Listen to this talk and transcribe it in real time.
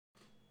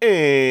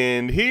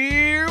And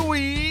here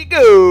we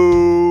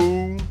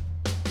go.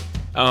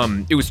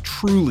 It was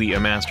truly a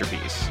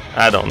masterpiece.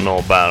 I don't know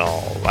about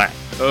all that.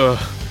 Ugh,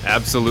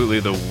 absolutely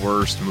the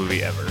worst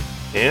movie ever.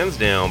 Hands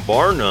down,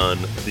 bar none,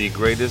 the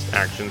greatest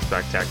action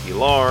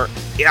spectacular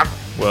ever.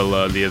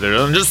 Well, the other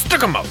one, just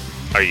stick 'em up.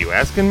 Are you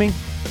asking me?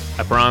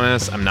 I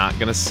promise I'm not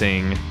gonna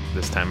sing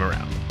this time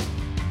around.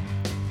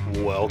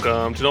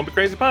 Welcome to Don't Be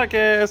Crazy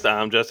Podcast.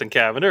 I'm Justin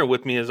Cavender.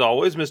 With me, as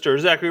always, Mr.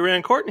 Zachary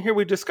Rancourt. And here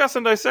we discuss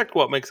and dissect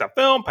what makes a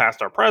film,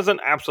 past or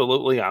present,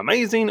 absolutely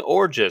amazing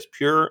or just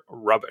pure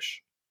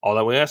rubbish. All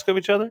that we ask of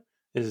each other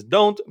is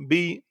don't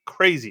be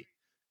crazy.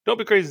 Don't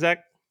be crazy,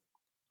 Zach.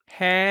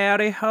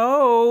 Howdy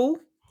ho.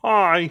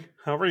 Hi,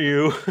 how are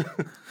you?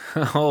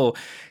 Oh,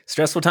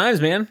 stressful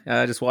times, man.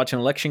 Just watching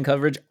election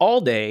coverage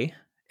all day,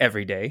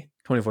 every day,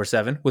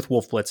 24/7 with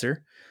Wolf Blitzer.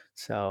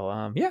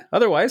 So, yeah.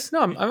 Otherwise,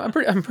 no, I'm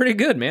pretty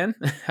good, man.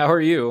 How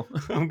are you?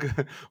 I'm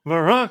good.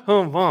 Barack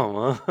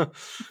Obama.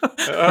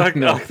 I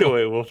like the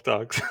way Wolf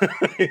talks.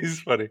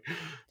 He's funny.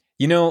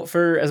 You know,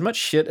 for as much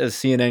shit as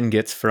CNN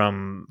gets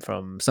from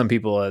some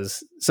people,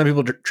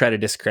 try to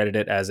discredit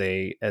it as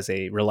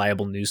a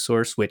reliable news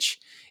source, which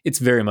it's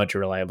very much a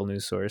reliable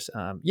news source.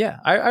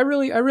 I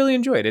really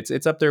enjoy it.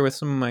 It's up there with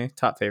some of my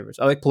top favorites.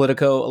 I like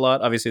Politico a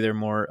lot. Obviously, they're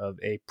more of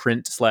a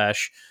print /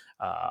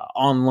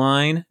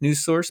 online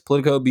news source,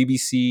 Politico,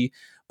 BBC,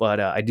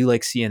 but I do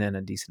like CNN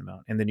a decent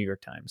amount and the New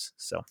York Times.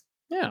 So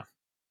yeah,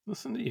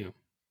 Listen to you.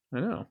 I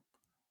know.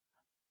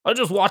 I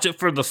just watch it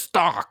for the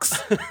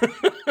stocks.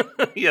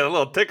 Yeah, the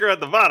little ticker at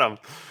the bottom.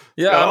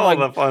 Yeah, got all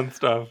the fun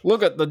stuff.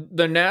 Look at the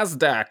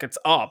NASDAQ. It's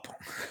up.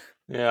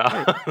 Yeah.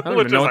 I don't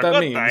even know what that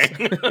means.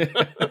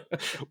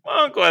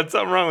 My uncle had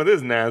something wrong with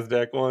his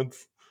NASDAQ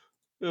once.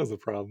 It was a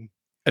problem.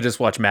 I just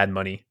watch Mad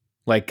Money,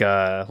 like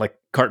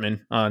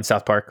Cartman on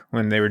South Park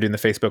when they were doing the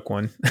Facebook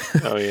one.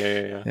 Oh,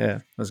 yeah. Yeah,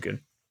 that was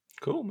good.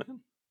 Cool, man.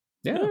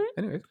 Yeah. Right.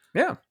 Anyway,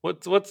 yeah.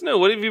 What's new?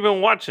 What have you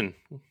been watching?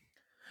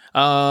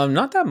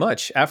 Not that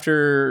much.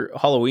 After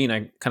Halloween,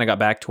 I kind of got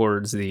back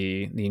towards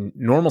the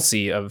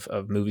normalcy of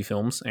movie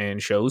films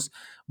and shows.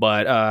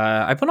 But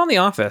I put on The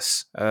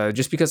Office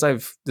just because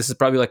this is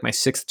probably like my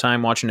 6th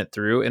time watching it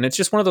through, and it's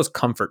just one of those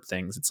comfort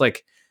things. It's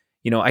like,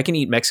 I can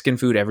eat Mexican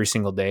food every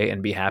single day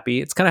and be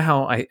happy. It's kind of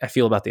how I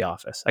feel about The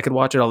Office. I could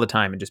watch it all the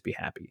time and just be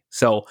happy.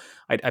 So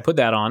I put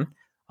that on.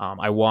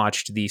 I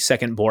watched the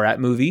second Borat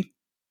movie,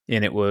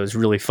 and it was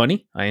really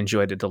funny. I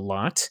enjoyed it a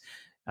lot.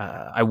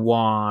 I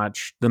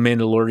watched The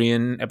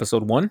Mandalorian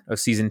episode 1 of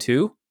season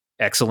 2.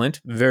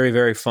 Excellent. Very,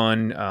 very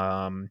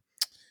fun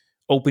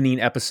opening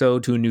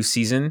episode to a new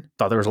season.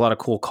 Thought there was a lot of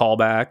cool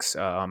callbacks,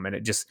 and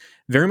it just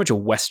very much a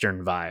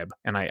Western vibe,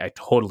 and I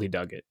totally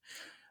dug it.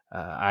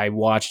 I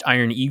watched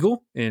Iron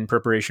Eagle in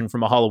preparation for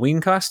my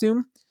Halloween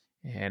costume,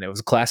 and it was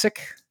a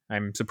classic.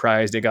 I'm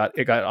surprised it got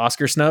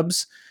Oscar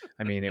snubs.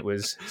 I mean,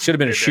 should have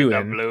been a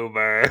shoo-in.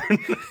 Bluebird.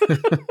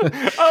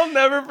 I'll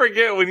never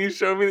forget when you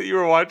showed me that you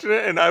were watching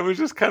it, and I was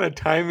just kind of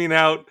timing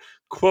out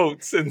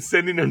quotes and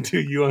sending them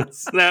to you on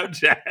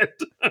Snapchat.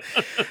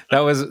 That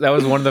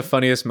was one of the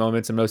funniest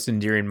moments and most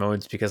endearing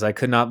moments because I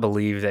could not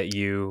believe that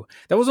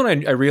was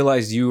when I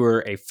realized you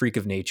were a freak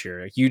of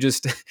nature.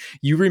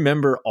 You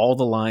remember all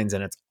the lines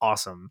and it's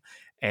awesome.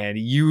 And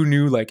you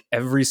knew like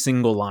every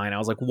single line. I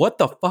was like, what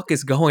the fuck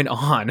is going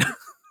on?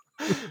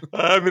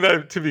 I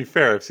mean, to be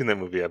fair, I've seen that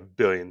movie a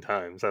billion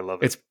times. I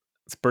love it.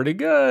 It's pretty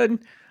good.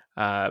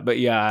 But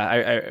yeah,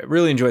 I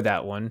really enjoyed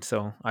that one.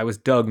 So I was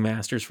Doug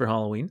Masters for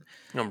Halloween.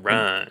 All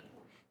right.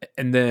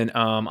 And then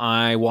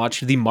I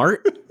watched The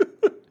Mart.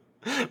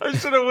 I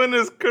should have won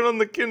this Kid on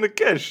the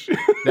Kish.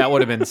 That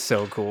would have been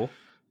so cool.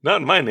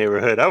 Not in my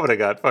neighborhood. I would have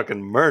got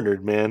fucking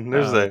murdered, man.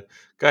 There's a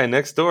guy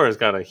next door has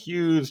got a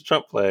huge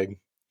Trump flag.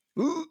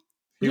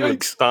 He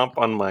would stomp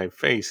on my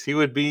face. He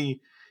would be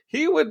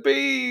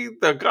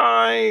the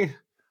guy.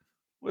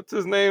 What's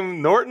his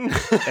name? Norton?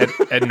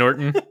 Ed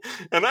Norton.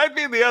 And I'd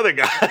be the other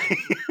guy.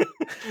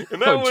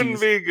 And that wouldn't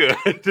be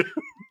good.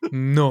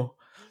 No.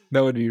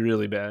 That would be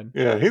really bad.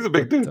 Yeah, he's a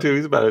big dude too.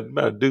 He's about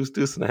a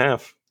deuce and a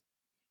half.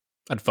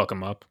 I'd fuck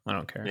him up. I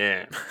don't care.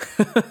 Yeah.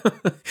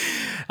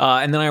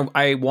 And then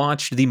I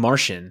watched The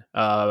Martian.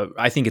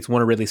 I think it's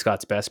one of Ridley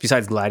Scott's best,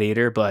 besides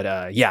Gladiator.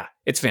 But yeah,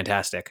 it's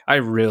fantastic. I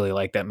really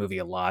like that movie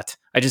a lot.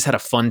 I just had a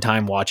fun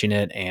time watching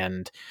it,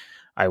 and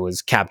I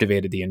was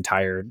captivated the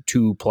entire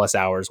 2+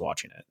 hours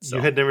watching it. So.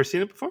 You had never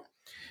seen it before?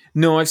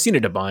 No, I've seen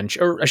it a bunch,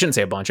 or I shouldn't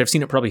say a bunch. I've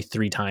seen it probably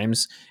 3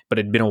 times, but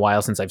it'd been a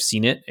while since I've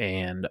seen it,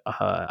 and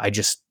I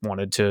just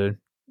wanted to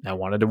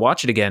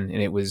watch it again,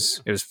 and it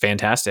was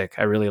fantastic.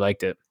 I really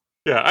liked it.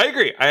 Yeah, I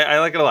agree. I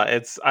like it a lot.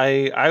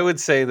 I would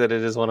say that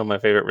it is one of my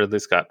favorite Ridley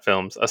Scott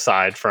films,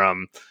 aside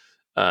from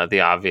the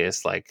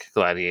obvious like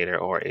Gladiator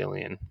or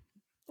Alien.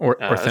 Or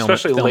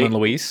especially Thelma and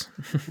Louise.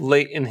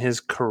 Late in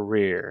his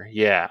career.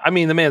 Yeah. I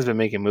mean, the man's been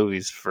making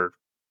movies for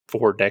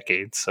 4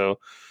 decades, so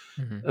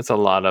that's a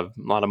lot of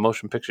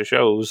motion picture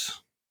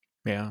shows.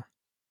 Yeah.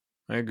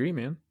 I agree,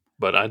 man.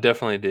 But I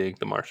definitely dig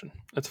The Martian.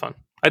 It's fun.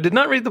 I did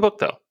not read the book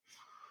though.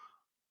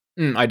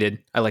 I did.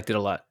 I liked it a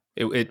lot.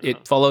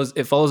 It follows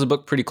a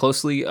book pretty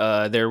closely.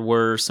 There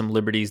were some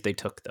liberties they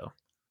took though.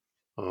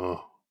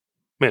 Oh,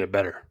 made it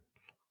better.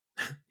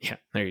 Yeah,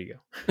 there you go.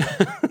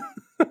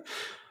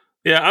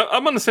 Yeah,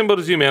 I'm on the same boat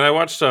as you, man. I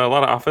watched a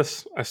lot of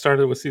Office. I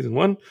started with season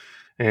 1,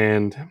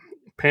 and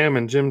Pam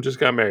and Jim just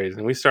got married,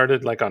 and we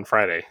started like on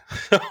Friday.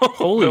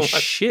 Holy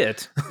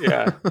shit!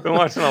 Yeah, been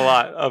watching a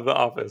lot of The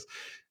Office,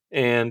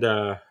 and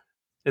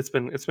it's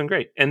been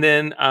great. And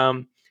then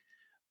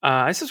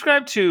I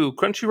subscribe to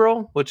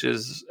Crunchyroll, which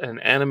is an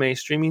anime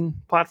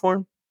streaming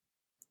platform,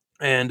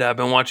 and I've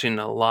been watching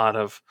a lot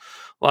of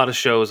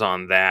shows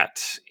on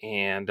that,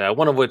 and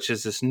one of which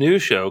is this new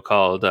show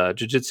called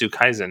Jujutsu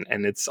Kaisen,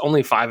 and it's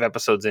only 5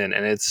 episodes in,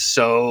 and it's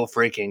so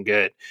freaking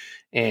good.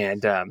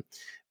 And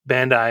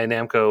Bandai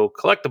Namco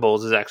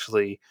Collectibles is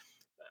actually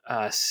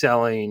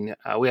selling.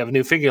 We have a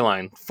new figure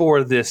line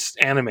for this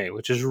anime,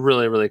 which is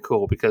really really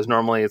cool because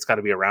normally it's got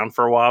to be around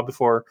for a while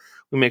before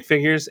we make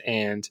figures,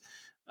 and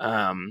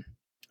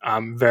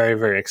I'm very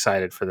very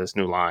excited for this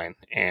new line,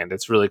 and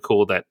it's really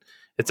cool that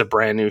it's a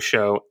brand new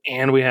show,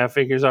 and we have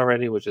figures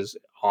already, which is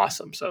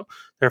awesome. So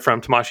they're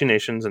from Tamashii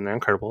Nations, and they're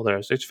incredible.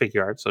 They're Stitch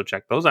Figure Art, so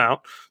check those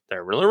out.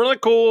 They're really, really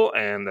cool,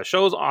 and the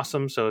show's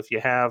awesome. So if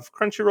you have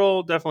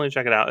Crunchyroll, definitely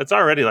check it out. It's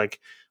already like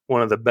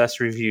one of the best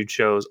reviewed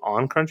shows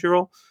on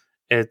Crunchyroll.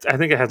 I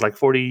think it has like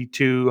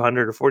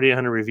 4,200 or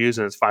 4,800 reviews,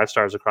 and it's 5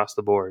 stars across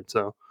the board.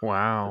 So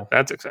wow,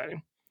 that's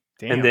exciting.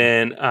 Damn. And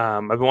then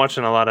I've been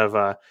watching a lot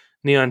of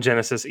Neon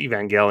Genesis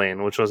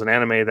Evangelion, which was an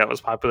anime that was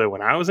popular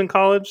when I was in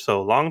college,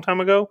 so a long time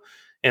ago.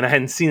 And I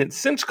hadn't seen it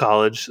since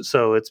college,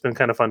 so it's been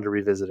kind of fun to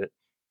revisit it,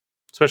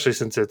 especially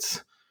since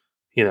it's,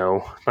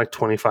 like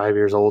 25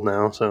 years old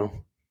now. So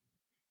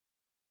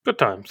good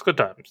times, good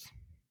times.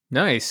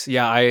 Nice.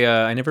 Yeah,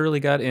 I never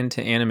really got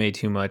into anime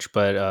too much,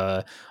 but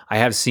I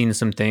have seen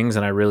some things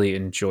and I really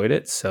enjoyed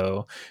it.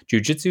 So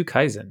Jujutsu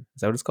Kaisen,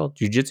 is that what it's called?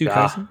 Jujutsu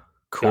Kaisen?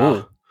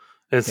 Cool.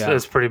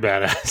 It's pretty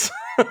badass.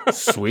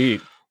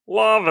 Sweet.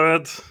 Love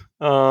it.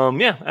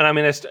 Yeah, and I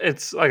mean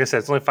it's like I said,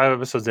 it's only 5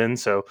 episodes in,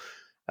 so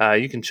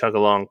you can chug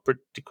along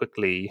pretty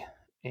quickly,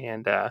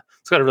 and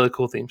it's got a really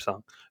cool theme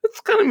song.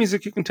 It's the kind of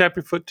music you can tap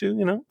your foot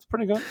to. It's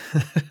pretty good.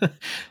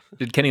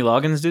 Did Kenny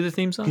Loggins do the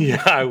theme song?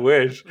 Yeah, I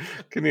wish.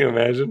 Can you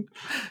imagine?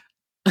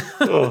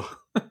 Oh,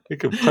 he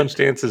could punch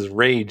dance his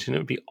rage, and it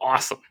would be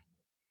awesome.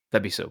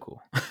 That'd be so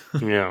cool.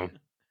 Yeah.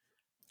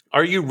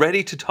 Are you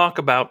ready to talk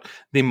about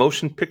the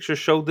motion picture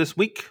show this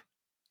week?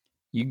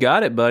 You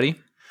got it, buddy.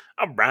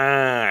 All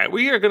right.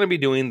 We are going to be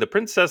doing The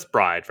Princess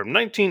Bride from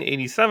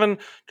 1987,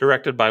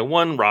 directed by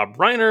one Rob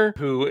Reiner,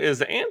 who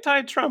is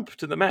anti-Trump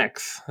to the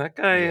max. That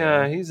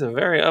guy, he's a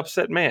very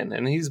upset man,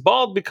 and he's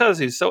bald because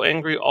he's so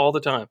angry all the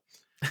time.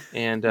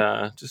 And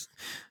just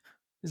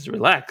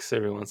relax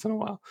every once in a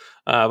while.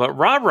 But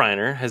Rob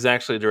Reiner has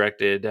actually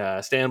directed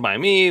Stand By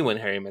Me, When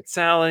Harry Met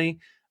Sally,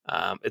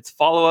 its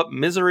follow-up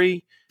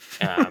Misery,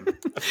 A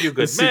Few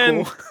Good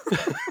Men,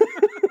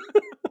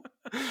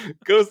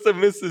 Ghost of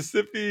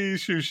Mississippi,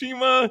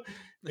 Tsushima,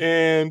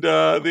 and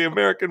The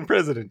American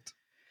President.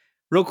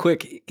 Real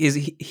quick,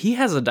 he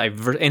has a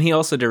diverse, and he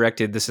also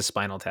directed This Is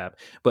Spinal Tap,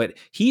 but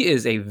he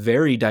is a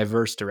very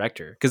diverse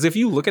director. Because if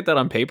you look at that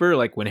on paper,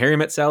 like When Harry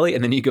Met Sally,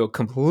 and then you go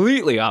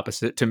completely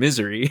opposite to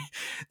Misery,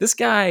 this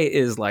guy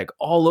is like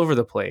all over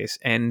the place,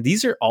 and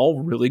these are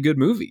all really good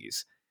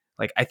movies.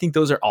 Like I think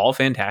those are all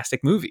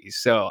fantastic movies.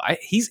 So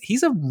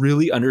he's a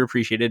really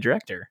underappreciated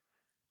director.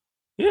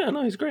 Yeah,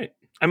 no, he's great.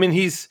 I mean,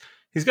 he's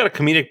got a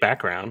comedic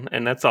background,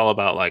 and that's all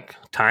about like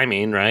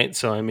timing, right?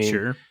 So I mean,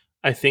 sure.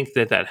 I think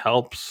that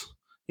helps.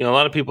 A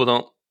lot of people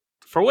don't,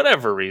 for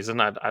whatever reason,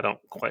 I don't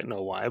quite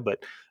know why,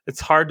 but it's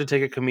hard to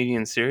take a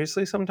comedian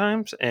seriously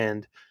sometimes,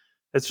 and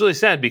it's really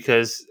sad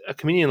because a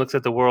comedian looks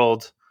at the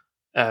world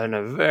in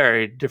a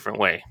very different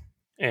way,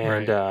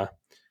 and Right.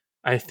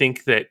 I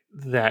think that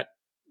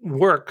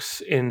works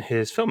in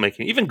his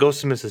filmmaking. Even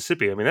Ghost of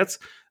Mississippi. I mean, that's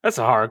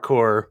a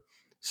hardcore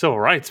civil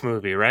rights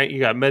movie, right? You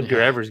got Medgar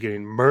Evers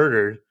getting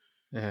murdered,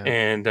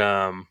 and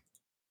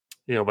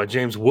by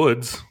James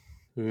Woods.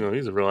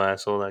 He's a real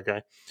asshole, that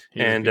guy.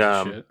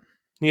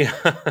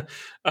 Yeah,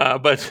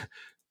 but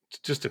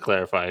just to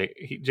clarify,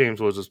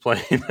 James Woods was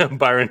playing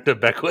Byron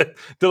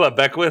Dilla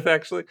Beckwith,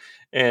 actually,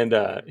 and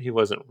he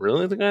wasn't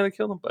really the guy that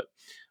killed him, but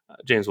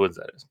James Woods,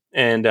 that is.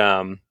 And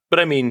but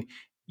I mean,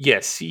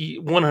 yes,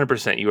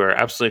 100%. You are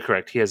absolutely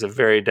correct. He has a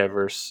very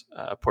diverse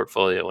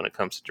portfolio when it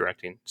comes to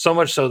directing. So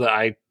much so that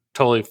I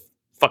totally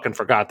fucking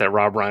forgot that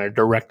Rob Reiner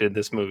directed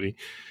this movie,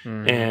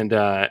 and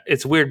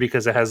it's weird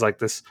because it has like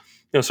this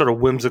sort of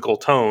whimsical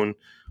tone,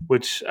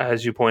 which,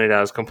 as you pointed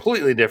out, is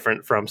completely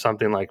different from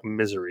something like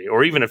Misery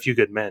or even A Few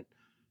Good Men.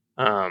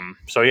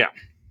 So yeah,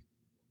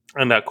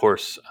 and of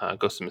course,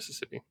 Ghost of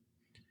Mississippi.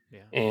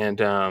 Yeah,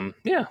 and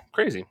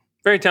crazy,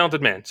 very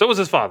talented man. So was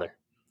his father.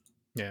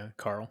 Yeah,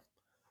 Carl.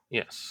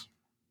 Yes,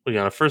 we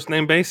on a first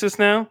name basis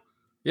now.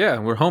 Yeah,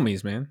 we're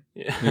homies, man.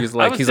 Yeah.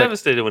 I was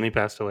devastated when he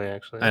passed away.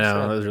 Actually, I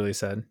know, that was really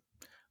sad.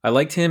 I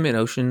liked him in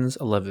Oceans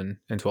 11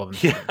 and 12 and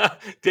 13. Yeah,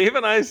 Dave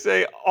and I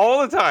say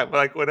all the time,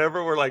 like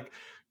whenever we're like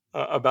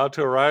about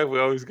to arrive, we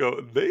always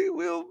go, they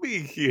will be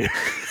here.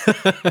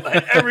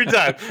 Like every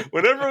time.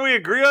 Whenever we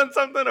agree on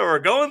something or we're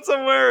going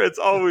somewhere, it's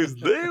always,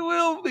 they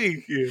will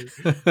be here.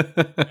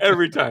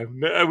 Every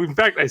time. In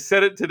fact, I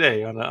said it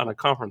today on a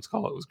conference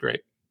call. It was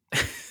great.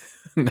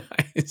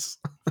 Nice.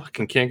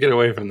 Fucking can't get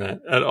away from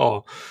that at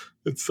all.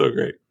 It's so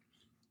great.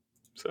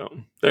 So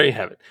there you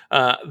have it.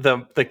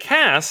 The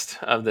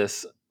cast of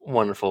this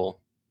wonderful.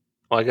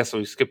 Well, I guess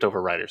we skipped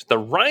over writers. The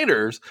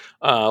writers,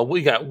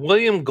 we got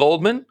William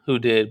Goldman, who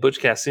did Butch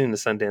Cassidy and the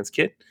Sundance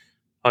Kid.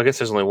 Oh, I guess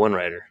there's only one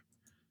writer.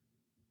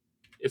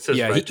 It says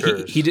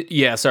writers. He did.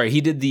 Yeah, sorry, he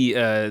did the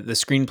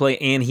screenplay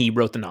and he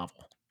wrote the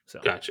novel.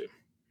 So Gotcha.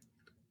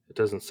 It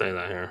doesn't say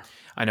that here.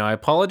 I know. I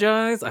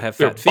apologize. I have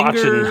fat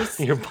fingers.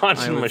 You're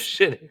botching my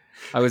shit.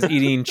 I was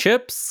eating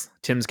chips,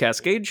 Tim's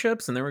Cascade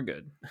chips, and they were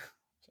good.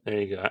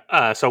 There you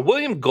go. So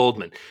William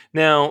Goldman.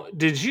 Now,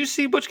 did you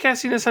see Butch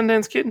Cassidy and the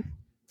Sundance Kid?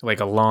 Like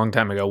a long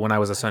time ago when I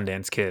was a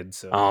Sundance kid.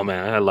 So. Oh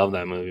man, I love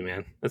that movie,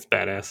 man. That's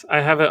badass.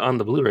 I have it on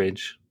the Blu-ray.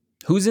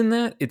 Who's in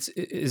that? Is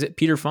it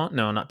Peter Fonda?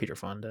 No, not Peter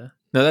Fonda.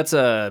 No, that's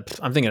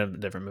I'm thinking of a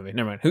different movie.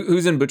 Never mind.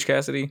 Who's in Butch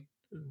Cassidy?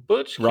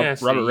 Butch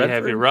Cassidy. Robert Redford? You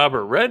have your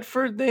Robert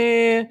Redford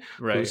there,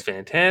 right? Who's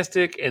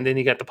fantastic, and then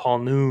you got the Paul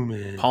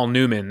Newman. Paul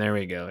Newman. There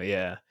we go.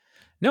 Yeah.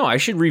 No, I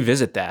should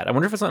revisit that. I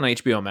wonder if it's on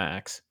HBO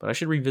Max, but I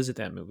should revisit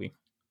that movie.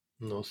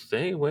 No,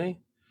 stay away.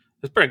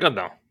 It's pretty good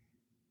though.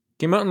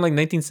 Came out in like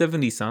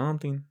 1970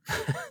 something.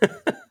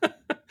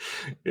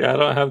 Yeah, I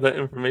don't have that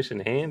information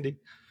handy.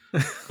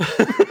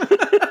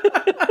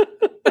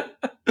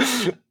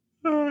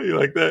 Oh, you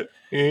like that?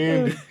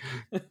 Handy.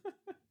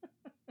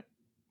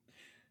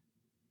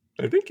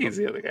 I think he's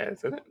the other guy,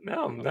 isn't it?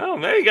 No,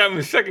 now you got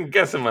me second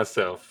guessing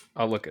myself.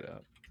 I'll look it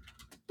up.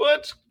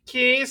 Butch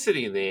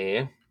Cassidy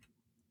there.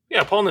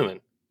 Yeah, Paul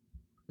Newman.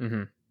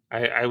 Mm-hmm.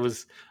 I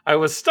was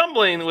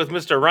stumbling with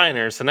Mr.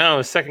 Reiner, so now I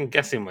was second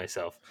guessing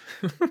myself.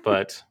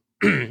 But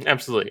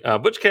absolutely.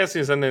 Butch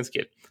Cassidy and Sundance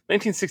Kid.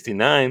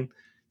 1969,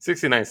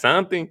 69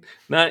 something,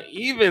 not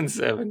even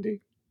 70.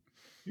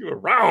 You were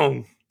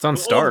wrong. It's on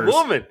Stars.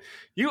 Woman,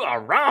 you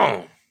are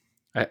wrong.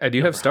 I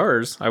do have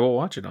Stars. I will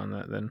watch it on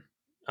that then.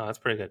 Oh, that's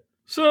pretty good.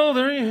 So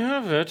there you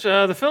have it.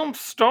 The film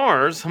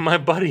stars my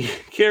buddy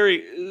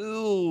Cary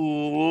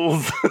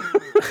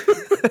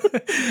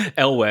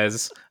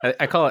Elwes.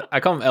 I call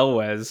him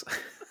Elwes.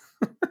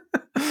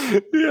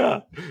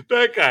 Yeah,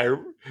 that guy,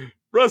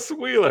 Russ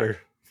Wheeler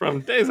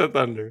from Days of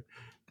Thunder.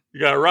 You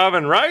got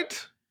Robin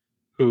Wright,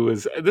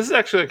 this is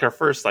actually like her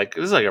first, this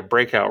is like a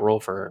breakout role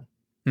for her.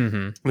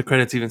 Mm-hmm. The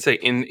credits even say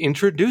in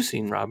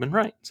introducing Robin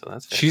Wright, so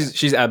that's fantastic.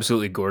 She's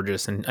absolutely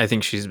gorgeous, and I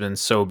think she's been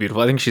so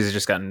beautiful. I think she's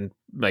just gotten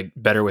like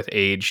better with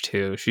age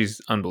too. She's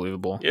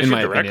unbelievable, in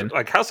my opinion.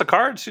 Like House of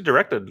Cards, she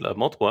directed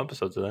multiple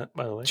episodes of that.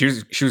 By the way,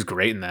 she was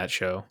great in that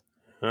show.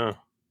 Oh,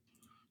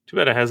 too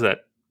bad it has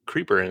that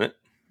creeper in it.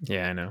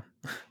 Yeah, I know.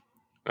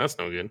 That's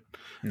no good.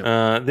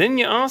 No. Then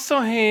you also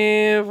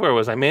have, where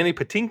was I? Manny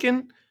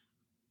Patinkin.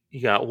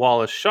 You got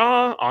Wallace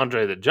Shaw,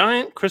 Andre the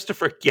Giant,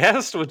 Christopher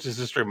Guest, which is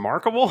just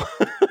remarkable.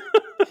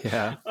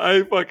 Yeah.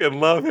 I fucking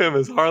love him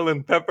as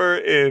Harlan Pepper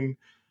in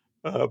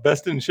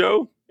Best in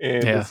Show.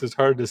 And It's just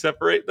hard to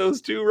separate those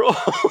two roles.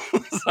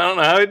 I don't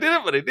know how he did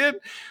it, but he did.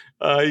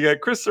 You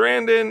got Chris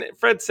Sarandon,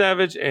 Fred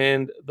Savage,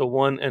 and the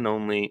one and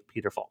only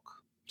Peter Falk.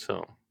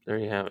 So there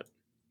you have it.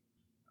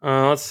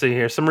 Let's see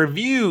here. Some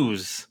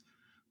reviews.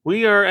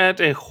 We are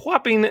at a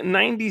whopping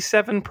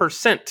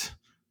 97%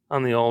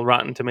 on the old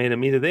Rotten Tomato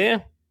meter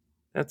there.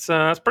 That's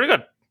pretty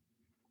good.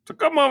 So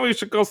come over, you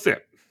should go see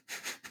it.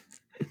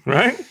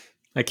 Right?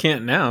 I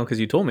can't now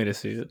because you told me to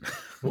see it.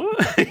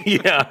 What?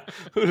 Yeah.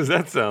 Who does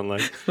that sound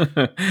like?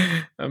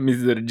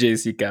 Mr.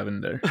 J.C.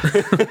 Cavender.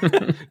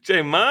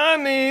 J.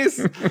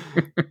 Manis.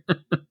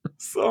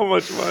 So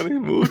much money.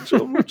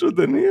 Mucho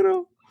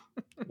dinero.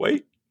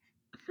 Wait.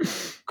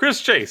 Chris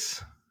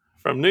Chase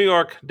from New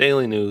York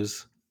Daily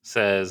News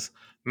says,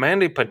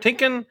 Mandy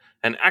Patinkin,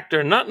 an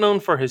actor not known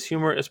for his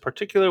humor, is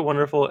particularly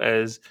wonderful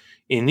as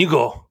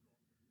Inigo,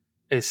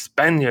 a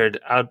Spaniard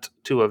out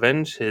to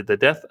avenge the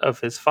death of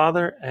his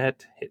father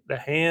at the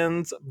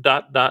hands ...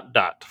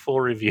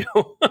 Full review.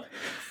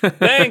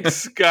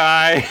 Thanks,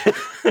 guy.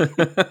 You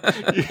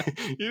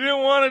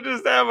didn't want to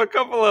just have a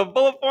couple of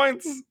bullet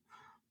points?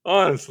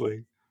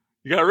 Honestly.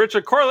 You got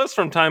Richard Corliss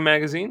from Time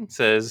Magazine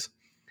says,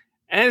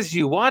 as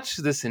you watch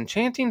this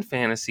enchanting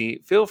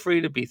fantasy, feel free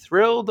to be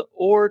thrilled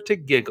or to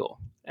giggle,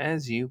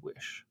 as you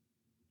wish.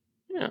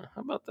 Yeah,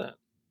 how about that?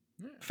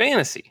 Yeah.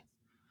 Fantasy.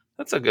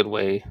 That's a good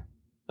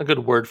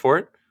word for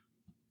it.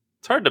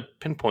 It's hard to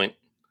pinpoint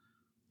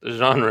the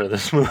genre of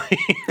this movie.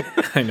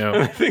 I know.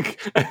 I think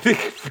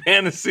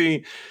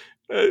fantasy,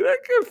 that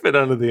could fit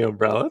under the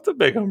umbrella. It's a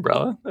big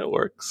umbrella. That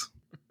works.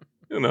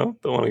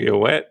 Don't want to get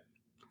wet.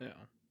 Yeah.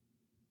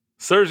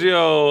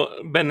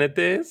 Sergio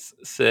Benitez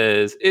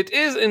says, it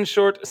is, in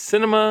short,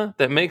 cinema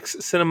that makes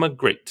cinema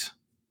great.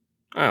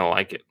 I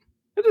like it.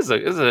 It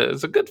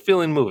is a good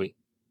feeling movie.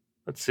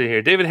 Let's see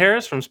here. David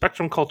Harris from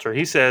Spectrum Culture.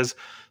 He says,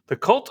 the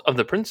cult of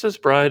The Princess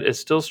Bride is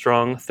still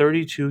strong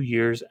 32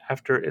 years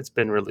after it's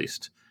been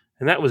released.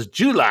 And that was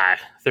July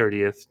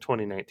 30th,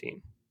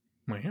 2019.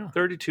 Wow.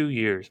 32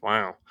 years.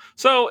 Wow.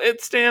 So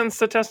it stands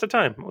the test of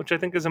time, which I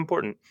think is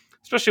important,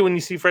 especially when you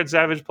see Fred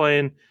Savage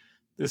playing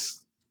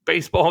this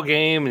baseball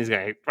game and he's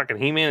got fucking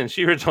He-Man and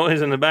She-Ra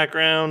toys in the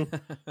background,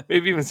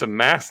 maybe even some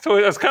mask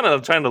toys. I was kind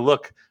of trying to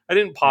look. I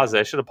didn't pause it.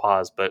 I should have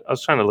paused, but I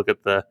was trying to look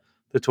at the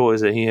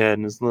toys that he had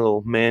in his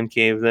little man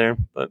cave there.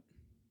 But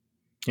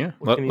yeah,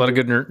 a lot of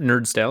good nerd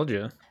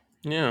nostalgia.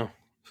 Yeah,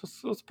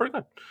 so it's pretty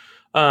good.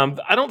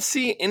 I don't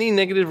see any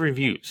negative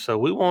reviews, so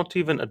we won't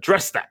even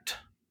address that.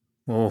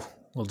 Well,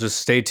 we'll just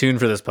stay tuned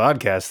for this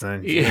podcast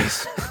then.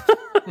 Yes.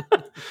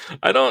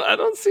 I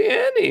don't see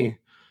any.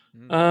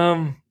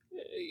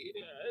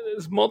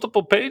 There's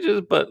multiple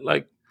pages, but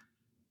like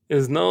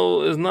is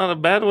not a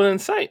bad one in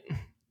sight.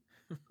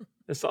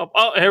 It's all,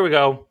 oh, here we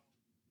go.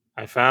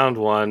 I found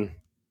one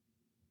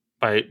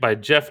by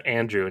Jeff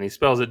Andrew, and he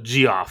spells it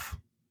Geoff.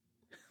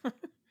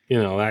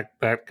 You know,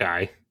 that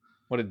guy.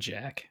 What a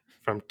jack.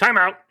 From Time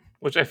Out,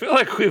 which I feel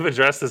like we've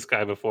addressed this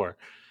guy before.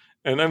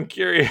 And I'm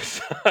curious.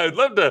 I'd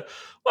love to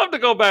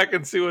go back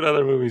and see what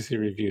other movies he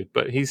reviewed.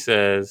 But he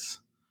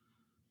says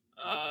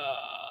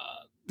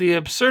the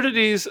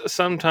absurdities are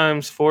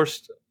sometimes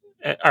forced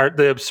and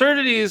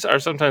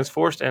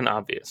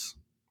obvious.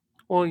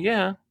 Well,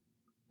 yeah,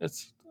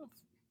 it's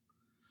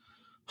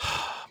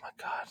oh my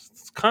god,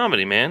 it's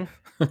comedy, man.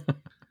 I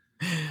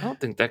don't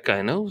think that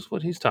guy knows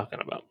what he's talking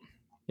about.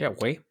 Yeah,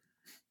 wait.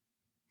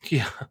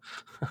 Yeah,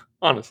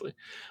 honestly.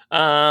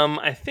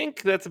 I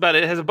think that's about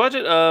it. It has a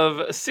budget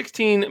of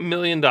 $16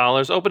 million.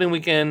 Opening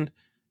weekend,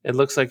 it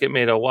looks like it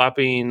made a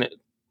whopping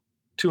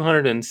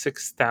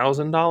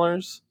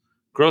 $206,000.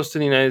 Gross to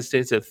the United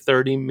States at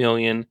 $30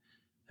 million.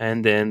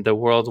 And then the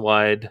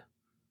worldwide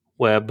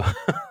web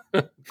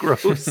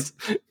gross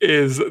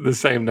is the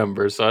same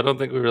number. So I don't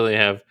think we really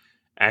have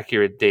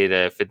accurate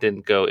data if it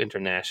didn't go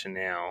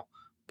international.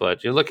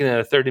 But you're looking at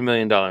a $30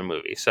 million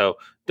movie. So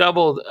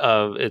doubled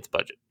of its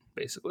budget,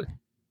 basically.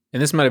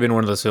 And this might have been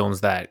one of those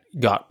films that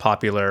got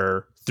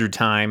popular through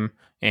time.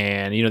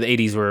 And, you know, the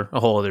 80s were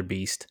a whole other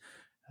beast.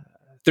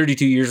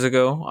 32 years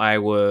ago, I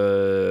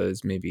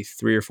was maybe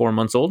 3 or 4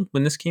 months old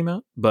when this came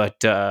out.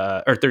 But,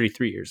 or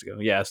 33 years ago.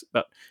 Yes,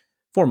 about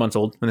 4 months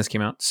old when this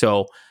came out.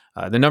 So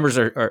the numbers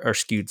are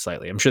skewed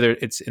slightly. I'm sure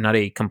it's not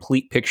a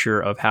complete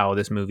picture of how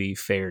this movie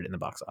fared in the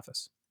box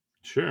office.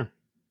 Sure.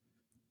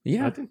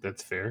 Yeah. I think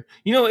that's fair.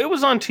 You know, it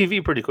was on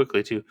TV pretty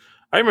quickly, too.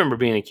 I remember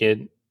being a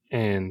kid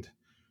and,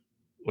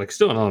 like,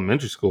 still in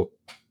elementary school,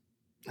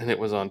 and it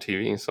was on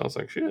TV, so I was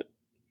like, shit,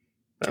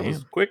 that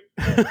was quick.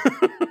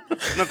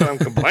 Not that I'm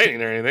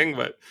complaining or anything,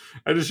 but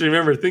I just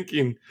remember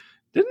thinking,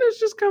 didn't this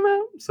just come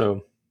out?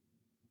 So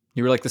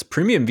you were like, this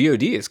premium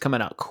VOD is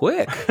coming out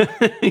quick.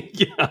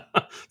 Yeah.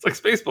 It's like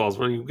Spaceballs,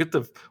 where you get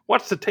to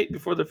watch the tape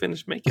before they're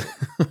finished making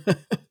it.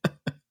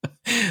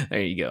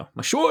 There you go.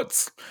 My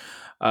shorts.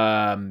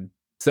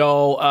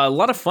 So a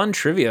lot of fun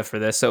trivia for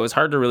this. So it was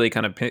hard to really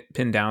kind of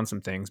pin down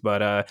some things.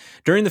 But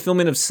during the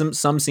filming of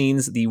some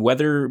scenes, the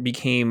weather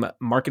became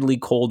markedly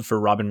cold for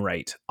Robin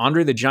Wright.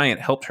 Andre the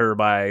Giant helped her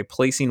by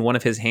placing one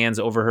of his hands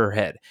over her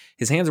head.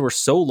 His hands were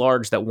so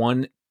large that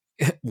one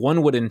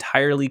would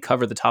entirely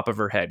cover the top of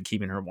her head,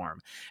 keeping her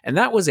warm. And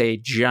that was a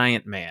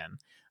giant man.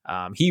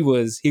 He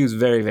was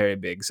very, very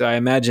big. So I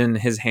imagine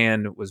his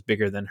hand was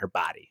bigger than her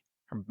body.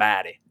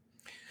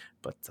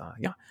 But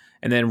yeah.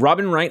 And then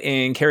Robin Wright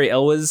and Cary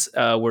Elwes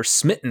were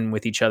smitten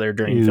with each other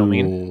during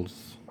filming.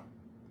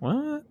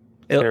 What?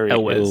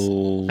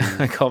 Elwes.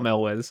 I call him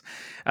Elwes.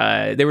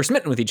 They were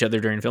smitten with each other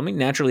during filming,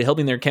 naturally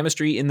helping their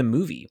chemistry in the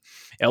movie.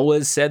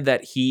 Elwes said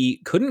that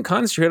he couldn't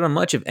concentrate on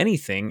much of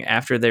anything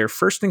after that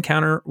first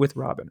encounter with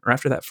Robin.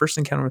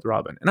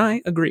 And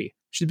I agree.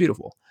 She's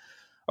beautiful.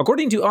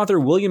 According to author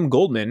William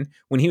Goldman,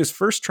 when he was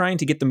first trying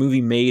to get the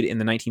movie made in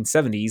the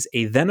 1970s,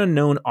 a then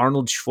unknown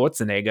Arnold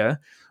Schwarzenegger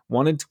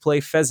wanted to play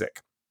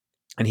Fezzik.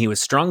 And he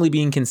was strongly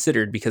being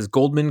considered because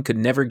Goldman could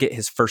never get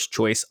his first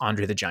choice,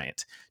 Andre the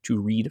Giant, to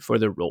read for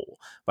the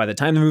role. By the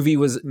time the movie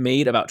was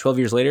made about 12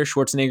 years later,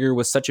 Schwarzenegger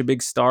was such a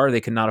big star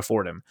they could not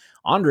afford him.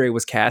 Andre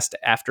was cast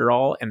after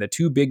all, and the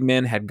two big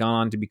men had gone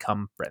on to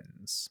become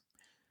friends.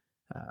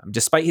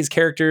 Despite his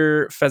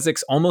character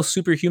Fezzik's almost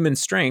superhuman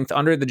strength,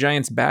 Andre the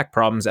Giant's back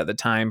problems at the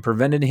time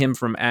prevented him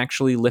from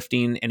actually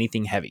lifting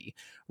anything heavy.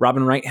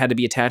 Robin Wright had to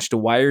be attached to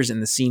wires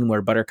in the scene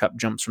where Buttercup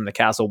jumps from the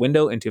castle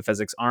window into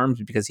Fezzik's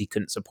arms because he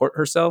couldn't support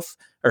himself.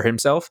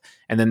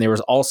 And then there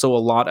was also a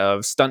lot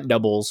of stunt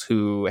doubles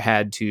who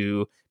had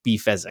to be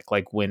Fezzik.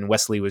 Like when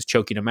Wesley was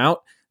choking him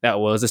out,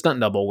 that was a stunt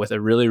double with a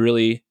really,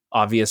 really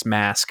obvious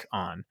mask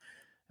on.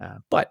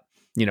 But,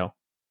 you know,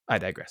 I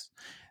digress.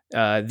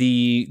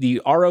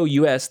 The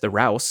ROUS, the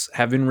Rouse,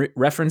 have been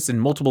referenced in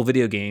multiple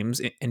video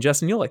games, and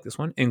Justin, you'll like this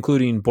one,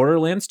 including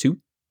Borderlands 2,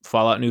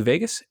 Fallout New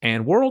Vegas,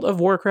 and World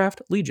of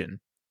Warcraft Legion.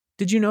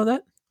 Did you know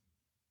that?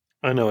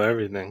 I know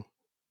everything.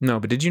 No,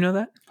 but did you know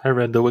that? I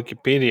read the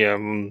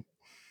Wikipedia.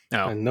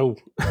 I know.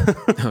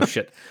 Oh,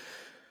 shit.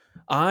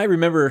 I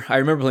remember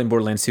playing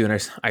Borderlands 2,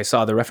 and I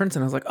saw the reference,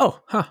 and I was like, oh,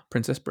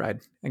 Princess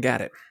Bride. I got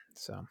it.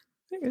 So,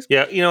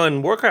 yeah, you know,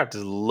 and Warcraft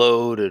is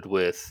loaded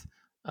with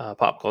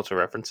pop culture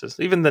references.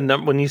 Even the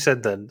when you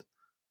said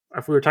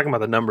if we were talking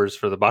about the numbers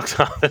for the box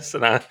office,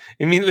 and I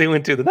immediately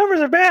went to the numbers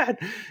are bad,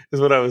 is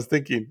what I was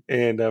thinking,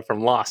 and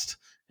from Lost,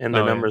 and the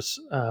Oh yeah. numbers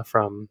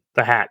from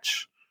The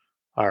Hatch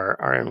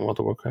are in World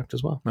of Warcraft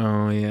as well.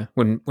 Oh yeah.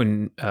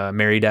 When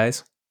Mary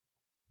dies.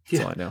 That's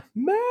Yeah, all I know.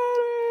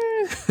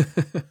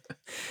 Mary!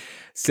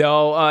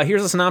 So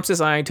here's a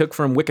synopsis I took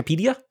from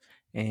Wikipedia,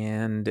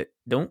 and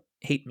don't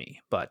hate me.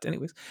 But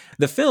anyways,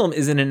 the film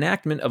is an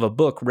enactment of a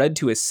book read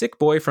to a sick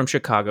boy from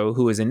Chicago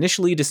who is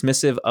initially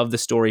dismissive of the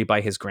story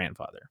by his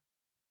grandfather.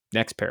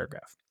 Next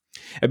paragraph.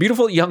 A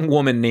beautiful young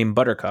woman named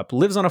Buttercup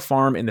lives on a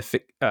farm in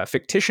the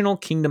fictional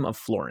kingdom of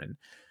Florin.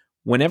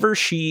 Whenever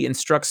she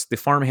instructs the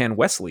farmhand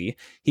Wesley,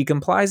 he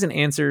complies and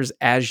answers,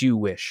 "As you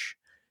wish."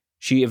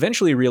 She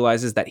eventually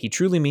realizes that he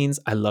truly means,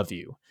 "I love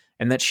you,"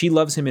 and that she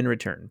loves him in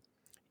return.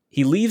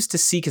 He leaves to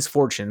seek his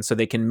fortune so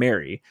they can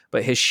marry,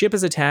 but his ship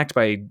is attacked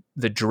by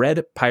the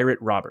dread pirate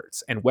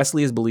Roberts, and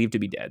Wesley is believed to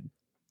be dead.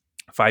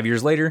 5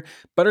 years later,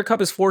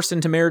 Buttercup is forced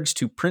into marriage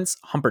to Prince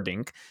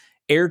Humperdinck,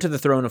 heir to the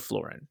throne of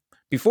Florin.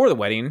 Before the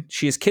wedding,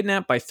 she is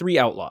kidnapped by 3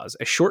 outlaws: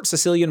 a short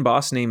Sicilian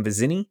boss named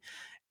Vizzini,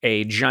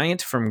 a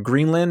giant from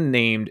Greenland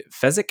named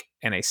Fezzik,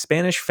 and a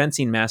Spanish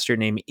fencing master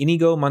named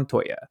Inigo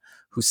Montoya,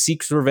 who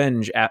seeks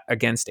revenge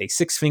against a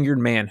six-fingered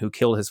man who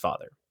killed his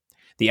father.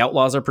 The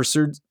outlaws are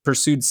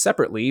pursued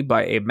separately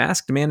by a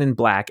masked man in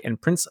black and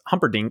Prince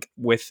Humperdinck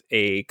with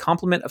a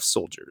complement of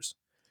soldiers.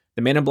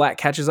 The man in black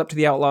catches up to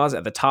the outlaws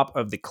at the top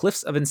of the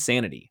Cliffs of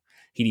Insanity.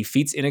 He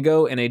defeats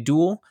Inigo in a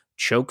duel,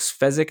 chokes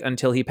Fezzik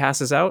until he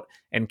passes out,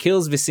 and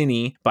kills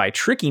Vicini by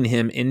tricking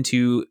him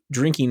into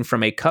drinking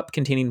from a cup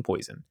containing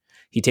poison.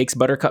 He takes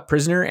Buttercup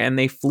prisoner and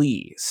they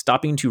flee,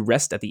 stopping to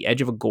rest at the edge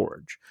of a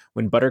gorge.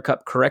 When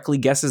Buttercup correctly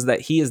guesses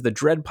that he is the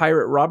dread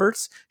pirate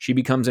Roberts, she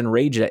becomes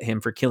enraged at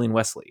him for killing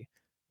Wesley.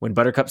 When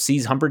Buttercup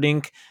sees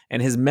Humperdinck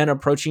and his men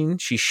approaching,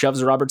 she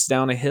shoves Roberts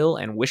down a hill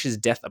and wishes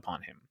death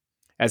upon him.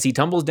 As he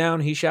tumbles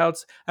down, he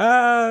shouts,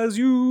 "As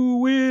you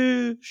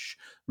wish."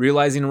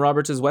 Realizing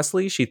Roberts is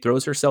Wesley, she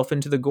throws herself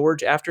into the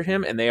gorge after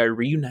him and they are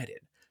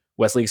reunited.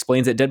 Wesley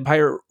explains that Dread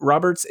Pirate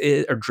Roberts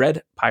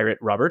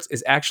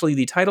is actually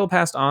the title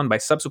passed on by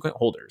subsequent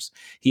holders.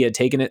 He had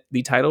taken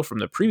the title from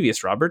the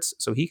previous Roberts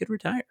so he could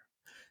retire.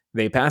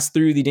 They pass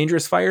through the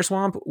dangerous fire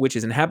swamp, which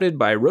is inhabited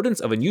by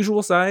rodents of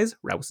unusual size,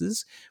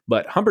 rouses,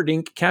 but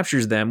Humperdinck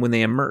captures them when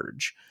they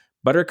emerge.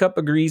 Buttercup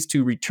agrees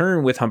to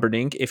return with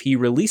Humperdinck if he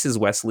releases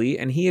Wesley,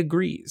 and he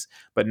agrees,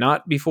 but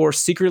not before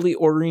secretly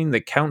ordering the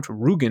Count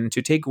Rugen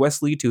to take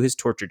Wesley to his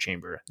torture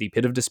chamber, the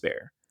Pit of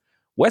Despair.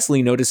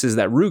 Wesley notices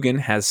that Rugen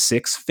has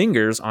 6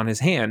 fingers on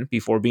his hand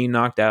before being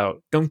knocked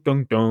out. Dun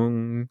dun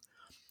dun.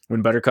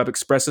 When Buttercup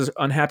expresses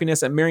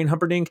unhappiness at marrying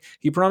Humperdinck,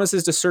 he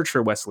promises to search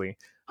for Wesley.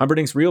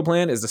 Humperdinck's real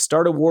plan is to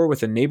start a war with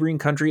the neighboring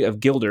country of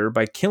Gilder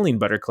by killing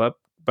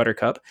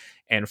Buttercup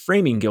and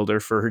framing Gilder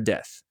for her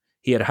death.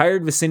 He had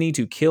hired Vicini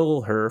to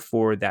kill her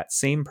for that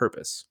same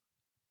purpose.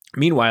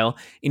 Meanwhile,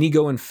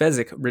 Inigo and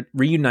Fezzik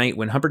reunite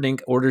when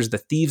Humperdinck orders the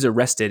thieves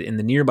arrested in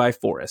the nearby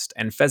forest,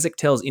 and Fezzik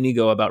tells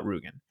Inigo about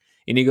Rugen.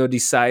 Inigo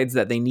decides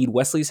that they need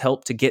Wesley's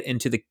help to get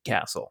into the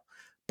castle.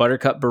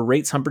 Buttercup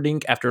berates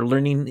Humperdinck after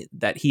learning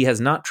that he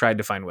has not tried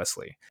to find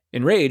Wesley.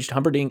 Enraged,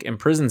 Humperdinck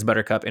imprisons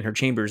Buttercup in her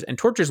chambers and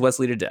tortures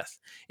Wesley to death.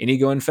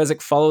 Inigo and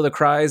Fezzik follow the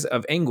cries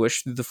of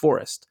anguish through the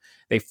forest.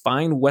 They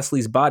find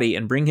Wesley's body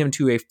and bring him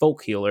to a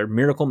folk healer,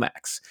 Miracle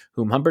Max,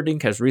 whom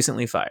Humperdinck has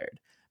recently fired.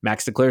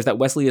 Max declares that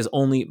Wesley is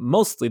only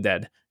mostly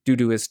dead due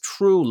to his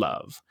true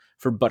love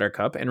for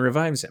Buttercup and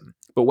revives him,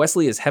 but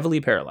Wesley is heavily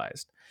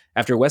paralyzed.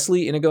 After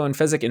Wesley, Inigo, and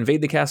Fezzik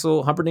invade the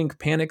castle, Humperdinck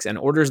panics and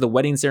orders the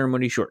wedding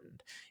ceremony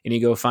shortened.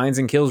 Inigo finds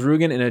and kills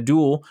Rugen in a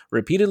duel,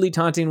 repeatedly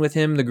taunting with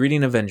him the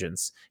greeting of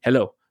vengeance.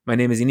 "Hello, my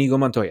name is Inigo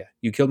Montoya.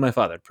 You killed my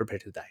father. Prepare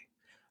to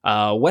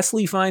die."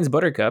 Wesley finds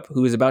Buttercup,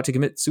 who is about to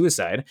commit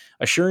suicide,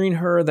 assuring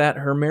her that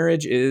her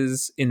marriage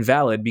is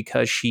invalid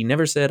because she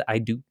never said, "I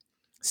do."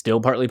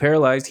 Still partly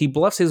paralyzed, he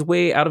bluffs his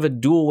way out of a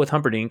duel with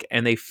Humperdinck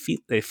and they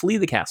flee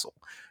the castle.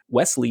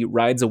 Wesley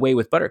rides away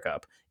with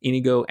Buttercup,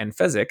 Inigo, and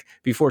Fezzik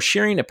before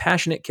sharing a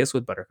passionate kiss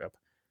with Buttercup.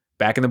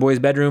 Back in the boy's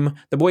bedroom,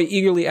 the boy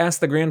eagerly asks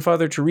the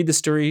grandfather to read the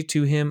story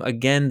to him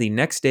again the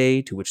next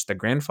day, to which the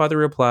grandfather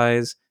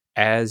replies,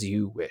 "As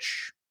you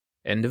wish."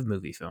 End of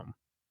movie film.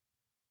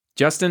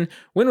 Justin,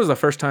 when was the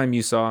first time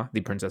you saw The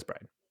Princess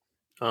Bride?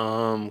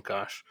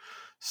 Gosh.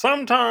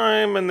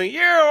 Sometime in the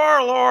year of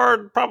our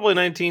Lord, probably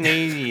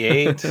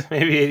 1988,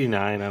 maybe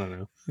 89. I don't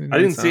know. I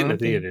didn't see it in the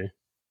theater.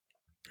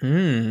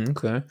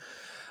 Okay.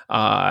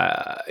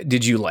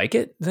 Did you like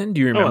it then? Do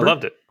you Oh, remember? I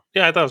loved it.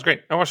 Yeah, I thought it was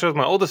great. I watched it with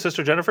my oldest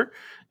sister, Jennifer,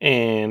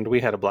 and we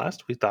had a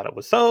blast. We thought it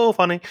was so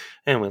funny,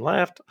 and we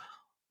laughed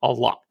a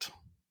lot.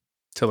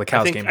 Till the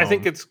cows came home. I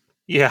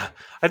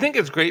think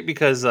it's great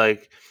because I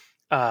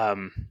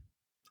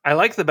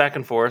like the back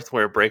and forth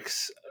where it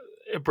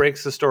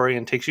breaks the story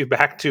and takes you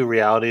back to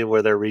reality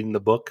where they're reading the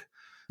book.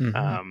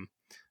 Mhm.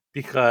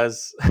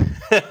 Because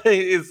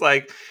it's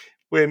like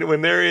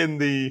when they're in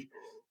the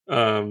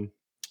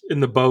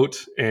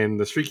boat and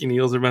the shrieking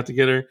eels are about to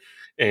get her,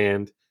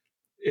 and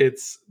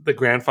it's the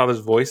grandfather's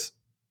voice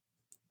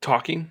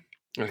talking.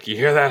 Like, you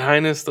hear that,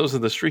 Highness? Those are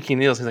the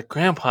shrieking eels. He's like,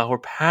 Grandpa, we're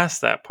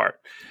past that part.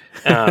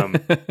 Um,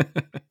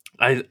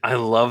 I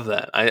love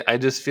that. I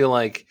just feel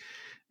like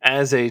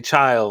as a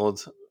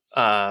child,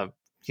 uh,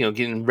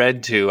 getting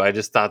read to, I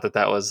just thought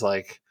that was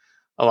like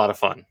a lot of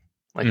fun.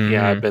 Like,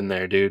 yeah, I've Hmm. been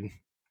there, dude.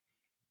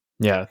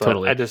 Yeah, But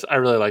totally. I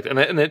really liked it,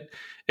 and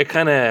it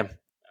kind of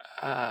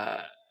uh,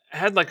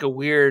 had like a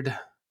weird.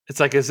 It's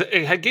like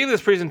it gave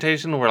this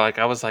presentation where like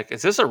I was like,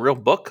 is this a real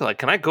book? Like,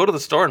 can I go to the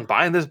store and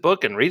buy this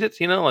book and read it?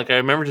 Like I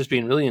remember just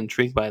being really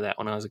intrigued by that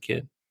when I was a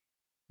kid.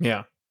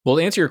 Yeah. Well,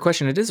 to answer your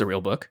question, it is a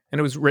real book, and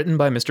it was written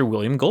by Mr.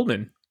 William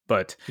Goldman.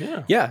 But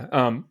Yeah. yeah,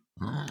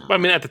 But I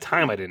mean, at the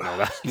time, I didn't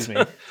know excuse me.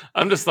 that.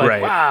 I'm just like,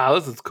 Right. wow,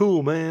 this is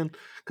cool, man.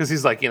 Because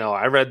he's like,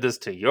 I read this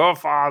to your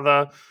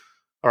father,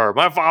 or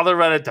my father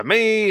read it to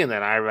me, and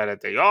then I read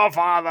it to your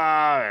father,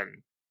 and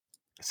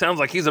it sounds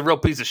like he's a real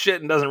piece of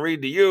shit and doesn't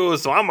read to you,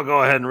 so I'm gonna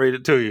go ahead and read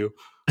it to you.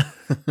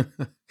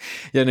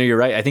 Yeah, no, you're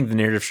right. I think the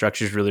narrative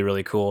structure is really,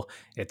 really cool.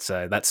 It's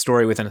that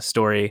story within a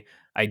story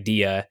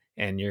idea,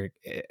 and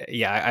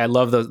yeah, I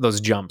love those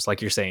jumps, like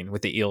you're saying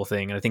with the eel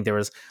thing. And I think there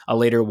was a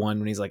later one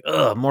when he's like,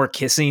 "Ugh, more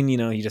kissing."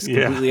 You just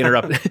Yeah. completely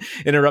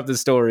interrupt the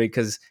story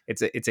because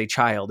it's a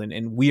child,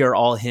 and we are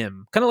all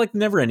him, kind of like the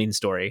Never-Ending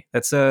Story.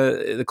 That's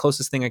the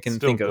closest thing I can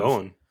Still think of.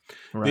 going.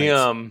 The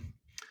Right.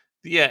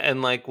 yeah,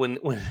 and like when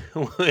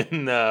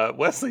when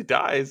Wesley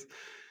dies,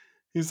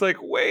 he's like,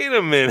 wait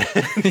a minute.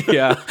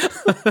 Yeah.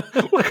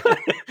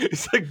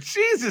 He's like,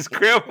 Jesus,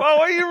 Grandpa,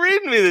 why are you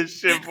reading me this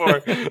shit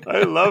for?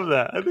 I love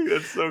that. I think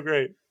that's so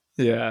great.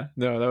 Yeah.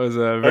 No, that was a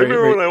I very, remember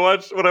very.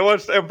 when I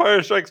watched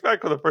Empire Strikes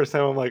Back for the first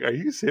time. I'm like, are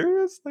you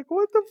serious? Like,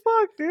 what the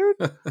fuck,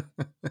 dude?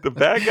 The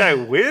bad guy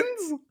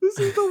wins? This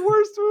is the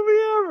worst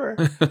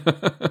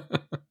movie ever.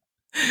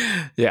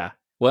 Yeah.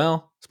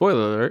 Well,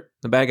 spoiler alert: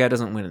 the bad guy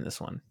doesn't win in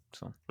this one.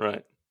 So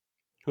Right?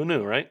 Who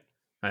knew? Right?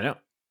 I know.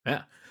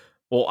 Yeah.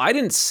 Well, I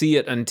didn't see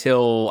it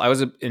until I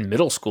was in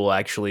middle school.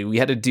 Actually, we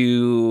had to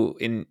do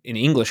in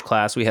English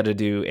class. We had to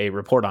do a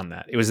report on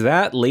that. It was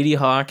that Lady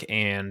Hawk,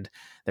 and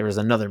there was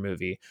another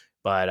movie,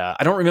 but I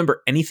don't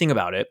remember anything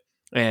about it.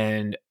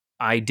 And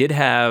I did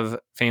have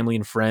family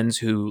and friends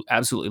who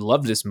absolutely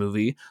loved this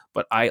movie,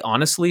 but I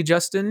honestly,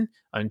 Justin,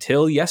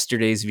 until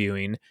yesterday's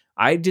viewing,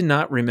 I did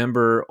not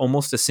remember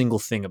almost a single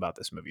thing about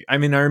this movie. I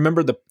mean, I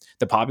remember the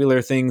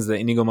popular things, the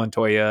Inigo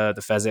Montoya,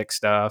 the Fezzik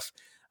stuff.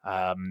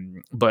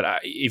 But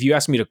if you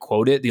asked me to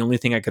quote it, the only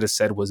thing I could have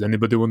said was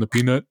 "Anybody want a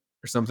peanut?"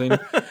 or something.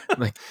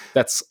 Like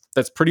that's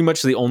pretty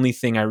much the only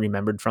thing I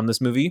remembered from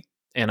this movie.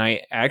 And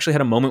I actually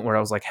had a moment where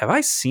I was like, "Have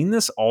I seen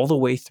this all the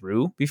way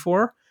through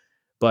before?"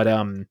 But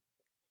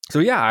so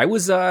yeah, I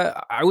was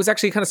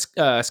actually kind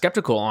of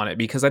skeptical on it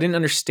because I didn't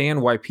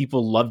understand why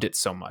people loved it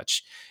so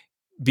much.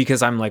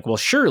 Because I'm like, well,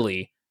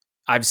 surely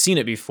I've seen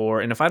it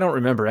before, and if I don't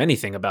remember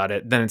anything about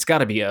it, then it's got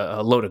to be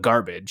a load of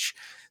garbage.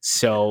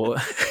 So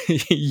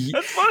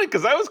That's funny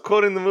because I was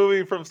quoting the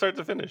movie from start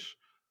to finish.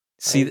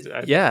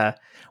 I Yeah.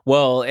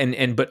 Well,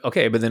 but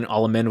okay, but then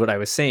I'll amend what I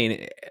was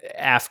saying.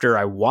 After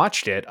I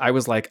watched it, I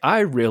was like, I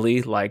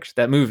really liked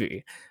that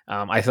movie.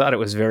 I thought it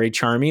was very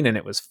charming and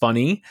it was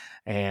funny,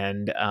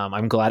 and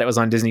I'm glad it was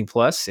on Disney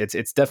Plus.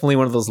 It's definitely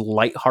one of those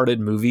lighthearted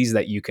movies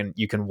that you can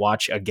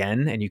watch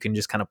again and you can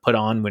just kind of put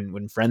on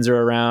when friends are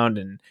around.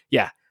 And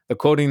yeah, the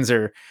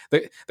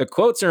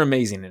quotes are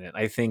amazing in it.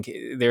 I think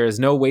there is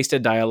no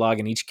wasted dialogue,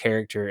 and each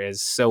character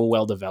is so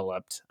well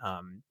developed.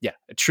 Yeah,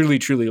 I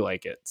truly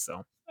like it.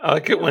 So. I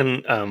like it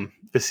when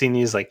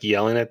Vicini's like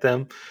yelling at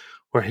them,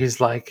 where he's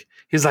like,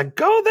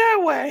 go that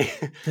way,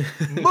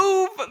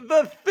 move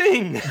the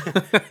thing,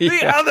 the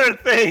Yeah. other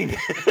thing.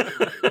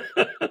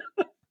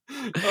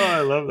 Oh,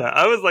 I love that.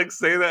 I was like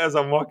saying that as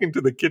I'm walking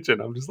to the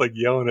kitchen. I'm just like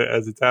yelling it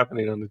as it's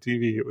happening on the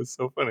TV. It was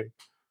so funny.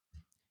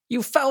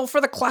 You fell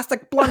for the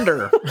classic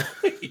blunder.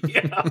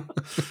 Yeah.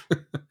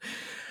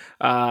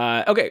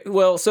 Okay,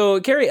 well, so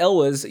Cary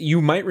Elwes,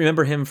 you might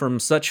remember him from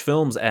such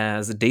films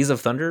as Days of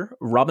Thunder,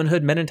 Robin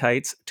Hood Men in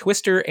Tights,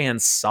 Twister,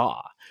 and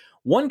Saw.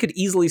 One could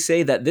easily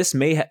say that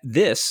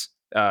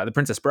The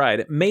Princess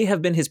Bride, may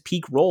have been his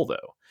peak role,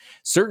 though.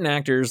 Certain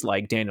actors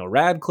like Daniel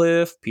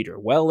Radcliffe, Peter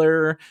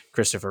Weller,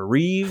 Christopher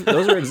Reeve,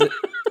 those are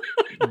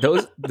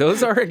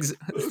those are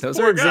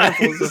Poor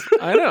examples guys. of,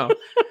 I know.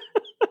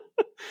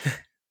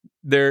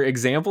 They're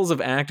examples of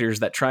actors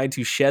that tried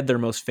to shed their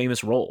most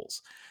famous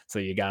roles. So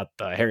you got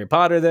the Harry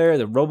Potter there,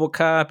 the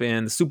RoboCop,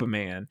 and the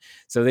Superman.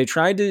 So they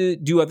tried to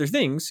do other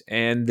things,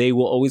 and they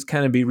will always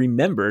kind of be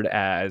remembered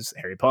as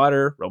Harry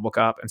Potter,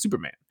 RoboCop, and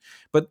Superman.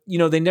 But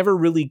they never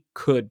really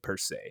could per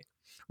se.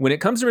 When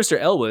it comes to Mr.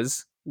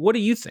 Elwes, what do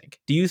you think?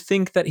 Do you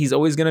think that he's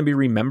always going to be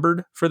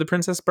remembered for The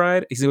Princess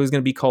Bride? He's always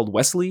going to be called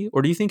Wesley,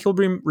 or do you think he'll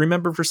be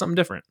remembered for something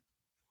different?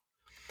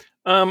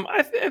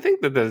 I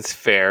think that that's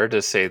fair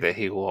to say that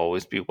he will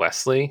always be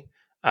Wesley.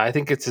 I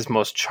think it's his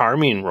most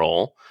charming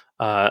role.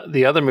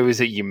 The other movies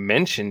that you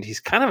mentioned, he's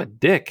kind of a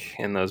dick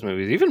in those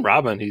movies. Even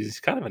Robin, he's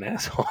kind of an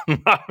asshole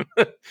in Robin.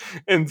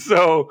 And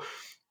so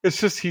it's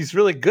just he's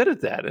really good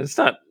at that. It's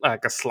not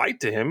like a slight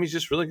to him. He's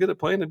just really good at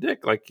playing a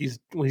dick. Like he's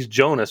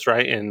Jonas,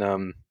 right?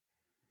 In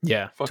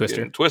Yeah, Twister.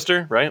 fucking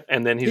Twister, right?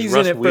 And then he's He's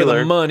Russ in it for Wheeler.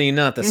 the money,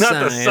 not the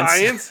Not science. the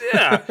science.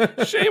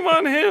 Yeah. Shame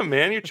on him,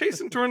 man. You're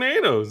chasing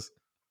tornadoes.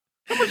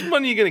 How much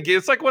money are you going to get?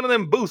 It's like one of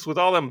them booths with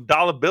all them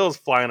dollar bills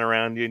flying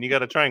around you and you got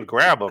to try and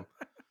grab them.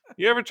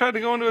 You ever tried to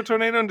go into a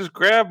tornado and just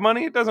grab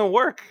money? It doesn't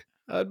work.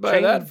 I'd buy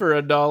that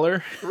for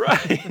 $1.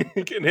 Right.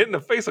 Getting hit in the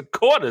face with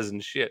quarters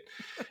and shit.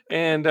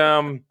 And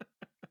it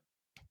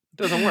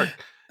doesn't work.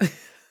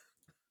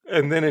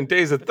 And then in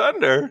Days of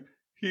Thunder,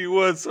 he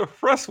was a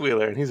Russ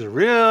Wheeler, and he's a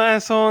real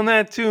asshole in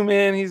that too,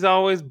 man. He's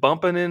always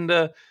bumping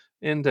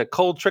into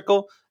Cold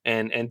Trickle,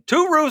 and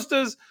two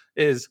roosters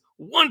is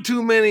one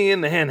too many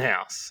in the hen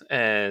house,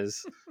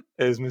 as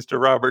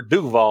Mr. Robert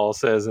Duvall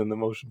says in the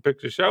Motion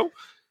Picture Show.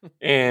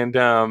 And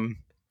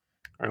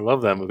I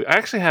love that movie. I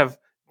actually have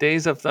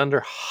Days of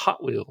Thunder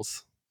Hot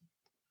Wheels.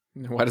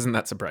 Why doesn't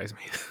that surprise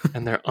me?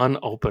 And they're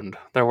unopened.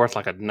 They're worth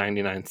like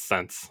 99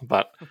 cents,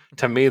 but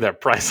to me they're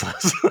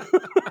priceless.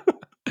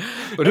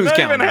 But who's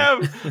counting?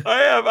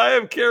 I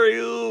have Carrie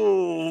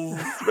Hill's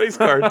race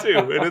car too,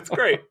 and it's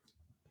great.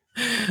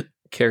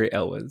 Carrie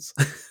Elwes.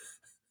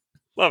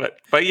 Love it.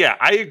 But yeah,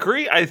 I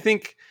agree. I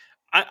think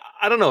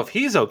I don't know if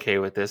he's okay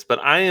with this, but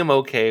I am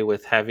okay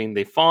with having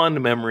the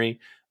fond memory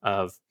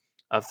of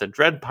the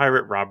Dread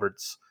Pirate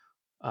Roberts,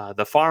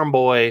 the farm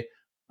boy,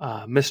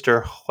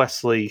 Mr.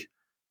 Wesley,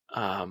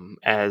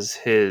 as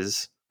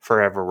his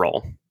forever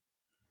role.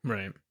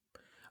 Right.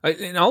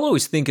 And I'll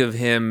always think of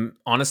him,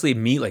 honestly,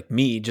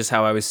 me, just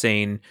how I was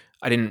saying,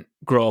 I didn't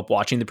grow up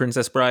watching The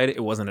Princess Bride.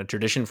 It wasn't a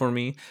tradition for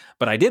me,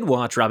 but I did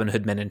watch Robin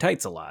Hood Men in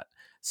Tights a lot.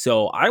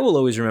 So I will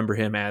always remember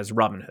him as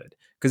Robin Hood.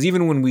 Because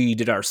even when we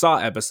did our Saw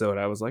episode,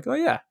 I was like, oh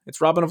yeah,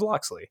 it's Robin of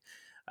Locksley.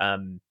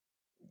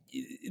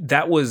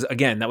 That was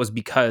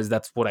because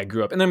that's what I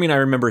grew up. And I mean, I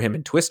remember him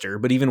in Twister,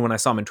 but even when I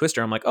saw him in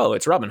Twister, I'm like, oh,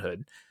 it's Robin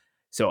Hood.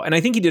 So, and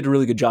I think he did a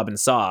really good job in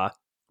Saw,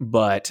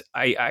 but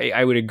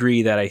I would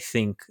agree that I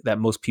think that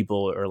most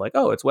people are like,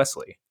 oh, it's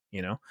Wesley,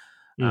 you know?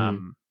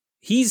 Mm-hmm.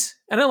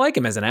 And I like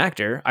him as an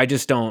actor. I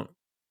just don't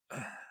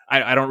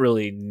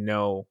really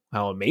know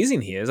how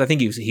amazing he is. I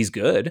think he's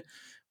good,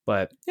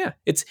 but yeah,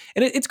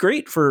 it's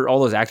great for all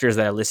those actors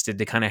that I listed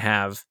to kind of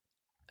have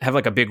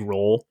like a big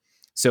role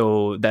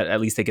so that at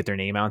least they get their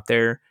name out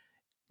there.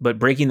 But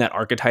breaking that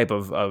archetype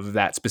of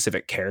that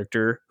specific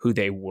character, who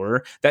they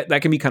were,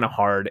 that can be kind of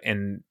hard.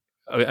 And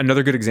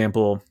another good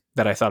example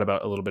that I thought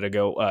about a little bit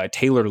ago,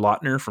 Taylor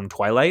Lautner from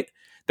Twilight.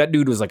 That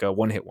dude was like a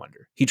one-hit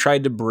wonder. He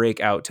tried to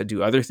break out to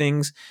do other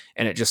things,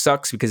 and it just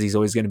sucks because he's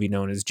always going to be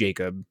known as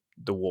Jacob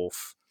the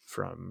Wolf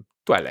from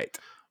Twilight.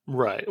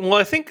 Right. Well,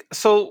 I think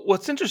so.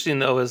 What's interesting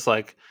though is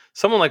like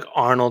someone like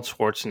Arnold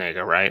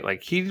Schwarzenegger, right?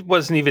 Like he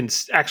wasn't even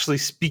actually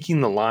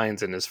speaking the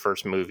lines in his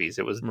first movies.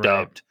 It was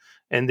dubbed.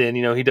 And then,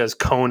 he does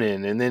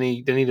Conan, and then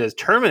he does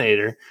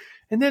Terminator.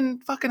 And then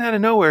fucking out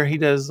of nowhere, he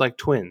does like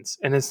Twins,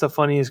 and it's the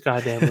funniest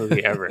goddamn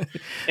movie ever.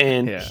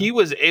 And he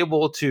was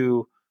able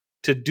to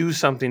do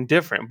something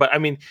different. But I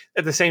mean,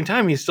 at the same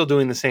time, he's still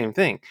doing the same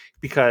thing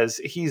because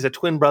he's a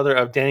twin brother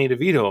of Danny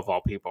DeVito of all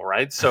people,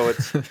 right? So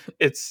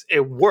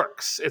it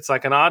works. It's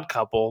like an odd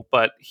couple,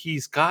 but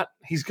he's got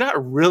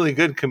really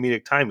good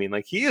comedic timing.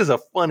 Like he is a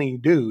funny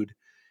dude,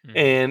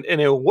 and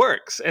it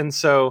works. And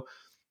so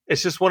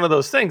it's just one of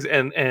those things.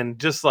 And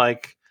just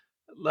like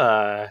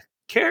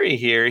Carrie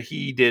here,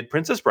 he did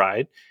Princess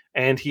Bride,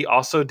 and he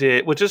also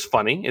did, which is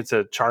funny, it's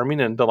a charming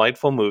and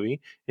delightful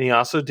movie, and he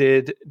also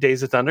did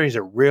Days of Thunder. He's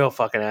a real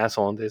fucking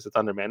asshole in Days of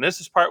Thunder, man.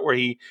 This is part where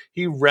he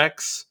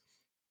wrecks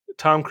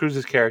Tom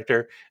Cruise's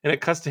character, and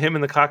it cuts to him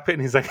in the cockpit,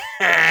 and he's like,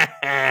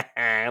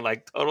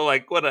 like total,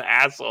 like what an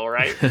asshole,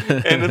 right?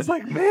 And it's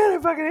like, man, I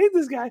fucking hate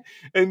this guy.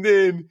 And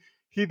then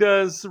he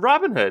does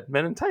Robin Hood,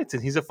 Men in Tights,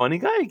 and he's a funny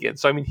guy again.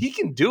 So I mean, he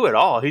can do it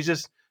all. He's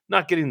just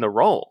not getting the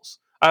roles.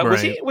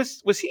 Was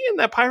he in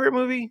that pirate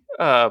movie?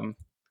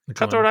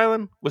 Cutthroat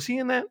Island? Was he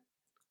in that?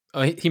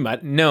 Oh, he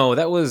might. No,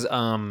 that was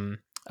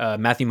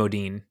Matthew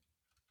Modine.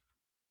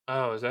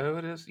 Oh, is that who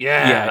it is?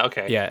 Yeah.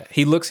 Okay. Yeah,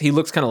 he looks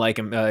kind of like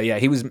him.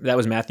 That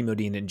was Matthew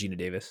Modine and Gina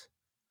Davis.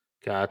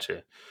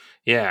 Gotcha.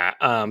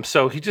 Yeah.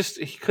 So he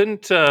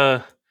couldn't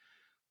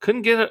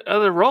get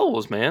other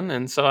roles, man,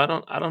 and so I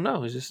don't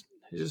know. He's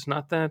just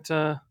not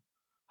that.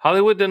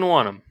 Hollywood didn't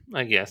want him,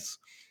 I guess,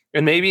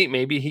 and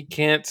maybe he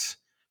can't.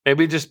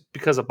 Maybe just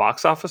because of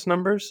box office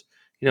numbers,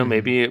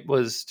 maybe it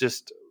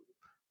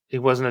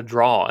wasn't a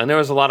draw. And there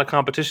was a lot of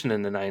competition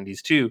in the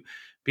 90s too,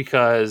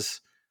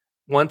 because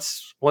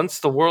once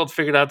the world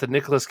figured out that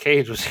Nicolas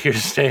Cage was here to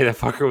stay, that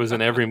fucker was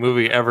in every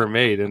movie ever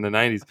made in the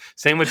 90s.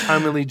 Same with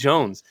Tommy Lee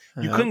Jones.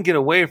 You couldn't get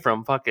away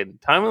from fucking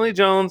Tommy Lee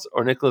Jones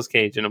or Nicolas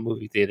Cage in a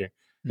movie theater.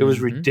 It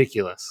was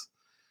ridiculous.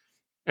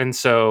 And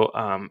so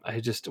I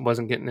just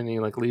wasn't getting any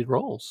like lead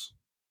roles.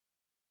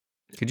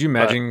 Could you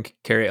imagine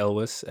Carrie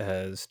Elwes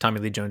as Tommy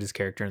Lee Jones's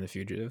character in The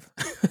Fugitive?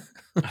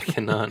 I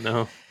cannot,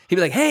 no. He'd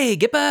be like, hey,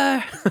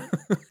 Gipper,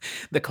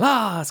 the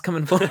claw's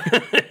coming for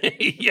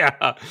you.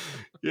 Yeah.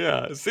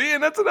 Yeah. See,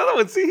 and that's another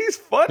one. See, he's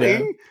funny. Yeah,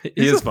 he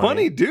He's a is funny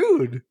funny.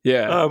 dude.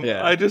 Yeah,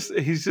 yeah,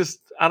 He's just,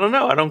 I don't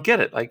know. I don't get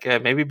it. Like,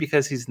 maybe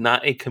because he's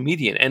not a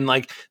comedian. And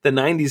like the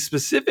 90s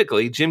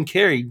specifically, Jim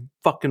Carrey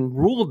fucking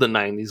ruled the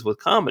 90s with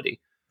comedy.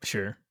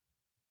 sure.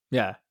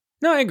 Yeah.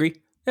 No, I agree.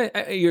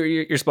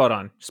 You're spot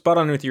on. Spot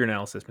on with your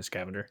analysis, Miss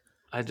Cavender.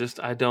 I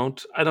don't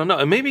know.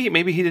 And maybe he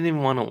didn't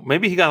even want to,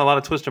 maybe he got a lot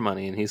of Twister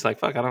money and he's like,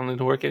 fuck, I don't need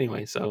to work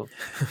anyway. So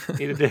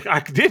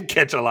I did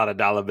catch a lot of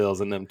dollar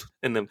bills in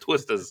them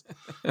twisters.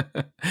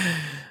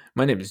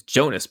 My name is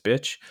Jonas,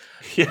 bitch.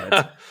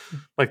 Yeah.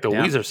 Like the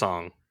Yeah. Weezer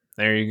song.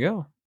 There you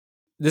go.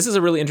 This is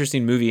a really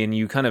interesting movie, and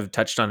you kind of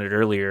touched on it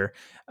earlier.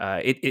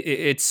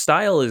 Its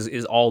style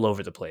is all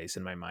over the place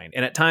in my mind,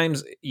 and at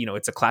times,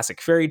 it's a classic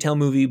fairy tale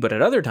movie, but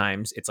at other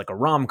times, it's like a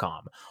rom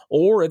com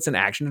or it's an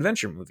action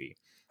adventure movie.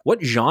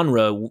 What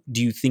genre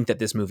do you think that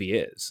this movie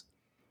is?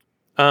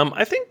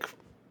 I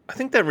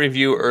think that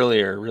review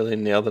earlier really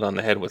nailed it on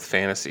the head with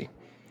fantasy.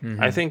 I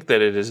Mm-hmm. think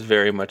that it is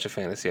very much a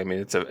fantasy. I mean,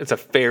 it's a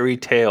fairy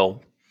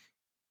tale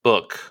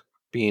book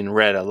being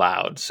read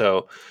aloud.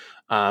 So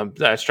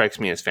that strikes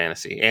me as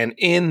fantasy. And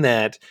in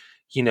that,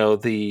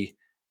 the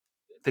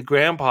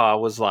grandpa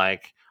was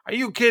like, "Are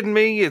you kidding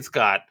me? It's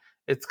got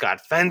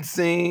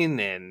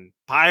fencing and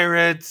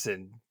pirates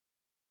and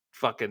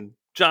fucking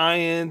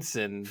giants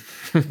and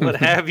what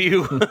have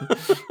you." I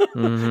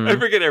Mm-hmm.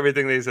 forget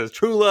everything that he says.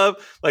 True love.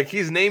 Like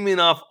he's naming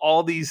off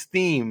all these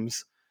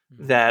themes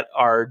that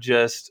are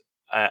just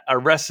a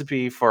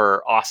recipe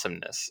for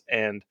awesomeness.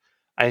 And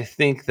I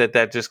think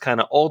that just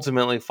kind of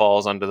ultimately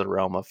falls under the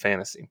realm of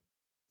fantasy.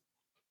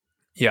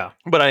 Yeah,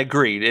 But I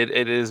agreed.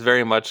 It is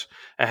very much,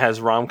 it has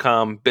rom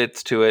com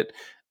bits to it.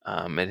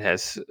 It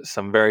has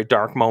some very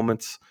dark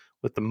moments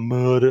with the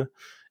mud.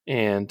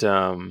 And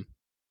and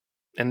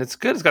it's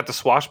good. It's got the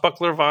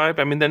swashbuckler vibe.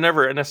 I mean, they're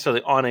never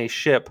necessarily on a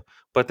ship,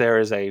 but there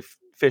is a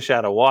fish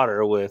out of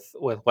water with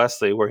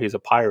Wesley, where he's a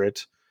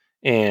pirate,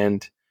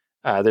 and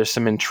there's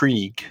some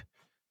intrigue,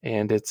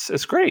 and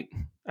it's great.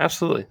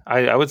 Absolutely,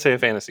 I would say a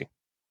fantasy.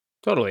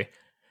 totally.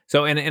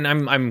 So, and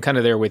I'm kind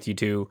of there with you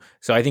too.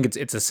 So I think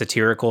it's a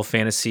satirical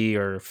fantasy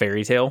or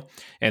fairy tale,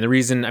 and the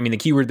reason, I mean, the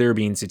keyword there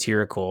being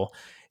satirical.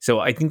 So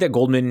I think that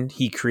Goldman,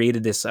 he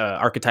created this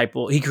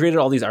archetypal. He created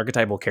all these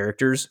archetypal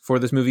characters for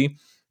this movie,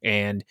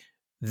 and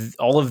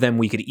all of them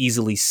we could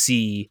easily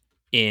see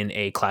in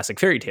a classic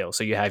fairy tale.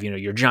 So you have,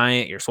 your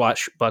giant, your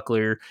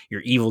swashbuckler,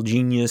 your evil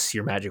genius,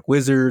 your magic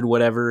wizard,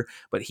 whatever.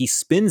 But he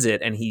spins it,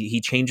 and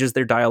he changes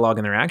their dialogue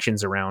and their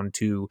actions around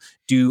to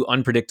do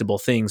unpredictable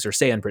things or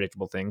say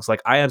unpredictable things.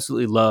 Like, I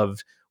absolutely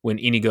loved when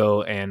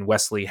Inigo and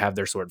Wesley have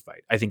their sword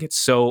fight. I think it's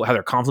so, how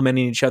they're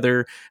complimenting each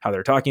other, how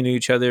they're talking to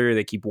each other.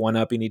 They keep one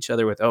upping each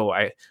other with, "Oh,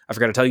 I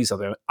forgot to tell you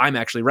something. I'm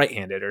actually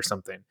right-handed," or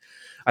something.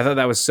 I thought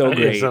that was so He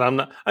said, great. "I'm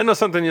not. I know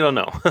something you don't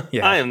know.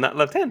 Yeah. I am not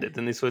left-handed."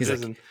 And he He's switches,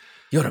 like, and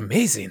 "You're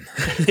amazing."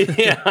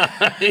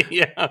 yeah,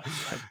 yeah.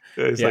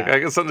 He's like, Yeah. "I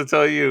got something to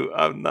tell you.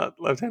 I'm not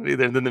left-handed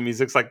either." And then the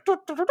music's like,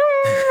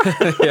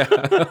 Yeah.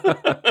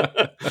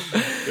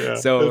 yeah,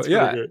 So it's pretty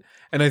yeah, great.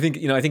 and I think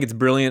it's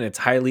brilliant. It's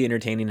highly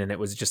entertaining, and it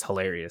was just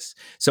hilarious.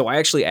 So I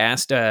actually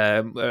asked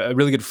a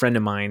really good friend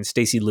of mine,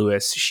 Stacy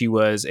Lewis. She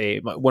was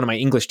one of my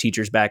English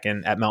teachers back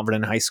at Mount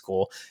Vernon High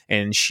School,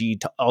 and she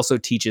also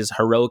teaches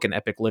heroic and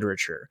epic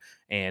literature.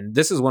 And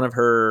this is one of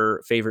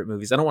her favorite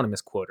movies. I don't want to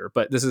misquote her,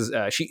 but this is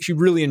she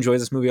really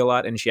enjoys this movie a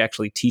lot, and she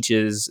actually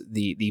teaches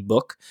the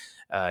book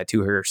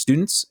to her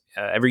students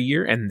every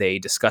year, and they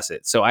discuss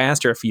it. So I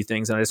asked her a few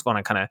things, and I just want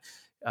to kind of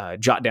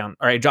jot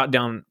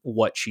down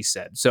what she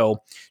said.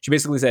 So she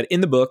basically said,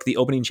 in the book, the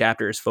opening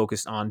chapter is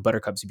focused on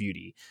Buttercup's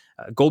beauty.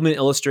 Goldman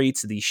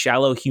illustrates the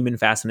shallow human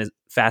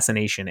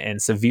fascination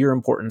and severe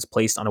importance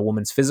placed on a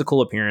woman's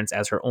physical appearance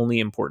as her only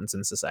importance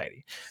in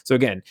society. So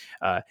again,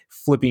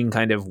 flipping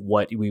kind of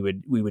what we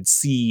would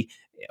see,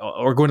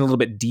 or going a little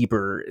bit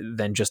deeper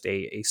than just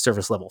a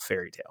surface level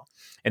fairy tale.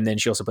 And then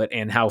she also put,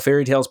 and how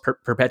fairy tales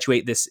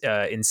perpetuate this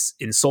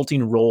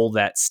insulting role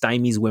that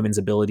stymies women's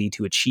ability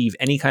to achieve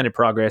any kind of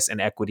progress and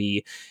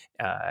equity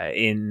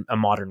in a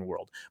modern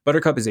world.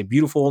 Buttercup is a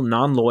beautiful,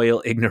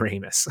 non-loyal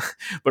ignoramus,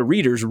 but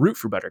readers root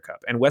for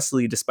Buttercup and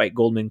Wesley, despite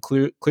Goldman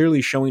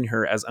clearly showing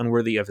her as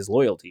unworthy of his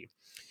loyalty.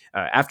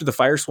 After the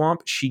fire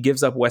swamp, she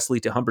gives up Wesley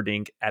to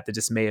Humperdinck at the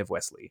dismay of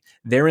Wesley.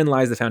 Therein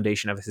lies the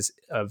foundation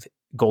of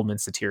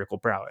Goldman's satirical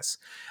prowess.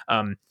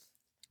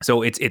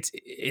 So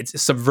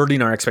it's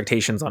subverting our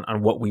expectations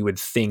on what we would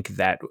think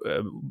that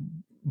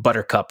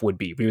Buttercup would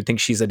be. We would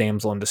think she's a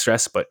damsel in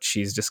distress, but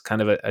she's just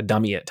kind of a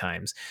dummy at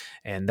times.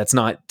 And that's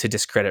not to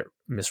discredit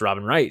Miss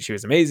Robin Wright. She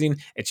was amazing.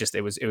 It's just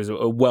it was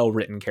a well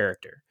written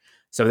character.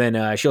 So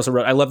then she also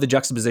wrote, I love the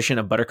juxtaposition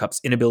of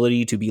Buttercup's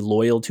inability to be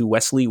loyal to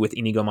Wesley with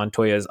Inigo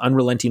Montoya's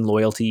unrelenting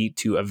loyalty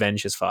to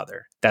avenge his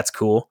father. That's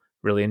cool.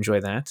 Really enjoy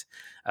that.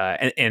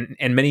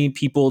 And many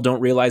people don't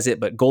realize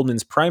it, but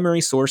Goldman's primary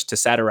source to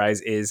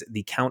satirize is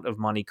The Count of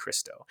Monte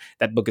Cristo.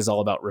 That book is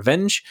all about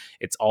revenge.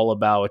 It's all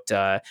about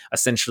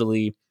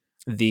essentially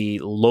the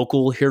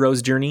local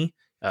hero's journey,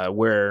 and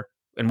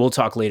we'll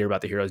talk later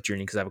about the hero's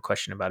journey because I have a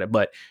question about it,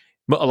 but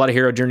a lot of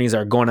hero journeys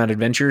are going on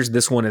adventures.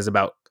 This one is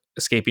about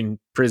escaping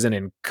prison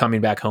and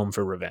coming back home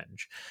for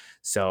revenge.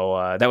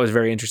 So that was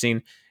very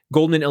interesting.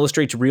 Goldman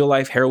illustrates real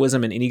life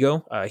heroism in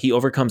Inigo. He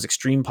overcomes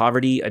extreme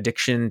poverty,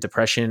 addiction,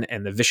 depression,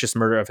 and the vicious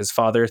murder of his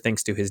father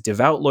thanks to his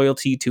devout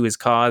loyalty to his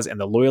cause and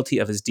the loyalty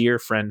of his dear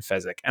friend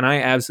Fezzik. And I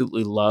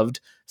absolutely loved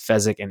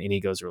Fezzik and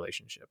Inigo's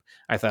relationship.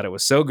 I thought it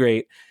was so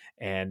great.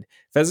 And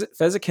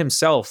Fezzik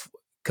himself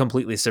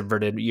completely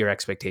subverted your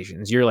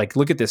expectations. You're like,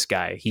 look at this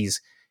guy. He's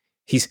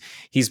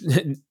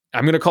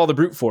I'm going to call the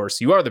brute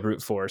force. You are the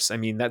brute force. I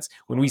mean, that's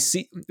when we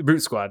see the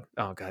brute squad.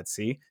 Oh God.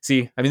 See,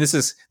 I mean, this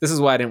is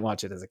why I didn't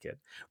watch it as a kid,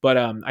 but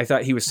I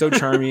thought he was so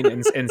charming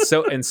and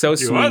so You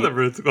sweet. are the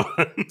brute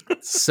squad.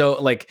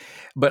 So like,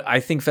 but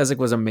I think Fezzik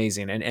was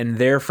amazing, and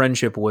their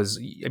friendship was,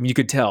 I mean, you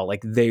could tell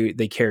like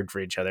they cared for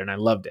each other, and I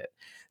loved it.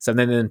 So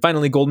then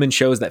finally Goldman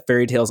shows that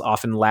fairy tales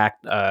often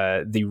lack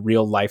the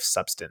real life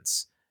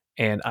substance.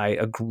 And I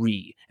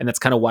agree. And that's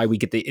kind of why we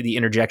get the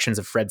interjections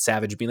of Fred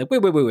Savage being like,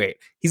 wait.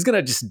 He's going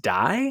to just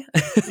die?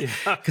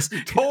 Yeah.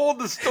 You told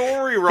the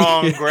story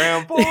wrong,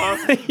 Grandpa.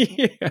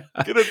 Yeah.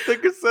 Get a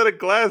thicker set of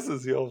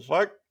glasses, you old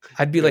fuck.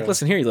 I'd be like,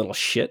 listen here, you little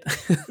shit.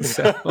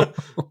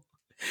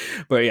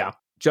 But yeah,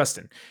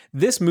 Justin,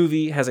 this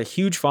movie has a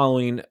huge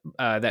following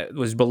that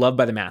was beloved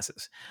by the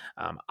masses.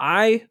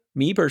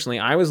 Me personally,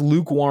 I was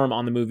lukewarm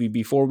on the movie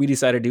before we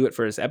decided to do it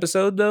for this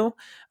episode, though.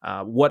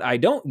 What I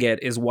don't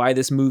get is why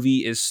this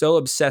movie is so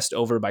obsessed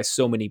over by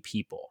so many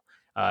people.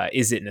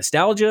 Is it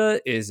nostalgia?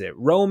 Is it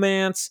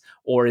romance?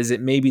 Or is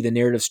it maybe the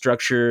narrative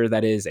structure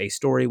that is a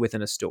story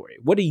within a story?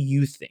 What do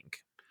you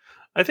think?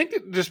 I think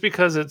just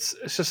because it's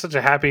just such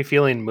a happy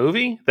feeling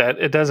movie that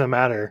it doesn't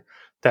matter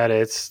that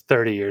it's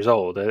 30 years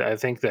old. I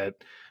think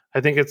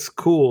it's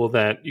cool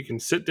that you can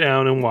sit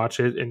down and watch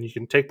it and you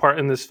can take part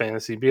in this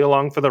fantasy, be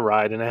along for the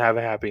ride, and have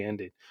a happy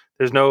ending.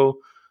 There's no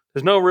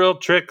real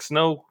tricks,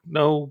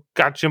 no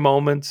gotcha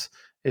moments.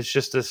 It's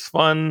just this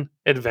fun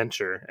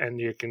adventure and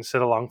you can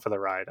sit along for the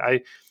ride.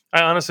 I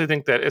honestly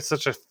think that it's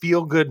such a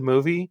feel good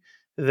movie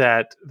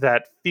that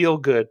feel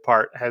good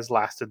part has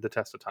lasted the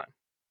test of time.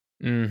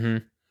 Mm-hmm.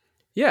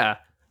 Yeah.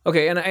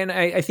 Okay. And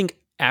I think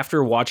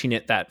after watching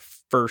it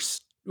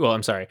first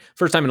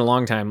time in a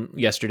long time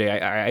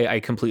yesterday, I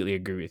completely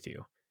agree with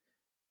you.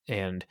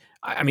 And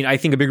I mean, I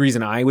think a big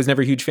reason I was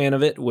never a huge fan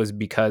of it was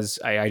because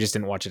I just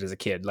didn't watch it as a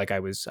kid. Like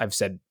I've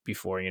said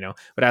before,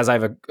 but as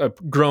I've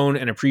grown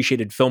and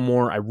appreciated film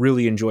more, I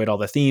really enjoyed all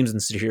the themes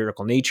and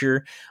satirical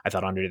nature. I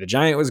thought Andre the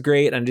Giant was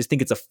great. And I just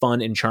think it's a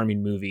fun and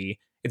charming movie.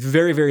 It's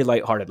very, very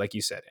lighthearted, like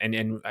you said.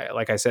 And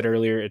like I said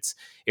earlier,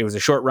 it was a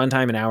short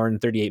runtime, an hour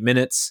and 38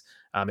 minutes.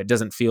 It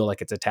doesn't feel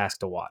like it's a task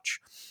to watch.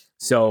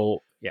 So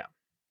yeah.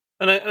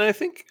 And I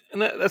think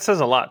that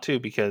says a lot too,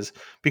 because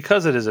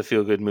it is a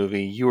feel good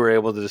movie, you were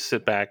able to just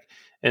sit back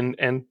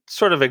and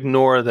sort of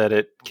ignore that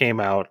it came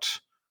out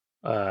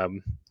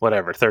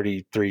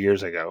 33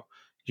 years ago.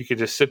 You could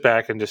just sit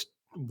back and just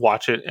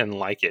watch it and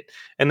like it.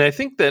 And I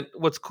think that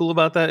what's cool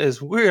about that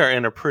is we are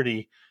in a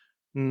pretty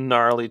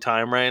gnarly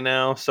time right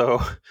now.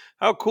 So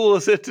how cool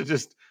is it to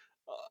just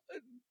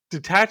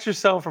detach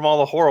yourself from all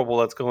the horrible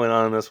that's going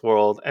on in this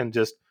world and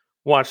just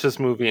watch this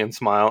movie and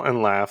smile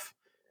and laugh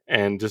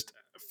and just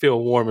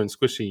feel warm and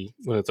squishy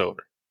when it's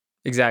over.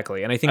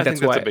 Exactly. And I think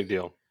that's why a big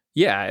deal.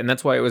 Yeah, and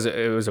that's why it was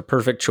a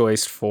perfect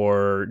choice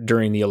for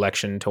during the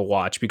election to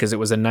watch, because it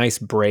was a nice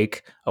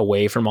break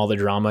away from all the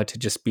drama to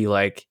just be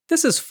like,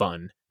 this is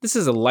fun. This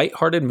is a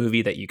lighthearted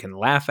movie that you can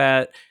laugh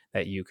at,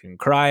 that you can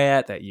cry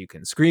at, that you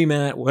can scream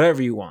at,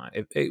 whatever you want.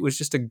 It was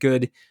just a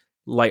good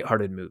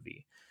lighthearted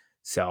movie.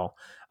 So,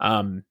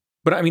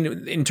 but I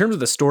mean, in terms of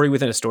the story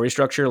within a story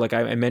structure, like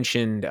I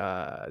mentioned,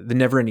 the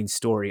Neverending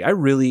Story, I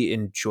really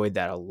enjoyed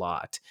that a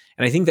lot.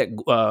 And I think that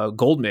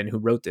Goldman, who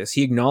wrote this,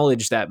 he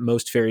acknowledged that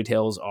most fairy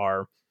tales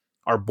are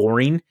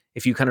boring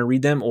if you kind of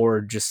read them,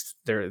 or just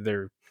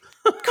they're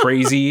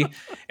crazy,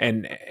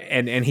 and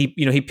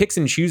he picks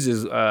and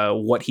chooses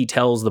what he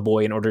tells the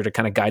boy in order to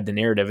kind of guide the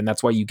narrative, and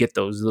that's why you get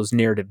those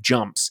narrative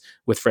jumps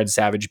with Fred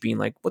Savage being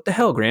like, "What the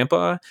hell,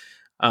 Grandpa?"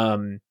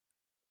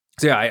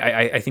 So yeah,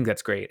 I think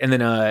that's great. And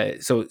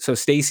then so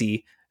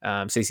Stacey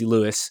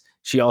Lewis,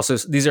 she also,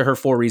 these are her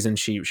 4 reasons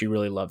she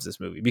really loves this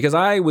movie, because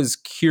I was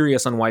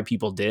curious on why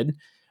people did.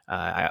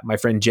 My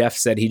friend Jeff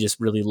said he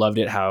just really loved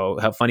it, how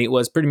funny it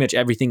was, pretty much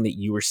everything that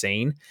you were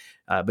saying.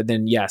 But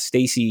then yeah,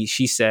 Stacey,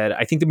 she said,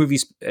 I think the movie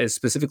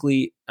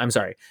specifically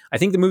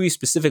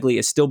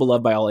is still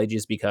beloved by all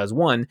ages because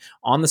 1,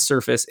 on the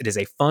surface, it is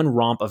a fun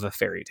romp of a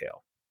fairy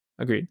tale.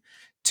 Agreed.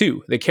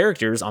 2, the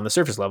characters on the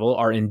surface level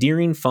are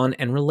endearing, fun,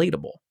 and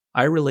relatable.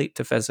 I relate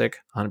to Fezzik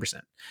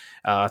 100%.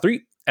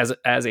 3, as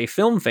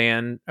film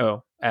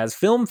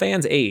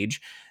fans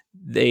age,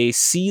 they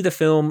see the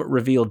film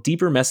reveal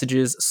deeper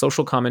messages,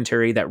 social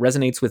commentary that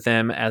resonates with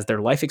them as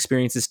their life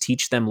experiences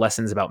teach them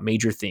lessons about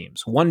major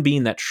themes. One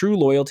being that true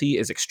loyalty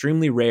is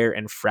extremely rare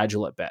and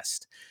fragile at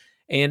best.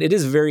 And it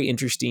is very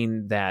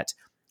interesting that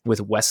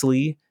with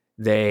Wesley,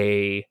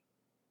 they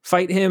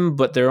fight him,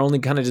 but they're only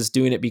kind of just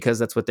doing it because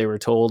that's what they were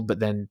told, but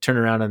then turn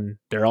around and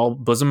they're all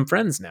bosom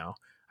friends now.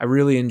 I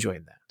really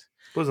enjoyed that.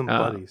 Bosom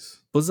buddies.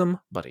 bosom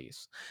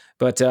buddies.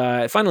 But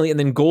finally, and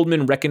then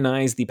Goldman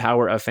recognized the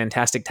power of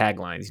fantastic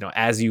taglines.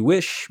 As you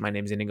wish. My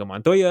name's Inigo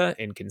Montoya.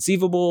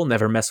 Inconceivable.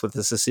 Never mess with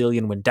a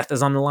Sicilian when death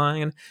is on the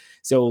line.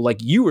 So,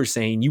 like you were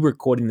saying, you were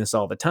quoting this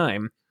all the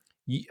time.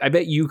 I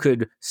bet you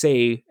could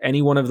say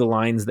any one of the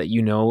lines that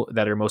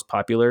that are most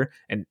popular,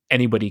 and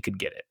anybody could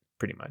get it.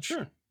 Pretty much.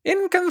 Sure.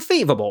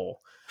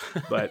 Inconceivable.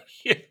 But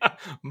yeah,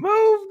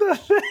 move the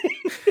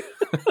thing.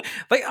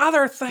 the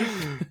other thing.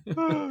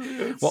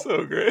 It's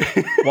so great.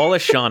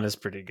 Wallace Shawn is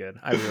pretty good.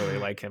 I really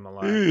like him a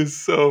lot. He is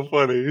so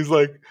funny. He's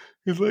like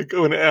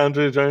when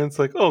Andre the Giant's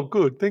like, "Oh,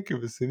 good, thank you,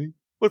 Vicini.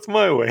 What's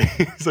my way?"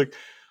 He's like,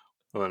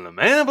 when the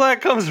man in black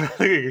comes around,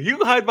 you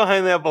hide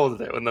behind that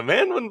bullshit. When the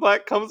man in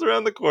black comes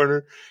around the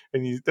corner,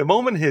 and the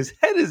moment his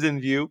head is in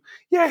view,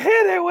 you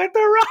hit it with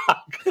the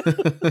rock.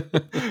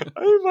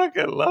 I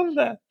fucking love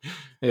that.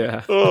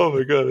 Yeah. Oh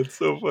my god, it's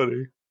so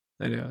funny.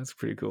 I know, it's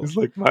pretty cool. He's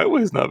like, my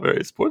way is not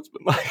very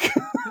sportsmanlike.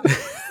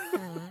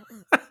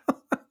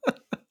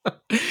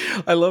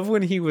 I love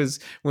when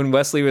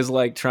Wesley was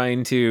like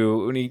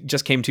when he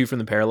just came to from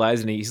the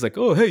paralyzed, and he's like,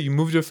 "Oh, hey, you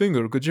moved your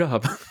finger. Good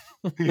job."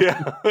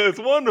 Yeah, it's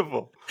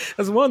wonderful.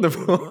 That's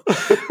wonderful.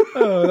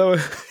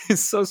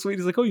 It's so sweet.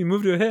 He's like, "Oh, you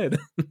moved your head."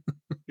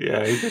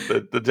 Yeah, he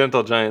got the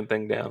gentle giant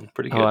thing down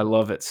pretty good. Oh, I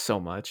love it so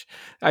much.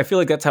 I feel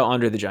like that's how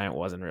Andre the Giant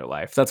was in real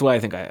life. That's why I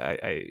think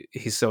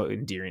he's so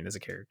endearing as a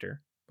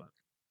character.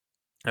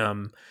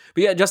 But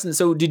yeah, Justin,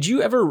 so did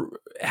you ever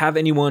have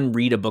anyone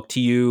read a book to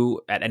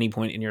you at any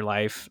point in your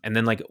life? And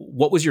then, like,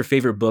 what was your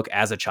favorite book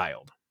as a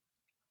child?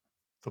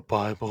 The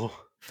Bible.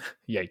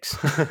 Yikes.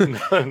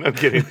 No, I'm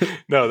kidding.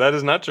 No, that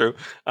is not true.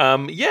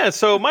 Yeah,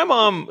 so my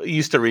mom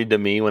used to read to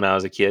me when I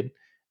was a kid.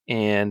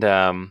 And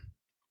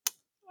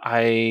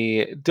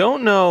I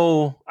don't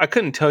know. I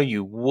couldn't tell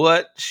you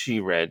what she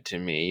read to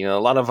me. A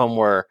lot of them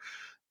were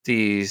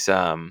these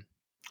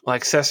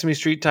like Sesame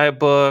Street type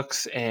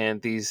books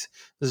and these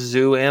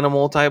zoo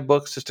animal type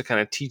books just to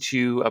kind of teach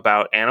you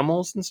about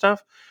animals and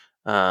stuff.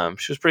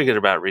 She was pretty good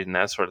about reading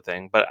that sort of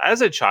thing. But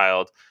as a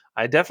child,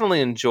 I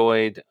definitely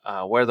enjoyed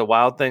Where the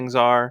Wild Things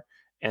Are.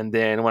 And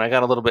then when I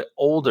got a little bit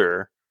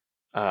older,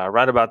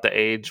 right about the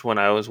age when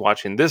I was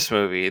watching this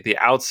movie, The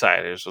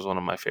Outsiders was one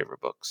of my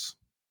favorite books.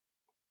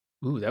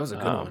 Ooh, that was a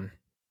good one.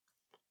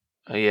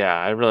 Yeah,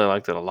 I really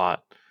liked it a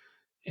lot.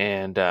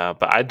 And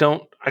but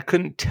I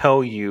couldn't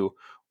tell you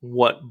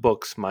what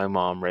books my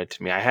mom read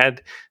to me. I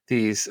had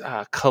these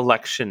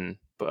collection,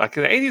 like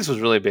the 80s was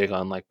really big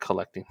on like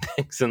collecting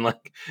things, and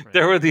like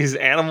there were these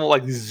animal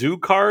like zoo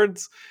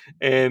cards,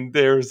 and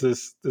there's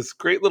this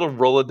great little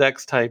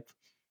Rolodex type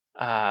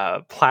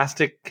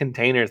plastic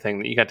container thing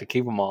that you got to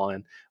keep them all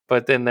in.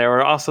 But then there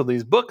were also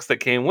these books that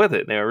came with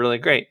it. And they were really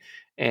great.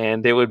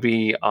 And they would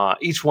be,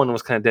 each one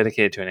was kind of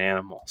dedicated to an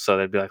animal. So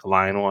there'd be like a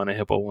lion one, a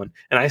hippo one.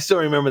 And I still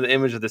remember the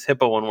image of this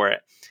hippo one where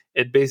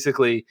it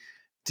basically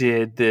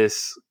did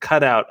this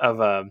cutout of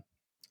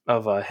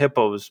a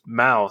hippo's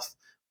mouth,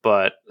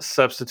 but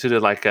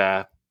substituted like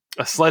a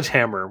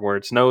sledgehammer where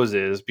its nose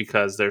is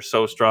because they're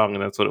so strong.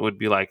 And that's what it would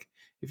be like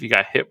if you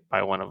got hit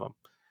by one of them.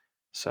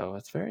 So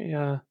it's very,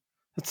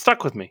 it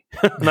stuck with me.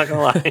 I'm not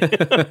gonna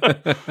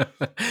lie.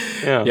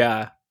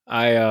 Yeah.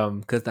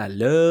 Because I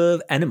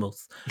love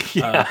animals.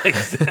 Yeah,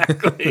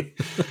 exactly.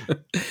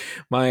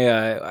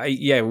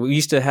 We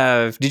used to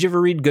have. Did you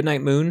ever read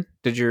Goodnight Moon?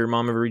 Did your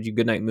mom ever read you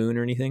Goodnight Moon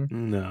or anything?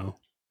 No.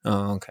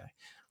 Oh, okay.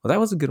 Well, that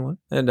was a good one,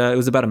 and it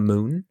was about a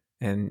moon,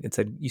 and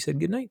you said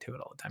goodnight to it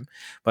all the time.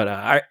 But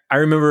I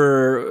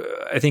remember,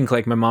 I think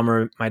like my mom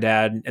or my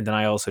dad, and then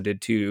I also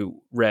did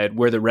too, read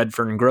Where the Red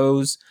Fern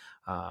Grows,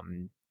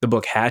 the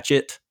book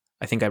Hatchet.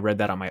 I think I read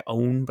that on my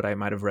own, but I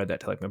might have read that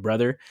to like my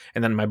brother.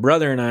 And then my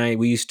brother and I,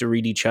 we used to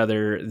read each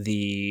other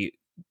the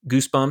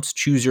Goosebumps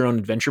Choose Your Own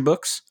Adventure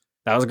books.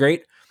 That was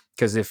great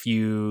because if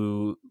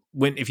you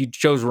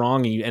chose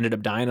wrong and you ended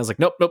up dying, I was like,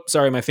 nope,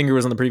 sorry, my finger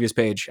was on the previous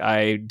page.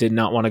 I did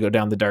not want to go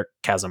down the dark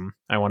chasm.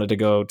 I wanted to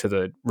go to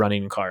the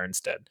running car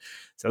instead.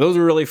 So those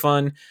were really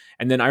fun.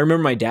 And then I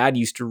remember my dad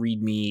used to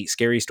read me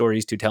scary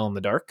stories to tell in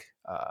the dark.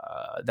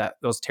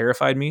 Those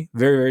terrified me.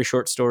 Very, very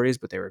short stories,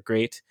 but they were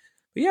great.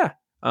 But yeah,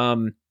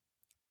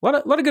 a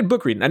lot of good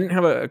book reading. I didn't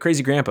have a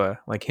crazy grandpa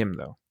like him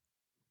though.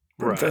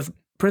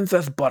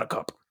 Princess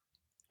Buttercup.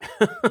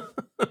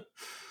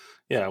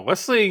 Yeah,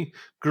 Wesley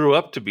grew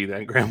up to be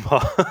that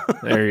grandpa.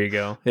 There you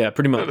go. Yeah,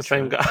 pretty much. The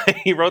same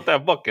guy. He wrote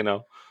that book,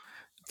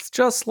 It's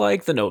just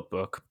like The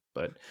Notebook,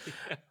 but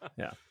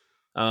yeah.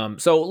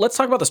 So let's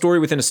talk about the story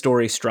within a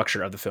story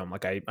structure of the film,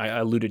 like I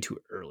alluded to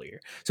earlier.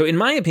 So in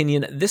my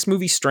opinion, this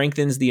movie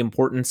strengthens the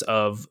importance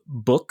of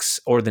books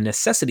or the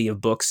necessity of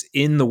books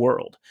in the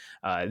world.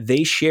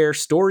 They share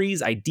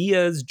stories,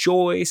 ideas,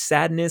 joy,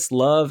 sadness,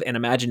 love, and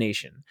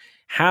imagination.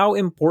 How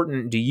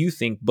important do you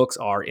think books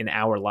are in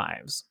our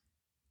lives?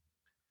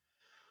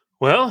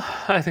 Well,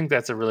 I think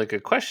that's a really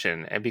good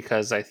question. And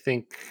because I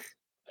think,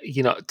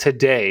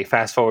 today,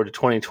 fast forward to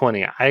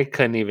 2020, I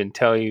couldn't even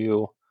tell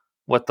you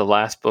what the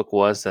last book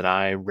was that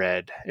I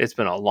read. It's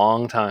been a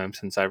long time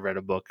since I've read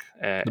a book,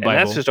 and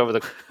that's just over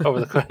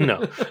the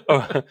no.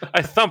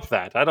 I thump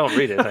that. I don't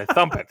read it. I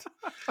thump it.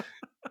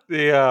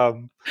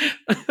 The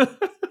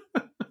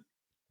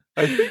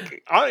I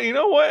think you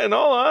know what? In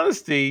all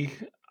honesty,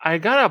 I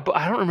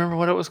don't remember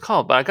what it was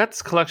called, but I got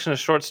this collection of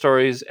short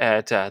stories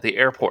at the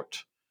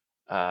airport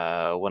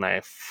when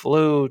I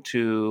flew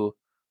to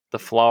the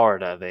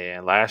Florida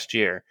there last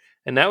year,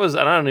 and that was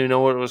I don't even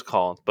know what it was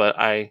called, but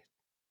I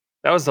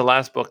that was the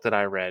last book that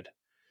I read,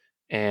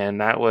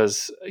 and that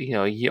was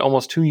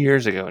almost 2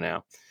 years ago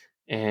now,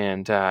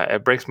 and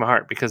it breaks my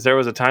heart because there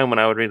was a time when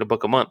I would read a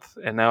book a month,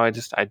 and now I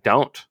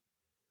don't.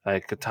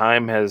 Like the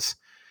time has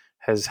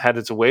had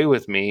its way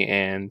with me,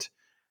 and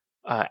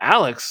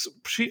Alex,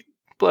 she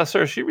bless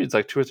her, she reads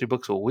like 2 or 3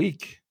 books a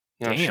week.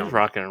 She's Damn.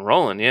 rocking and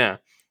rolling. Yeah,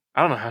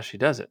 I don't know how she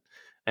does it,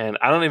 and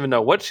I don't even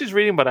know what she's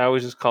reading, but I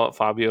always just call it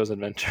Fabio's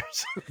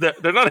Adventures. They're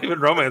not even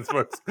romance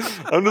books.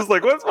 I'm just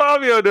like, what's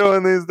Fabio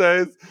doing these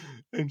days?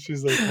 And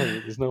she's like, honey,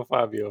 there's no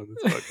Fabio in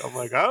this book. I'm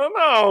like, I don't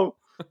know.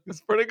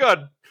 It's pretty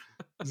good.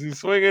 Is he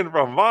swinging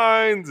from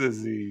vines?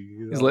 Is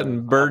he He's letting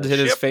on birds a hit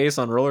his ship? face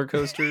on roller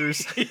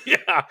coasters.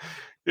 Yeah,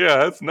 yeah,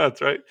 that's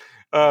nuts, right?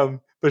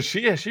 But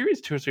she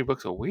reads 2 or 3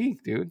 books a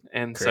week, dude,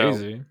 and so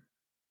Crazy.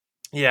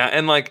 yeah,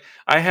 and like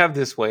I have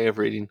this way of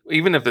reading,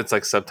 even if it's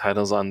like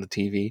subtitles on the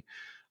TV.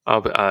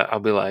 I'll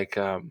be like,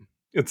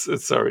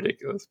 it's so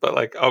ridiculous, but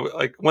like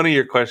like one of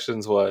your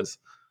questions was,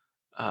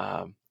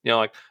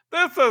 like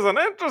this is an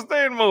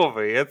interesting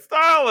movie. Its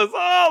style is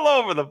all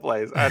over the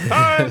place. At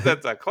times,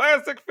 it's a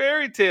classic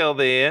fairy tale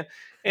there,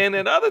 and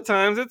at other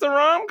times, it's a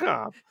rom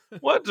com.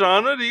 What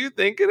genre do you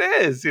think it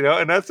is?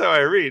 And that's how I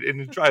read, and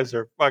it drives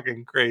her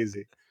fucking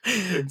crazy.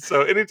 And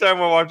so, anytime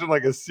we're watching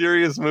like a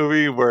serious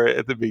movie where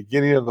at the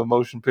beginning of a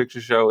motion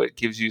picture show, it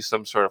gives you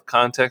some sort of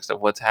context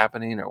of what's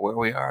happening or where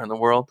we are in the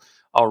world,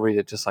 I'll read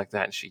it just like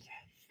that, and she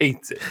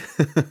hates it.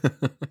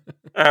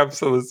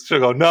 Absolutely, she'll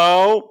go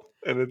no,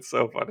 and it's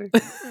so funny.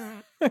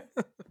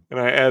 And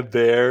I add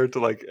there to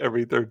like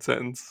every third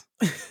sentence.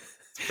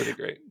 It's pretty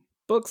great.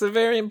 Books are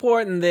very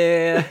important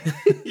there.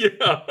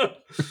 Yeah.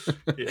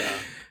 Yeah.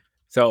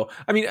 So,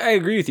 I mean, I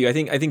agree with you. I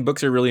think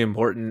books are really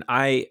important.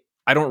 I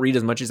don't read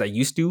as much as I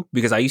used to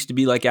because I used to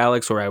be like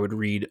Alex, where I would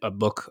read a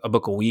book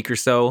a week or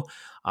so.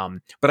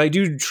 But I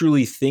do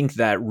truly think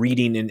that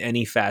reading in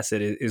any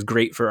facet is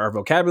great for our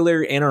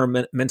vocabulary and our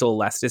mental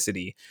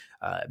elasticity.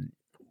 Uh,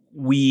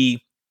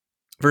 we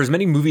For as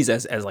many movies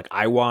as like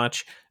I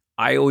watch,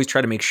 I always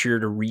try to make sure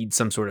to read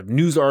some sort of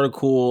news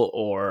article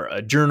or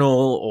a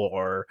journal,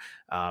 or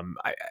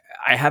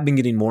I have been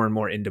getting more and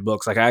more into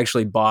books. Like I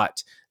actually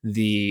bought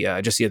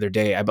just the other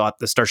day, I bought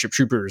the Starship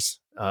Troopers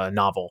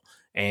novel,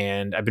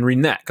 and I've been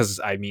reading that because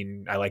I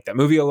mean I like that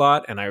movie a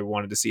lot, and I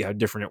wanted to see how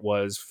different it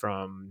was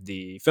from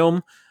the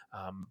film.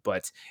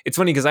 But it's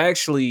funny because I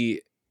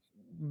actually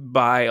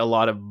buy a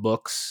lot of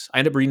books. I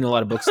end up reading a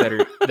lot of books that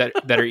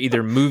are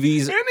either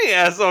movies. Any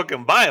asshole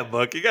can buy a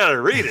book. You got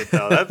to read it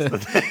though. That's the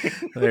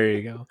thing. There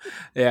you go.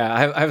 Yeah,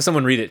 I have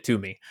someone read it to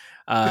me.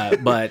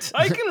 But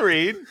I can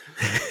read.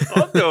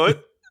 I'll do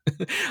it.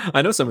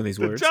 I know some of these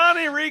words.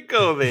 Johnny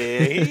Rico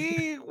there,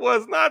 he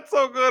was not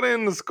so good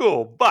in the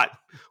school, but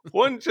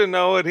wouldn't you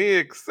know it, he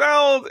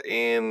excelled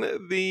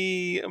in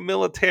the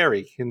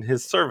military, in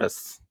his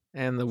service.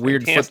 And the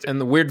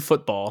weird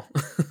football.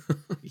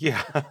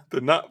 Yeah,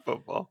 the nut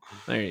football.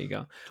 There you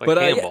go. Like But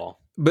handball.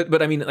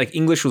 but I mean, like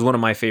English was one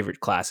of my favorite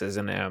classes,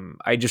 and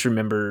I just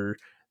remember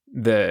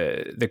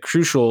the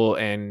crucial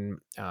and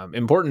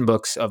important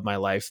books of my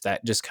life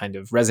that just kind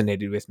of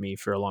resonated with me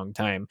for a long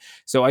time.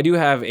 So I do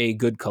have a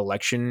good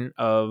collection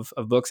of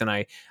books, and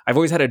I've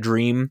always had a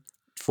dream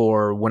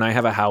for when I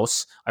have a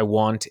house. I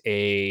want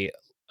a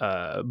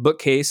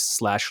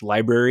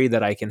bookcase/library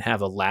that I can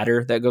have a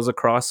ladder that goes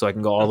across, so I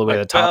can go all the way to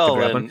the Like top to Belle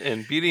grab one.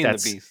 and Beauty and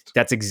the Beast.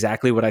 That's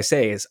exactly what I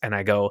say and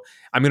I go,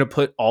 I'm going to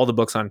put all the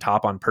books on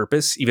top on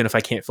purpose, even if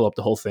I can't fill up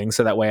the whole thing.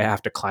 So that way I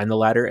have to climb the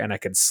ladder and I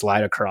can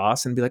slide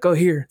across and be like, oh,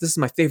 here, this is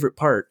my favorite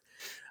part.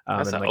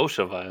 That's and an like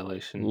OSHA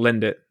violation.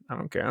 lend it. I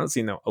don't care. I don't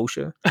see no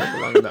OSHA.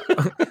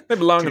 They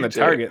belong in the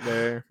Target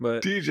there,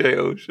 but DJ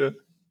OSHA.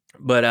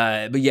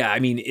 But yeah, I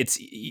mean, it's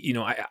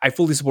I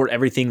fully support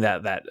everything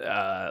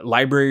that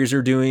libraries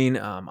are doing.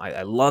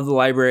 I love the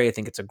library. I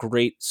think it's a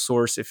great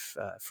source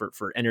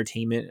for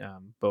entertainment,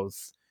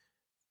 both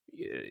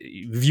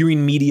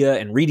viewing media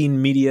and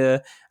reading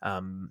media.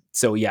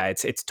 So yeah,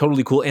 it's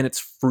totally cool, and it's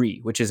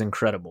free, which is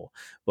incredible.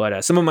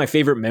 But some of my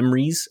favorite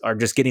memories are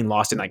just getting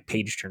lost in like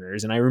page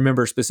turners, and I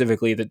remember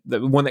specifically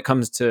the one that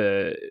comes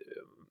to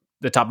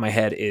the top of my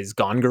head is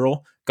Gone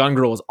Girl. Gone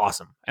Girl was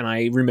awesome, and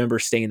I remember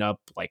staying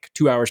up like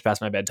 2 hours past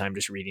my bedtime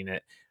just reading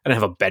it. I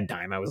didn't have a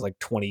bedtime. I was like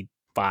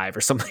 25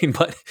 or something,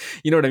 but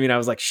you know what I mean. I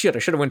was like, shit, I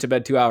should have went to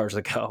bed 2 hours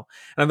ago,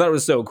 and I thought it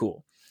was so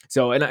cool.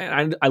 So, and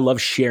I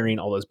love sharing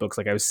all those books,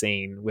 like I was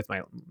saying, with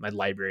my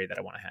library that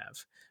I want to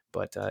have.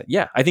 But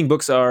yeah, I think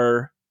books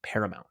are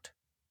paramount.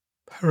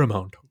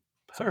 Paramount.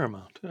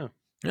 Yeah.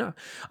 Yeah.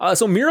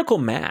 So Miracle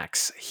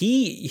Max,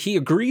 he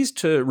agrees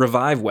to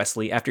revive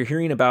Wesley after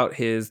hearing about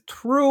his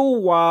true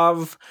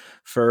love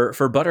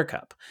for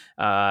Buttercup,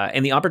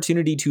 and the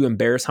opportunity to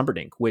embarrass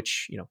Humperdinck,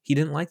 which he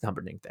didn't like the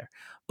Humperdinck there.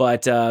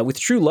 But with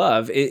true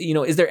love,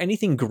 is there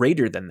anything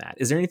greater than that?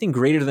 Is there anything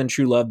greater than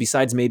true love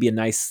besides maybe a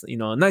nice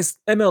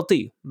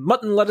MLT,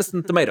 mutton, lettuce,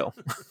 and tomato?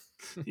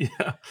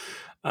 Yeah,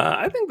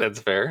 I think that's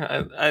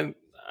fair.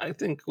 I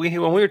think when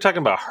we were talking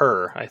about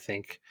her, I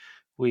think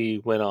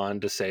we went on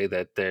to say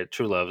that their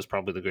true love is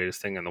probably the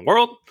greatest thing in the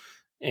world,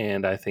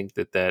 and I think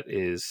that that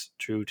is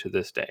true to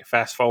this day.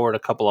 Fast forward a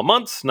couple of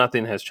months,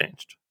 nothing has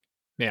changed.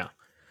 Yeah.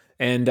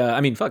 And I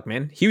mean, fuck,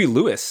 man. Huey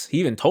Lewis, he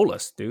even told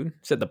us, dude,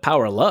 said the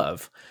power of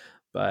love.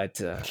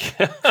 But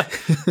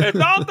It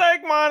don't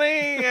take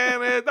money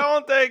and it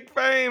don't take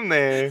fame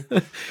there.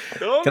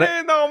 Don't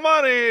need no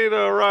money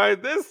to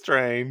ride this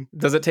train.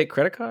 Does it take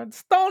credit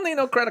cards? Don't need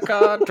no credit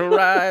card to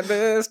ride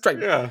this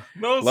train. Yeah,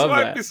 no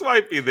Love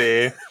swipey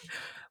there.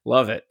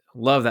 Love it.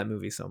 Love that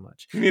movie so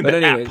much. You need but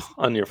the anyways, app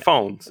on your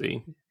phone,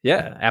 see?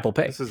 Yeah, Apple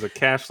Pay. This is a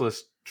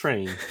cashless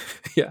train.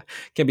 Yeah,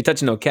 can't be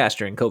touching no cash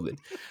during COVID.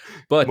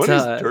 But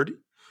money's dirty.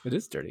 It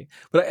is dirty,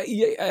 but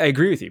I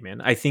agree with you,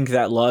 man. I think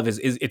that love is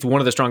it's one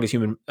of the strongest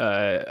human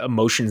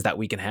emotions that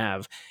we can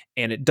have,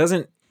 and it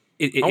doesn't.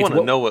 I want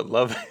to know what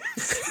love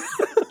is.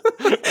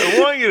 I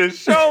want you to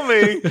show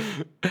me.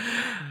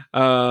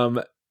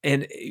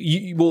 And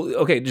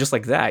okay, just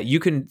like that, you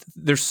can.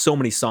 There's so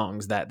many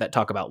songs that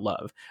talk about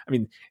love. I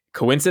mean,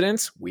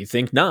 coincidence? We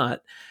think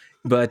not,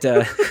 but I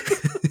want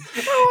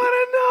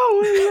to know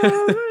what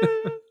love is.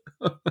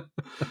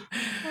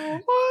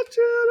 I want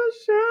you to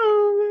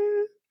show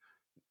me.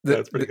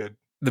 That's pretty good.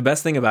 The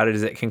best thing about it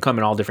is it can come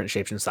in all different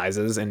shapes and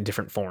sizes and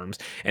different forms,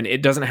 and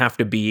it doesn't have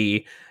to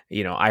be,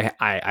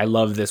 I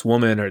love this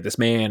woman or this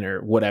man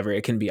or whatever.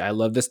 It can be I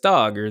love this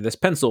dog or this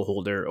pencil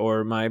holder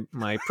or my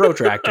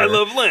protractor. I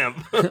love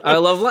lamp. I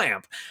love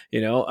lamp.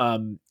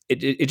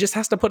 It just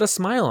has to put a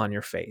smile on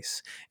your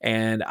face,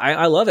 and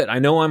I love it. I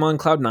know I'm on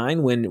cloud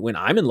nine when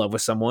I'm in love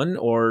with someone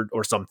or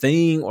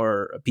something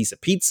or a piece of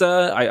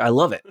pizza. I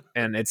love it,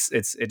 and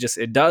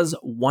it does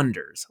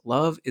wonders.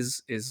 Love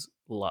is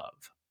love.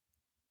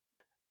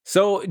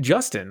 So,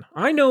 Justin,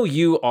 I know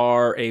you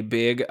are a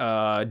big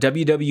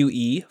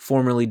WWE,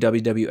 formerly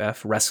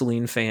WWF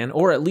wrestling fan,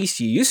 or at least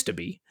you used to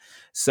be.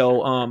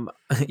 So,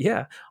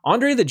 yeah,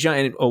 Andre the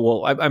Giant. Oh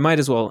well, I might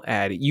as well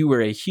add you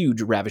were a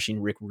huge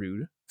Ravishing Rick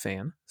Rude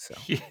fan. So,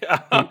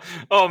 yeah.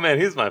 Oh man,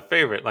 he's my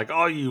favorite. Like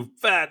all you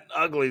fat,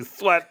 ugly,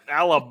 sweat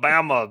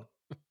Alabama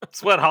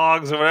sweat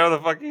hogs or whatever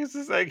the fuck he used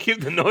to say.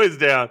 Keep the noise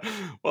down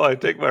while I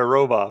take my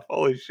robe off.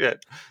 Holy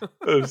shit.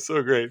 That was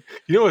so great.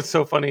 You know what's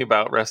so funny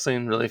about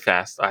wrestling really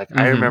fast? I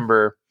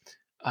remember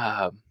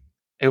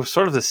it was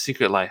sort of the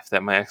secret life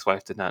that my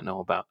ex-wife did not know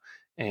about.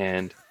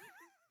 And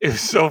it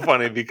was so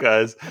funny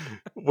because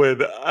when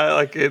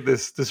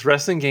this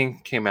wrestling game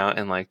came out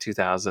in like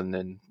 2000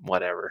 and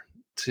whatever,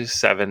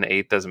 7,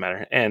 8, doesn't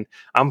matter. And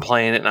I'm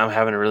playing it and I'm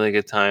having a really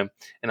good time.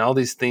 And all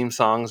these theme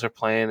songs are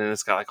playing, and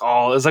it's got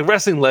it's like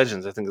Wrestling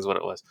Legends, I think is what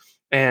it was.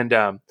 And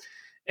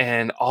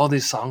all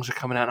these songs are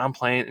coming out, and I'm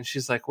playing. And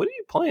she's like, "What are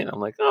you playing?" I'm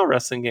like, "Oh,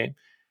 wrestling game."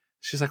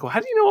 She's like, "Well, how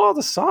do you know all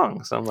the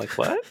songs?" I'm like,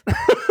 "What?"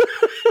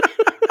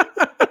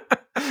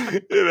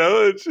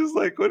 And she's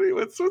like,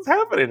 what's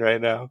happening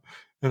right now?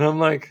 And I'm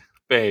like,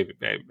 baby.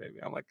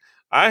 I'm like,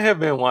 I have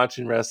been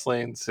watching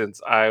wrestling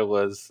since I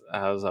was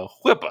a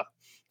whipper.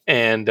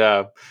 And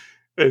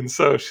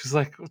so she's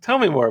like, well, tell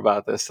me more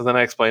about this. So then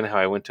I explained how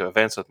I went to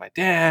events with my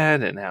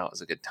dad and how it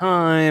was a good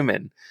time.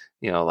 And,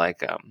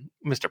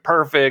 Mr.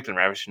 Perfect and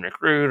Ravishing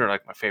Rick Rude are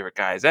like my favorite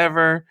guys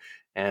ever.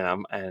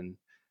 And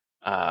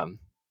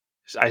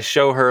I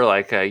show her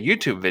like a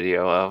YouTube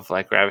video of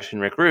like Ravishing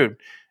Rick Rude.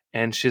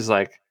 And she's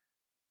like,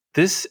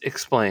 this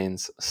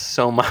explains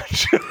so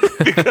much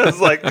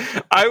because like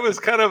I was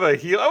kind of a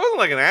heel. I wasn't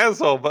like an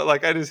asshole, but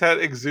like I just had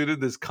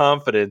exuded this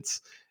confidence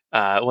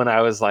when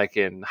I was like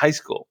in high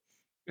school.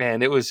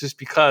 And it was just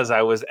because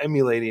I was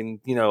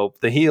emulating,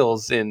 the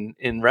heels in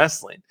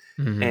wrestling.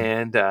 Mm-hmm.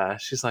 And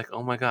she's like,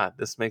 oh my God,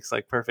 this makes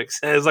like perfect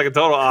sense. It's like a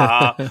total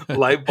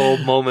light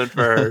bulb moment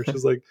for her.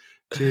 She's like,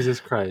 Jesus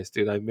Christ,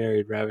 dude, I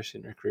married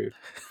Ravishing Rick Rude.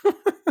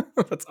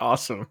 That's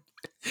awesome.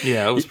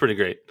 Yeah, it was pretty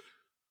great.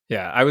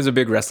 Yeah, I was a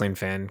big wrestling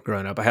fan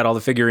growing up. I had all the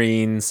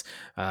figurines.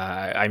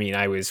 I mean,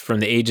 I was from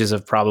the ages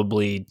of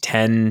probably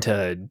 10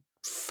 to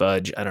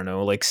fudge, I don't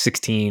know, like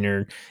 16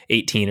 or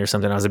 18 or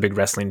something. I was a big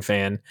wrestling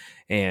fan.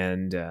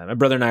 And my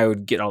brother and I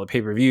would get all the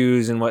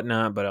pay-per-views and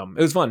whatnot, but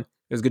it was fun.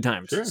 It was good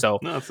times. Sure. So,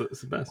 no, it's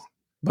the best.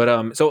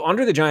 But so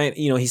Andre the Giant,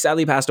 he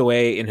sadly passed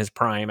away in his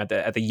prime at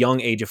the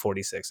young age of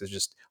 46. It's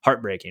just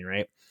heartbreaking,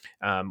 right?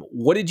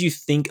 What did you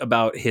think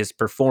about his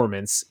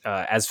performance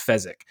as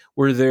Fezzik?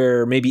 Were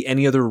there maybe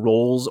any other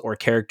roles or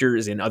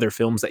characters in other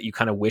films that you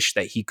kind of wish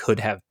that he could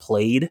have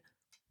played?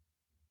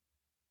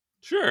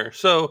 Sure.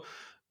 So,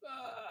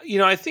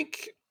 I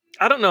think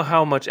I don't know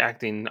how much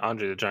acting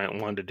Andre the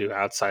Giant wanted to do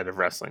outside of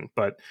wrestling,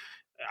 but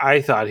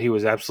I thought he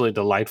was absolutely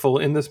delightful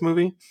in this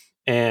movie.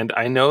 And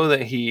I know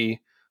that he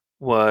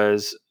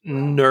was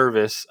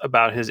nervous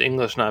about his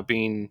English not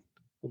being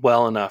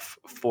well enough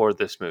for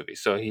this movie.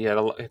 So he had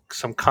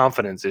some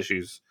confidence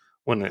issues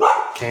when it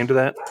came to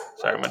that.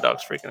 Sorry, my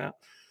dog's freaking out.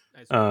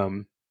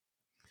 Um,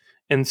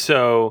 and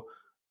so,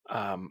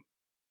 um,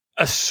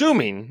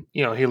 assuming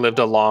he lived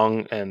a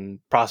long and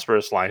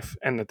prosperous life,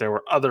 and that there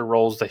were other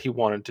roles that he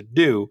wanted to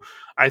do,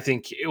 I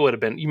think it would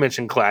have been. You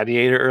mentioned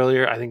Gladiator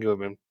earlier. I think it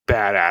would have been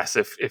badass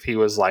if he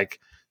was like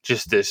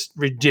just this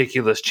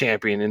ridiculous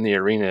champion in the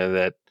arena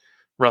that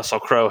Russell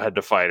Crowe had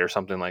to fight or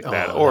something like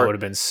that. Oh, Or that would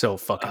have been so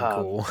fucking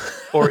cool.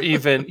 or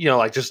even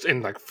like just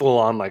in like full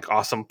on like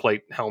awesome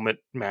plate helmet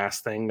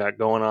mask thing that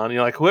going on.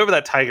 Like whoever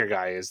that tiger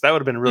guy is, that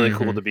would have been really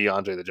cool to be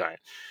Andre the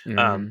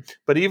Giant.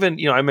 But even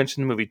I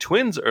mentioned the movie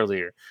Twins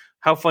earlier.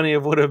 How funny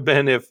it would have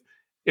been if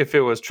it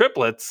was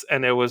triplets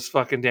and it was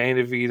fucking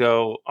Danny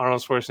DeVito,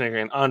 Arnold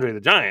Schwarzenegger, and Andre the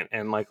Giant,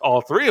 and like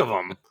all three of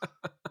them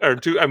or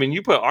two. I mean,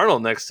 you put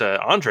Arnold next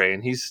to Andre,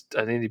 and he's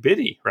an itty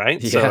bitty,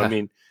 right? Yeah. So I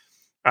mean,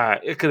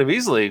 it could have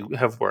easily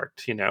have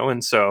worked,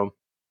 and so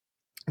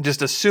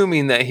just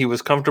assuming that he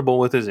was comfortable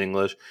with his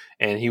English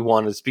and he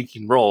wanted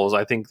speaking roles,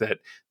 I think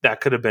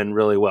that could have been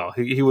really well.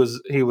 He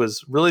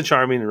was really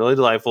charming and really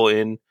delightful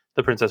in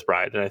The Princess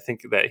Bride, and I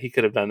think that he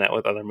could have done that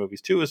with other movies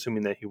too,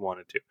 assuming that he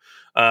wanted to.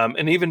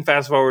 And even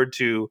fast forward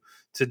to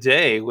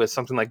today with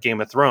something like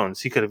Game of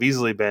Thrones, he could have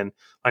easily been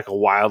like a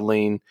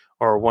wildling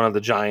or one of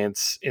the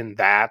giants in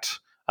that,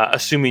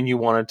 assuming you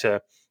wanted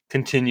to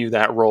continue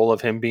that role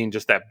of him being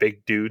just that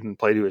big dude and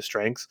play to his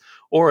strengths.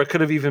 Or it could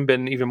have even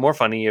been even more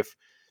funny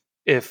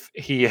if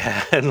he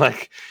had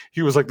like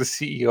he was like the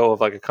CEO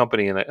of like a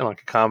company in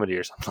like a comedy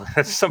or something.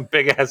 That's some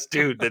big ass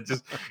dude that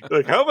just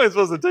like, how am I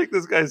supposed to take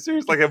this guy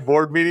serious? Like at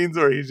board meetings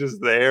where he's just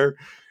there.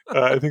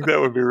 I think that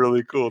would be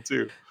really cool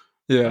too.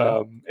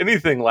 Yeah.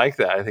 Anything like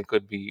that, I think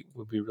would be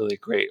really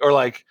great. Or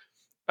like,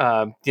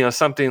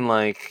 something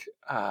like,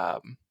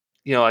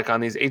 like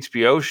on these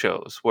HBO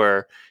shows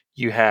where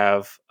you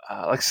have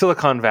like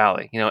Silicon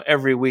Valley.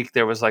 Every week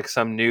there was like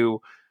some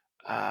new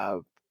uh,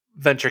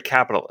 venture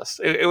capitalist.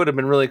 It would have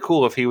been really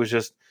cool if he was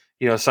just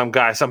some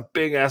guy, some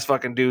big ass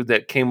fucking dude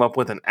that came up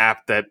with an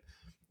app that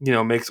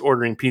makes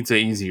ordering pizza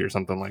easy or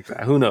something like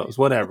that. Who knows?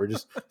 Whatever.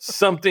 Just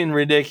something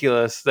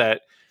ridiculous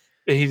that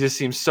he just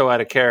seems so out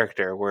of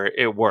character where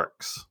it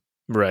works.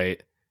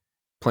 Right.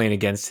 Playing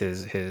against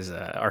his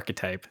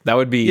archetype. That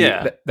would be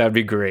that would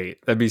be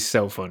great. That'd be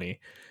so funny.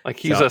 Like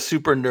he's a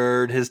super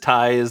nerd. His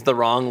tie is the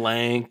wrong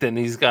length, and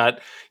he's got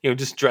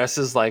just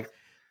dresses like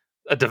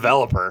a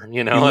developer.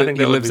 I think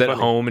he lives at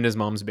home in his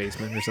mom's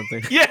basement or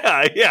something.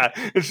 yeah.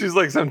 And she's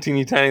like some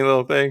teeny tiny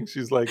little thing.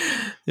 She's like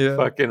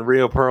fucking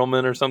Rhea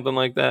Perlman or something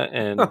like that.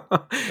 And that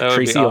would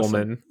Tracy be awesome.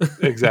 Ullman.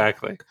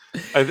 Exactly.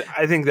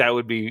 I think that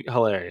would be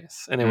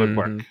hilarious, and it would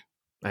work.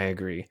 I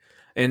agree.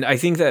 And I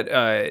think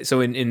that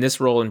so in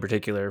this role in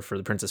particular for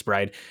The Princess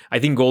Bride, I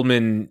think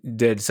Goldman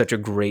did such a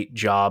great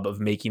job of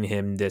making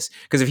him this,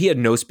 because if he had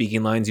no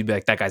speaking lines, you'd be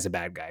like, that guy's a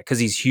bad guy because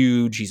he's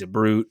huge, he's a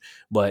brute,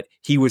 but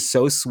he was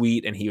so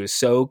sweet and he was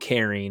so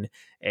caring,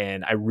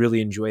 and I really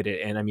enjoyed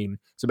it. And I mean,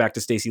 so back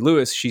to Stacey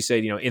Lewis, she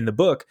said, in the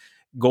book,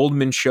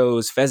 Goldman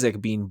shows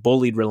Fezzik being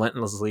bullied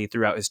relentlessly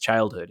throughout his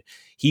childhood.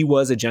 He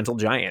was a gentle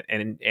giant,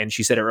 and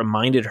she said it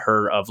reminded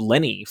her of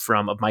Lenny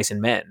from Of Mice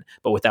and Men,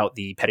 but without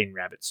the petting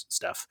rabbits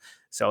stuff.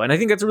 So, and I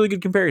think that's a really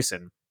good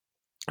comparison.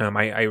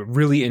 I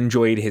really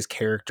enjoyed his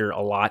character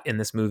a lot in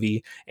this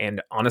movie,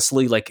 and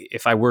honestly, like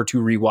if I were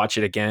to rewatch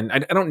it again, I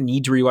don't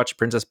need to rewatch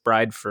Princess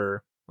Bride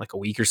for like a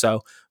week or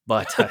so,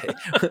 but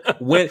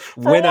when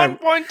for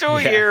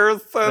 1.2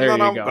 years, and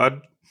then I'm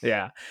good.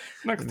 Yeah,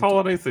 next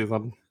holiday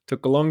season.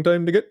 Took a long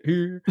time to get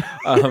here.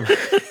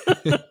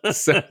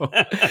 So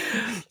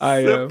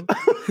I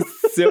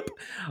sip.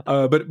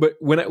 But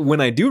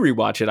when I do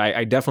rewatch it,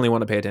 I definitely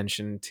want to pay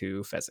attention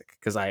to Fezzik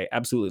because I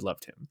absolutely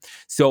loved him.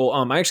 So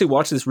I actually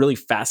watched this really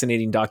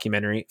fascinating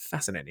documentary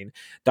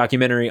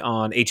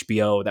on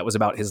HBO that was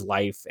about his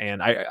life,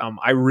 and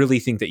I really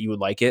think that you would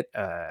like it,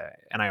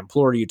 and I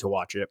implore you to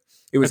watch it.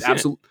 It was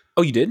absolutely.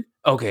 Oh, you did?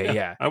 Okay,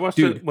 yeah. I watched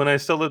it when I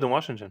still lived in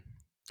Washington.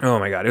 Oh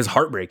my God, it was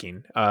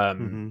heartbreaking.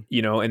 And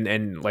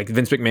like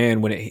Vince McMahon,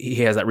 when he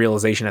has that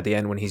realization at the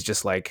end when he's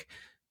just like,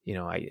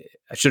 I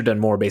should have done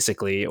more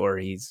basically, or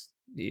he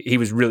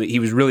was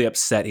really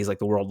upset. He's like,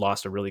 the world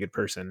lost a really good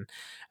person.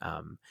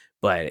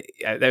 But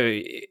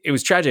it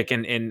was tragic,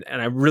 and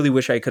I really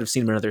wish I could have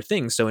seen him in other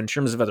things. So in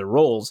terms of other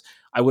roles,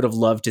 I would have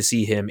loved to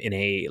see him in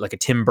a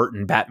Tim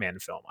Burton Batman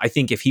film. I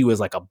think if he was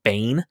like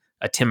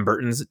a Tim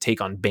Burton's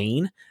take on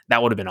Bane,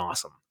 that would have been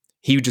awesome.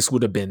 He just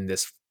would have been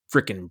this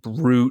freaking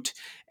brute,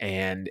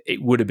 and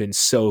it would have been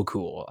so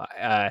cool.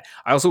 I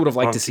also would have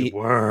liked to see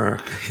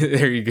work.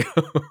 There you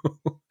go.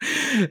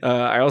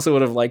 I also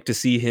would have liked to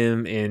see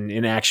him in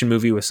an action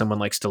movie with someone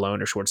like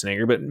Stallone or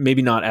Schwarzenegger, but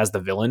maybe not as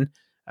the villain.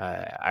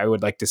 I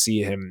would like to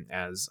see him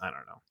as, I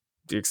don't know,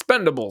 The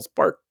Expendables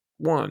Part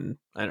 1.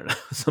 I don't know.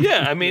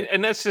 Yeah, I mean,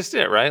 and that's just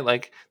it, right?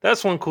 Like,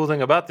 that's one cool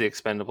thing about The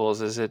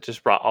Expendables is it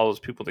just brought all those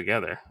people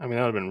together. I mean,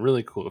 that would have been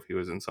really cool if he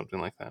was in something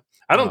like that.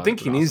 I don't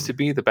think he needs to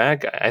be the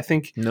bad guy. I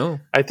think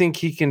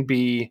he can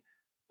be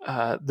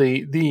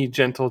the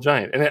gentle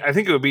giant. And I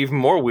think it would be even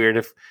more weird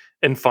if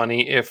and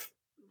funny if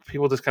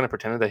people just kind of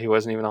pretended that he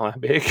wasn't even all that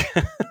big,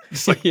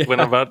 just like went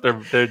Yeah. about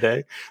their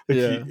day.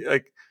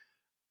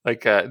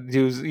 Like Yeah. he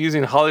was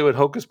using Hollywood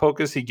hocus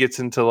pocus. He gets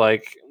into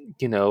like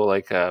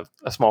like a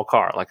small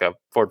car, like a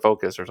Ford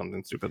Focus or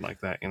something stupid like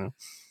that.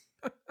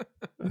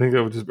 I think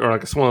that would just or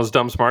like one of those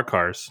dumb smart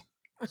cars,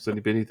 itty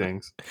bitty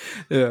things.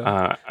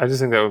 Yeah. I just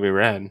think that would be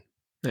rad.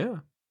 Yeah.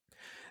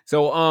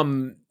 So,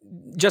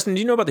 Justin,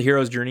 do you know about the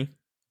hero's journey?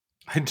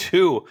 I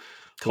do.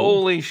 Cool.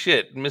 Holy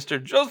shit,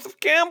 Mr. Joseph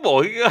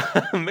Campbell, he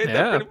made that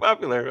Yeah. pretty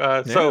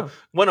popular. So Yeah.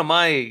 one of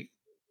my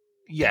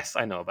yes,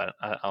 I know about it.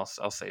 I'll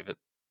save it.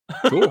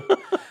 Cool.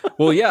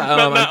 Well, yeah.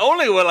 Not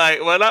only will I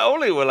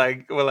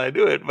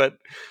do it, but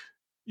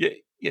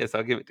yes,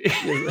 I'll give it to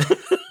Yes. you.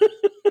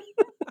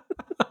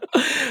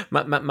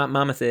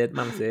 Mama said.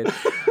 Mama said.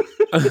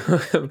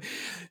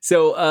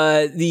 So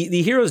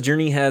the hero's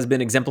journey has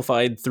been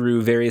exemplified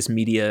through various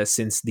media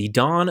since the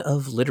dawn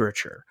of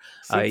literature.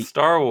 Since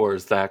Star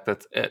Wars, Zach,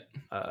 that's it.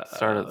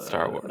 Started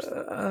Star Wars.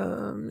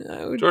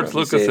 I would George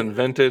probably Lucas say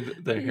invented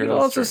the you could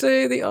hero's also journey.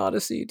 say the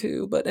Odyssey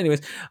too. But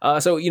anyways,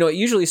 so it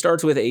usually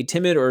starts with a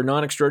timid or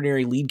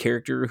non-extraordinary lead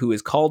character who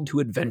is called to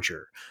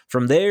adventure.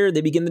 From there,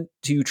 they begin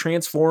to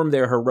transform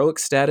their heroic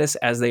status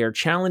as they are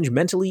challenged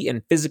mentally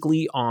and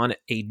physically on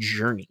a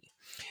journey.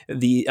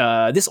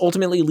 This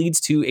ultimately leads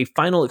to a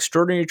final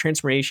extraordinary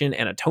transformation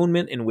and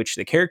atonement in which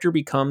the character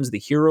becomes the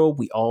hero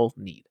we all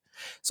need.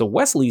 So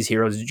Wesley's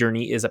hero's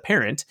journey is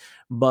apparent,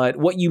 but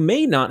what you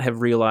may not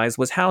have realized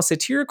was how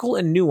satirical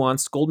and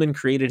nuanced Goldman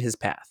created his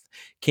path.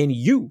 Can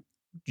you,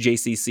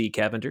 JCC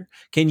Cavender,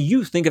 can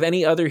you think of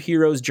any other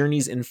hero's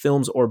journeys in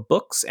films or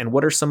books, and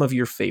what are some of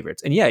your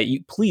favorites? And yeah,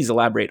 please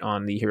elaborate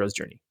on the hero's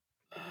journey.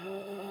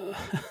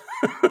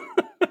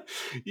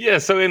 Yeah,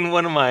 so in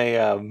one of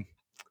my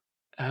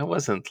it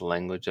wasn't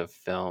language of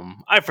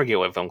film. I forget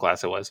what film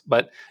class it was,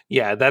 but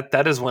yeah,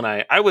 that is when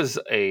I was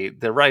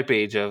the ripe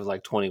age of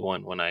like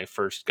 21 when I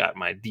first got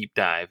my deep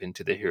dive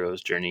into the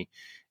hero's journey,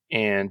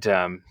 and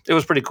it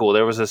was pretty cool.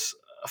 There was this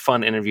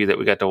fun interview that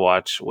we got to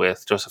watch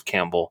with Joseph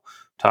Campbell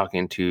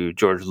talking to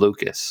George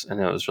Lucas, and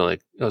it was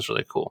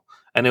really cool.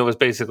 And it was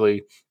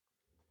basically,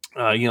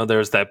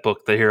 there's that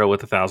book, The Hero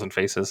with a Thousand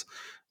Faces,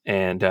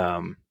 and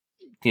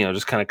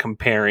just kind of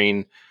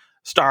comparing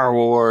Star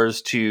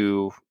Wars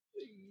to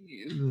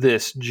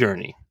this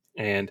journey.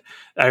 And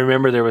I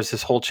remember there was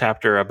this whole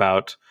chapter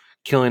about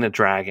killing a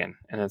dragon,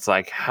 and it's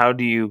like, how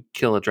do you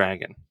kill a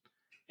dragon?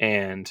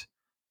 And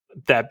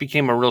that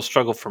became a real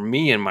struggle for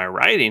me in my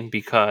writing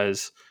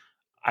because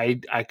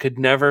I could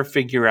never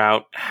figure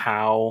out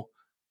how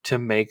to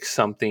make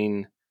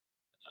something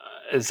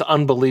as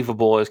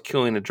unbelievable as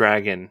killing a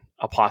dragon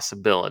a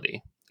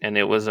possibility. And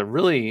it was a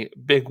really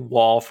big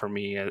wall for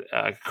me,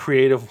 a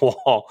creative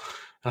wall.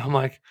 And I'm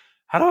like,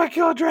 how do I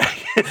kill a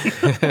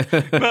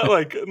dragon? not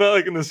like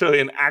necessarily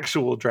an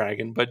actual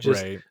dragon, but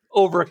just Right.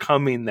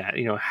 overcoming that,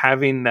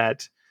 having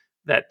that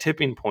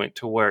tipping point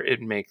to where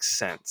it makes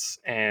sense.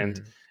 And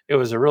Mhm. it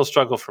was a real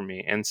struggle for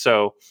me. And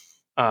so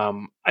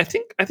I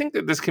think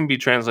that this can be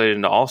translated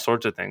into all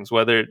sorts of things,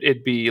 whether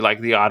it be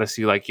like the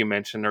Odyssey, like you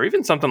mentioned, or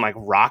even something like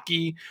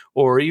Rocky,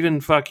 or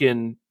even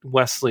fucking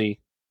Wesley,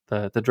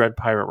 the Dread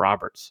Pirate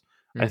Roberts.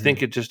 I think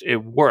Mhm. it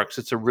works.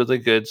 It's a really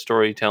good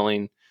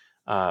storytelling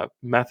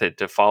method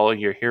to follow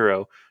your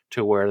hero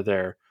to where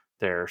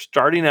they're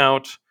starting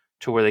out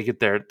to where they get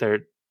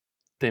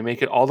they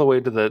make it all the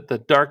way to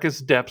the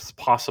darkest depths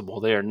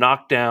possible. They are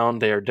knocked down,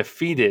 they are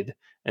defeated,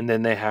 and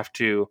then they have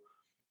to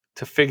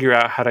figure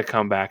out how to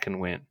come back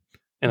and win.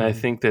 And I Mhm.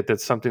 think that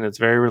that's something that's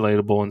very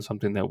relatable and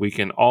something that we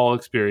can all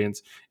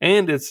experience.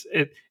 And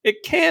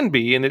it can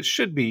be and it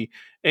should be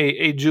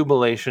a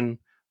jubilation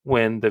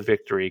when the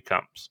victory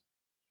comes.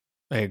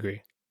 I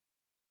agree.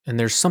 And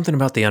there's something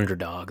about the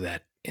underdog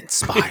that Yeah,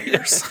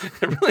 inspires.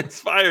 it really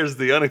inspires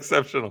the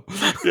unexceptional.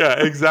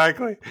 Yeah,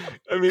 exactly.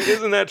 I mean,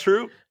 isn't that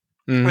true?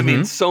 I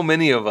mean, Mhm. so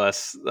many of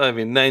us,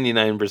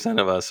 99%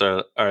 of us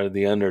are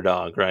the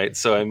underdog, right?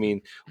 So I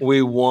mean,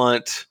 we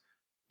want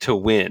to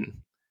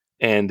win,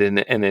 and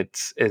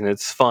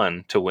it's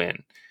fun to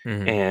win,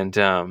 Mhm.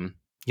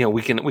 and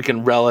we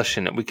can relish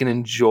in it, we can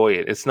enjoy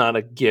it. It's not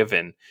a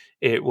given.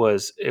 It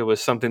was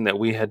something that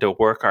we had to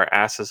work our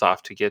asses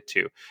off to get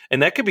to,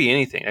 and that could be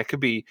anything. That could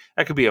be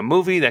a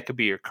movie. That could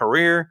be your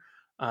career.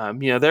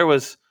 There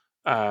was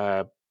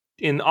uh,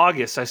 in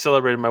August I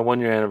celebrated my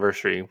 1 year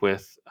anniversary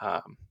with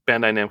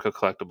Bandai Namco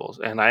Collectibles,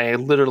 and I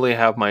literally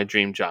have my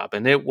dream job,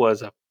 and it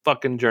was a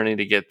fucking journey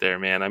to get there,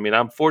 man. I mean,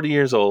 I'm 40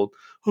 years old.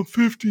 I'm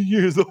 50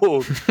 years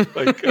old.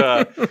 Like,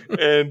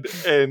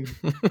 and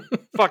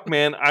fuck,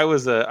 man, I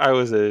was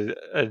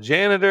a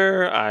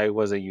janitor. I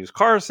was a used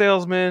car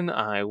salesman.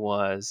 I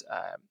was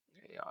a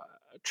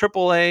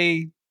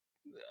AAA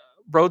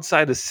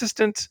roadside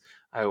assistant.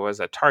 I was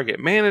a Target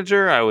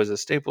manager. I was a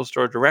Staples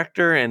store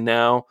director, and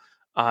now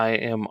I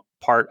am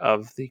part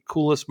of the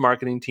coolest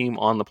marketing team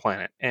on the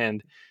planet.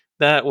 And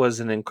that was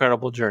an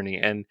incredible journey.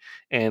 And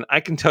I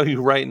can tell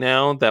you right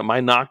now that my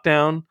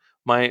knockdown,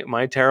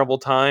 my terrible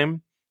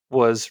time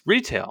was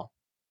retail.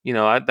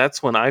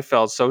 that's when I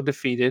felt so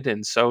defeated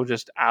and so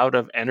just out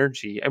of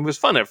energy. It was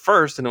fun at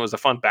first, and it was a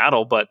fun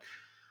battle, but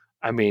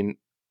I mean,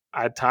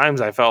 at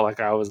times I felt like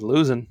I was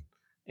losing.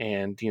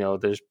 And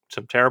there's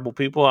some terrible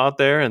people out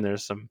there, and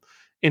there's some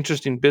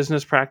interesting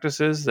business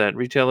practices that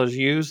retailers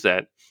use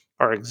that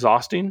are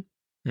exhausting.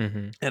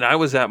 Mm-hmm. And I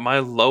was at my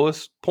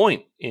lowest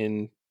point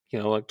in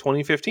like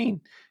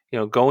 2015.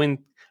 Going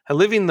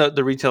living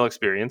the retail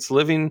experience,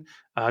 living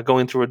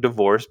going through a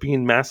divorce,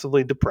 being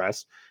massively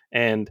depressed,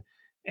 and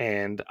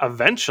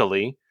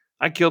eventually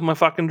I killed my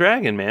fucking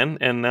dragon, man,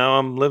 and now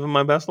I'm living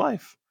my best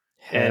life.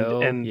 And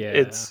Hell and yeah.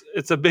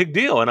 it's a big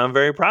deal, and I'm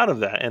very proud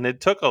of that. And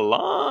it took a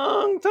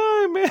long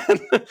time, man.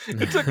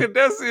 It took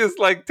Odysseus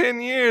like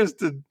 10 years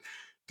to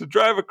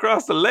drive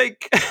across the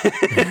lake.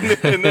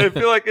 And I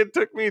feel like it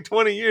took me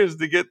 20 years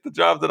to get the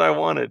job that I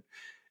wanted.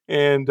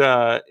 And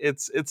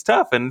it's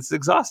tough and it's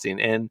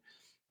exhausting. And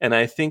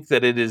I think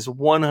that it is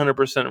 100%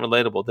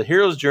 relatable. The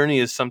hero's journey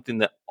is something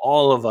that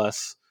all of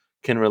us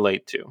can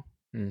relate to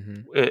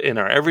Mm-hmm. in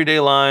our everyday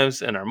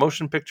lives, in our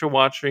motion picture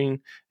watching,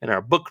 in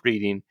our book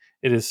reading.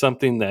 It is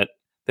something that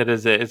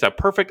is a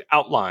perfect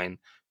outline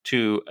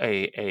to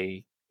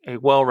a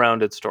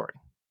well-rounded story.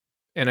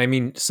 And I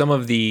mean, some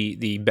of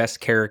the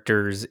best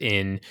characters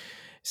in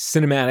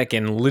cinematic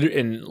and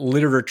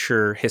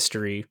literature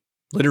history,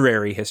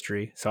 literary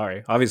history.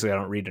 Sorry, obviously I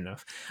don't read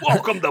enough.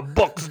 Welcome to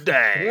Books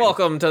Day.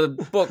 Welcome to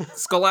the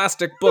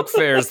Scholastic Book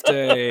Fairs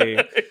Day,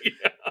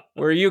 Yeah.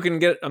 where you can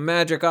get a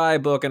Magic Eye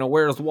book and a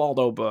Where's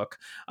Waldo book.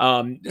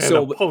 And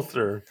a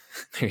poster.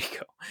 There you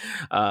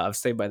go.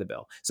 Saved by the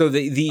Bell. So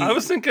the I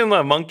was thinking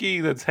a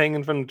monkey that's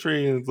hanging from the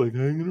tree and it's like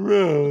hanging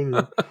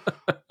around.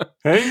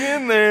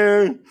 Hang in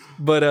there.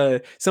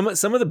 But some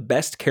of the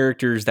best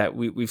characters that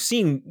we've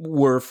seen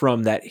were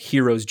from that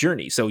hero's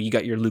journey. So you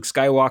got your Luke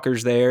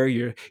Skywalkers there,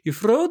 your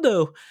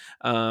Frodo,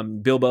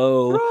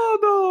 Bilbo,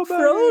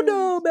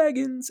 Frodo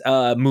Baggins,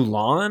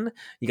 Mulan.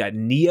 You got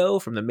Neo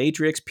from the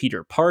Matrix,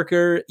 Peter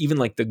Parker, even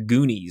like the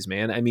Goonies,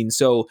 man. I mean,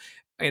 so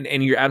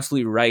and you're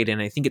absolutely right,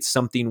 and I think it's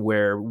something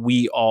where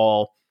we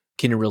all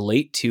can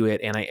relate to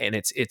it, and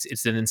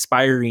it's an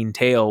inspiring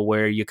tale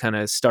where you kind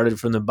of started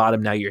from the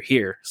bottom, now you're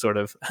here, sort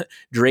of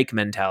Drake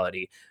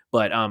mentality.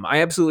 But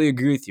I absolutely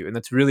agree with you, and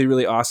that's really,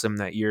 really awesome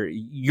that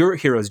your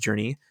hero's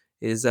journey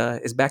is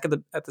back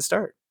at the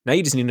start. Now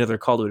you just need another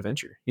call to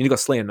adventure. You need to go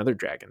slay another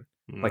dragon,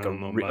 like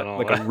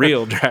a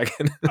real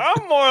dragon.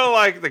 I'm more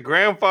like the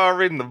grandpa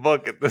reading the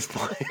book at this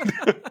point.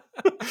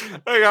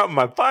 I got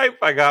my pipe.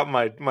 I got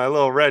my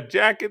little red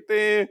jacket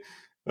there.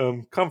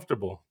 I'm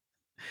comfortable.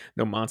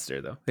 No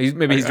Monster though.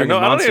 Maybe he's drinking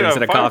Monster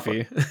instead of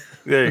coffee.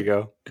 There you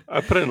go.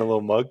 I put it in a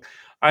little mug.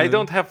 I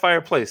don't have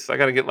fireplace. I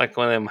got to get like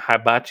one of them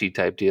hibachi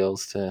type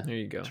deals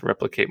to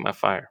replicate my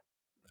fire.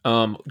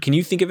 Can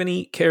you think of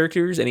any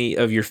characters, any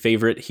of your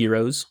favorite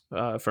heroes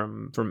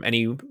from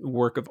any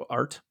work of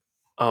art?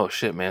 Oh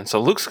shit, man!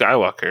 So Luke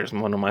Skywalker is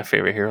one of my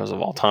favorite heroes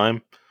of all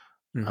time.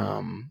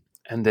 Mm-hmm.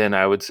 And then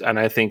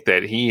I think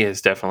that he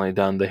has definitely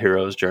done the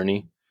hero's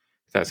journey.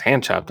 That's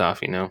hand chopped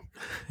off,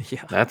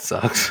 Yeah, that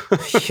sucks.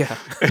 Yeah,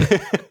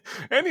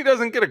 and he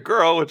doesn't get a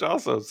girl, which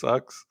also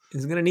sucks.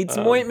 He's gonna need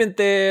some ointment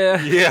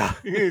there. Yeah,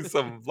 he needs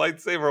some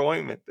lightsaber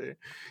ointment there.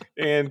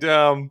 And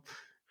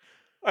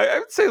I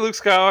would say Luke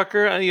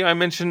Skywalker.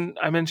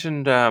 I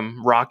mentioned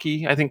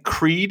Rocky. I think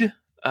Creed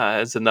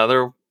is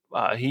another.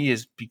 He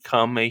has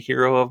become a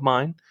hero of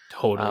mine.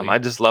 Totally. I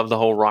just love the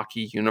whole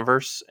Rocky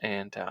universe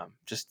and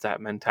just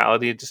that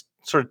mentality. Just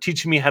sort of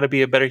teaching me how to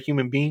be a better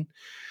human being.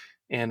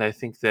 And I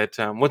think that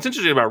what's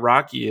interesting about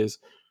Rocky is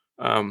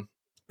the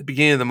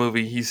beginning of the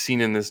movie, he's seen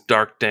in this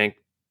dark, dank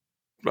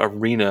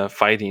arena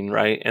fighting,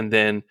 right? And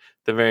then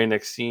the very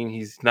next scene,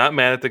 he's not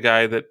mad at the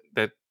guy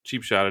that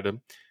cheap shotted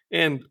him.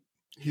 And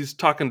he's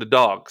talking to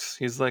dogs.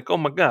 He's like, "Oh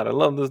my God, I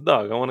love this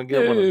dog. I want to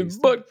get one of these."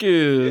 Butt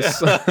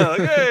kiss. Yeah. Like,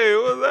 hey,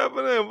 what's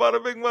happening?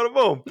 Bada bing, bada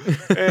boom.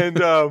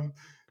 And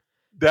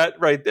that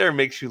right there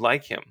makes you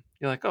like him.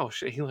 You're like, oh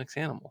shit, he likes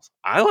animals.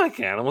 I like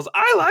animals.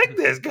 I like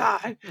this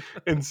guy.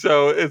 And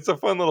so it's a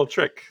fun little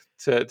trick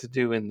to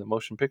do in the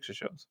motion picture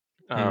shows.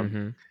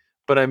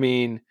 But I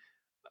mean,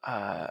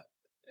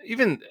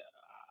 even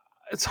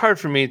it's hard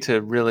for me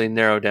to really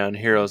narrow down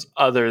heroes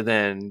other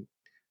than,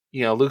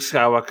 Luke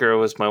Skywalker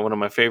was one of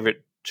my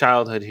favorite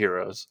childhood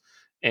heroes.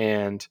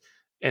 And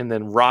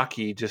then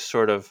Rocky just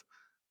sort of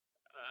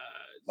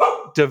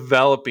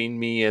developing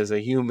me as a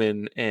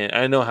human. And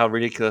I know how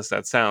ridiculous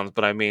that sounds,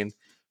 but I mean,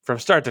 from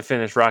start to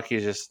finish, Rocky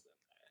is just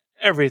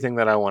everything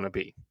that I want to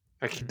be.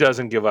 Like, he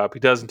doesn't give up. He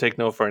doesn't take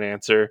no for an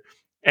answer.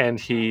 And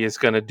he is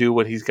going to do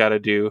what he's got to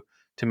do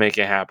to make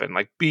it happen.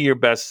 Like, be your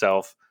best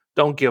self.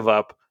 Don't give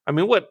up. I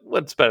mean,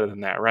 what's better than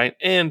that, right?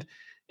 And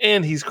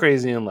he's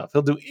crazy in love.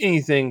 He'll do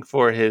anything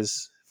for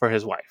his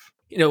wife.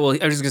 Well,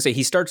 I was just going to say,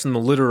 he starts in the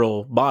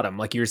literal bottom.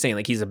 Like you were saying,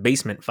 like he's a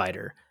basement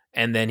fighter.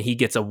 And then he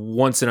gets a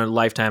once in a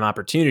lifetime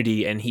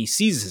opportunity and he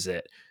seizes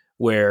it,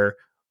 where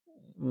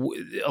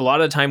a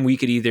lot of the time we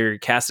could either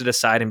cast it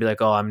aside and be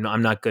like, oh, I'm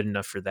not good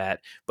enough for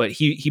that. But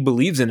he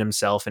believes in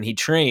himself and he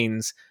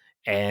trains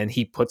and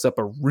he puts up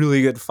a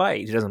really good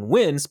fight. He doesn't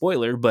win,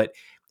 spoiler, but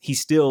he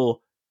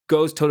still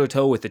goes toe to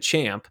toe with the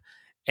champ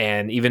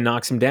and even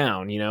knocks him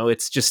down.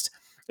 It's just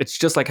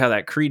like how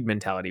that Creed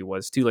mentality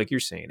was too, like you're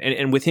saying.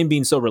 And with him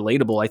being so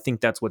relatable, I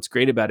think that's what's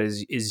great about it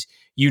is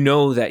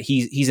that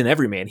he's an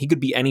everyman. He could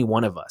be any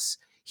one of us.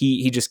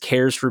 He just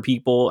cares for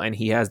people, and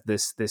he has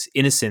this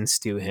innocence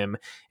to him,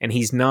 and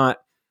he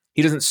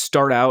doesn't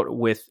start out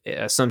with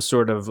some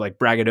sort of like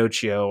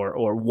braggadocio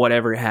or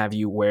whatever have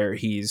you, where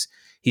he's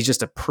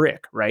just a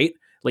prick, right?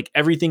 Like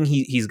everything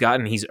he's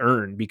gotten, he's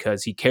earned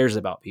because he cares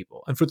about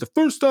people. And for the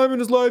first time in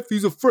his life,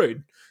 he's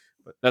afraid.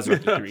 But that's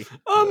Rocky 3.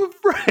 I'm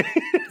afraid.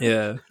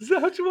 Yeah. Is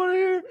that what you want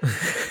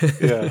to hear?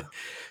 Yeah.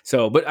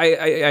 So, but I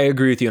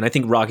agree with you, and I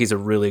think Rocky's a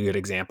really good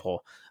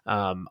example.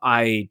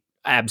 I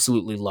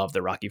absolutely love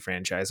the Rocky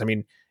franchise. I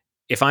mean,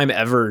 if I'm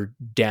ever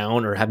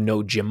down or have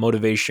no gym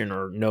motivation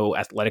or no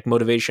athletic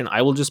motivation,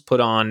 I will just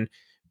put on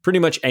pretty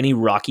much any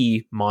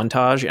Rocky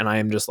montage, and I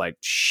am just like,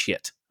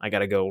 shit, I got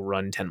to go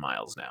run 10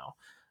 miles now.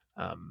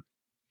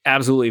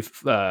 Absolutely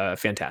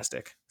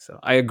fantastic. So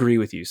I agree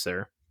with you,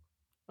 sir.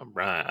 All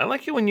right. I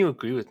like it when you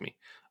agree with me.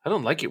 I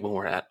don't like it when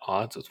we're at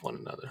odds with one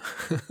another.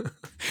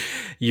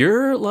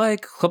 You're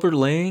like Clubber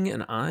Lang,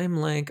 and I'm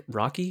like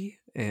Rocky,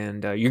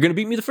 and you're going to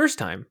beat me the first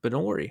time, but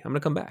don't worry. I'm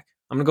going to come back.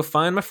 I'm going to go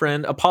find my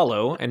friend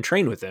Apollo and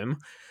train with him.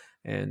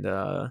 And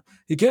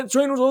he can't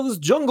train with all this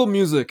jungle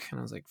music. And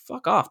I was like,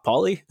 fuck off,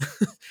 Paulie.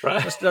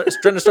 Right?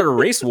 Trying to start a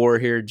race war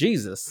here.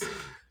 Jesus.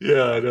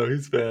 Yeah, I know.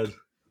 He's bad.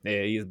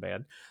 Yeah, he is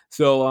bad.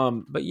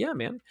 So, but yeah,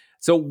 man.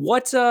 So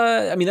what,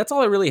 that's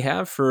all I really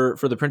have for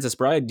The Princess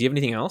Bride. Do you have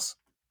anything else?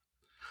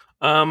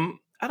 I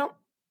don't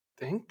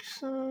think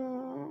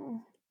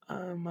so.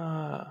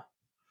 I'm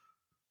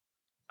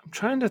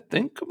trying to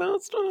think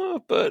about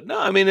stuff, but no,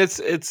 I mean,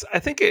 it's, I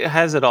think it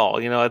has it all.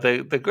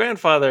 The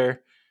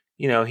grandfather,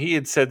 he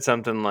had said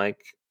something like,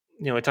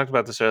 we talked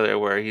about this earlier,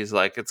 where he's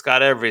like, it's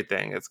got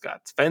everything. It's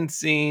got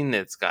fencing,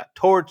 it's got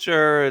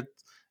torture,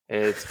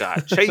 it's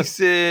got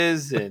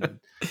chases, and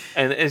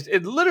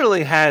it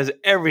literally has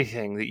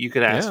everything that you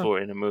could ask for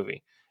in a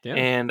movie. Yeah.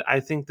 And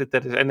I think that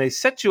is, and they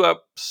set you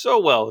up so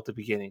well at the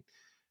beginning.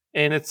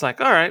 And it's like,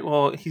 all right,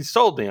 well, he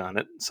sold me on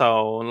it,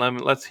 so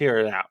let's hear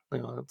it out.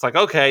 It's like,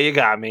 okay, you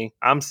got me.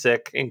 I'm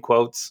sick, in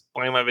quotes,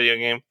 playing my video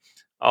game.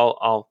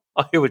 I'll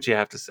hear what you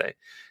have to say.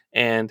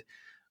 And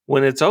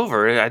when it's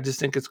over, I just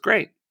think it's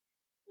great.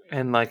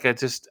 And like,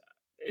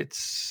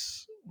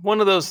 it's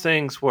one of those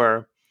things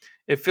where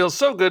it feels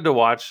so good to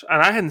watch.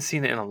 And I hadn't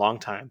seen it in a long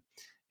time.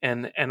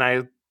 And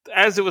I,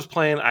 as it was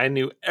playing, I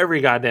knew every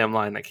goddamn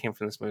line that came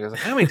from this movie. I was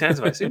like, how many times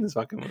have I seen this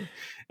fucking movie?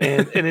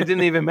 And it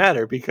didn't even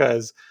matter,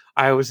 because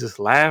I was just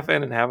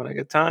laughing and having a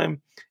good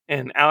time.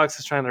 And Alex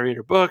is trying to read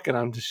her book, and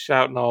I'm just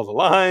shouting all the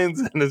lines,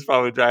 and it's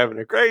probably driving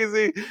her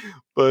crazy.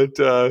 But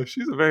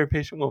she's a very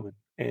patient woman,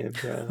 and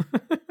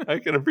I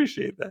can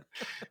appreciate that.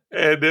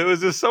 And it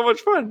was just so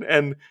much fun.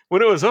 And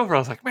when it was over, I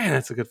was like, man,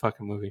 that's a good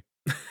fucking movie.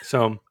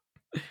 So,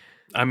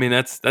 I mean,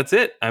 that's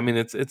it. I mean,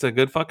 it's a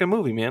good fucking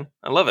movie, man.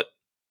 I love it.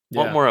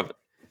 Want more of it.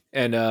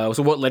 And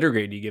so what letter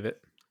grade do you give it?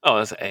 Oh,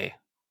 that's an A.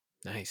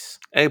 Nice.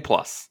 A+.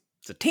 It's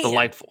a 10.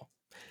 Delightful.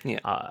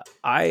 Yeah.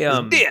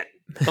 It's dead.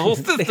 The whole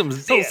system's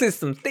dead. The whole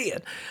system's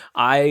dead.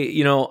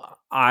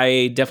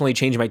 I definitely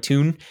changed my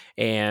tune,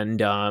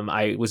 and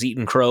I was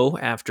eating crow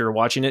after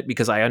watching it,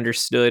 because I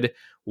understood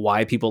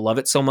why people love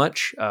it so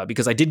much.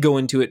 Because I did go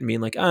into it and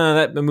being like,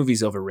 that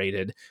movie's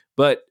overrated,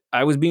 but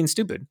I was being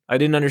stupid. I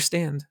didn't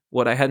understand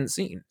what I hadn't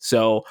seen.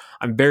 So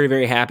I'm very,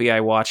 very happy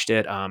I watched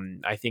it.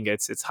 I think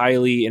it's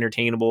highly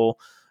entertainable.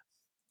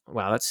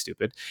 Wow, that's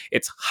stupid.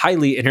 It's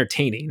highly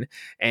entertaining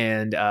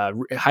and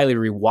highly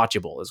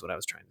rewatchable is what I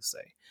was trying to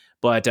say.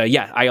 But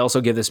yeah, I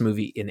also give this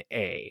movie an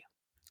A.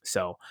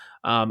 So,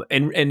 and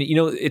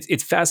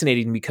it's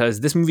fascinating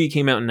because this movie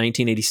came out in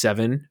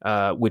 1987,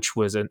 which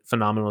was a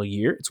phenomenal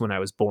year. It's when I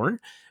was born.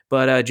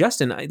 But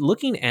Justin,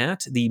 looking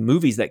at the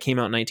movies that came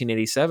out in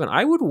 1987,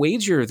 I would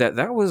wager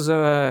that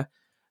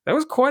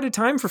was quite a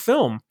time for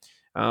film.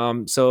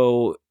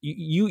 So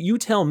you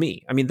tell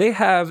me. I mean, they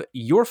have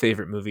your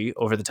favorite movie,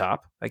 Over the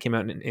Top, that came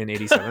out in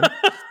 87.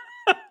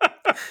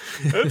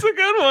 That's a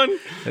good one.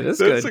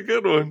 That's a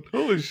good one.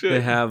 Holy shit.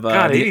 They have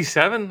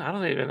 87. I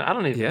don't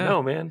even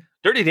know, man.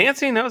 Dirty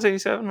Dancing, that was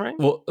 87, right?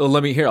 Well,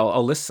 let me hear.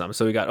 I'll list some.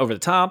 So we got Over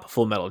the Top,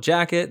 Full Metal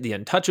Jacket, The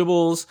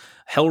Untouchables,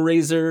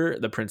 Hellraiser,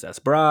 The Princess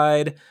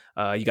Bride.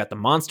 You got The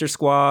Monster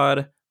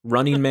Squad,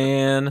 Running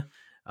Man,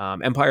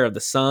 Empire of the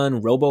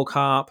Sun,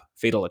 RoboCop,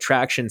 Fatal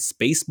Attraction,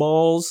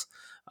 Spaceballs.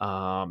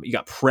 You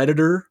got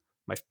Predator,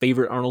 my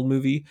favorite Arnold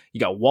movie.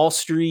 You got Wall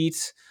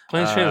Street.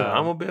 Planes, Trains, and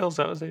Automobiles,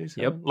 that was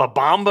 87. Yep. La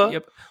Bamba.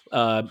 Yep.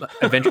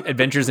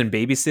 Adventures in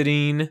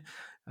Babysitting.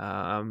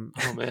 Oh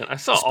man, I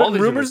saw all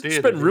these rumors.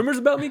 Spread rumors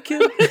about me,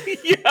 kid.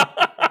 Yeah,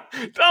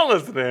 don't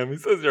listen to him. He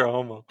says you're a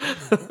homo.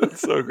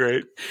 That's so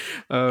great.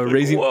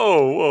 Raising.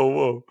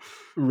 Whoa.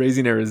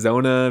 Raising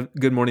Arizona.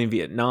 Good Morning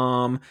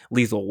Vietnam.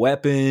 Lethal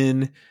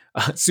Weapon.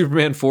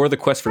 Superman 4: The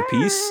Quest for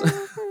Peace.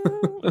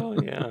 Oh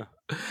yeah.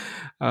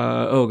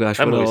 Oh gosh,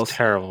 that what movie's else?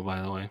 Terrible,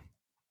 by the way.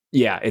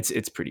 Yeah,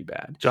 it's pretty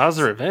bad. Jaws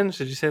of Revenge.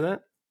 Did you say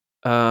that?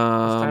 This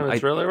time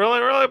it's really,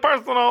 really, really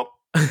personal.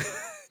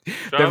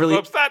 Beverly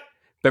upset.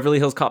 Beverly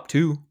Hills Cop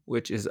 2,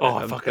 which is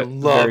I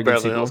fucking love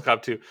Beverly Hills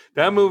Cop 2.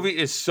 That movie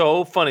is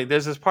so funny.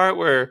 There's this part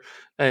where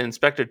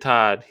Inspector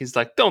Todd, he's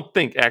like, "Don't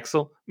think,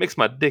 Axel. Makes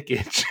my dick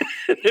itch."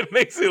 It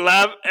makes me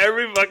laugh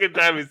every fucking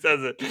time he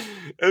says it.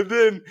 And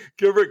then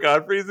Gilbert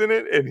Gottfried's in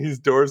it, and his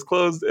door's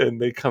closed,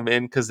 and they come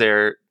in because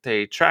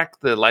they track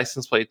the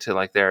license plate to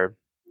like the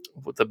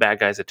bad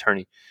guy's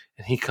attorney,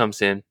 and he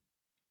comes in,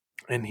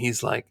 and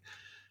he's like,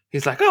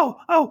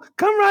 oh,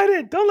 come right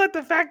in. Don't let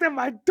the fact that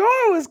my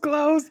door was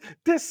closed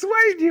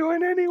dissuade you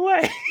in any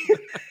way.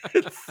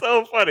 It's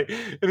so funny.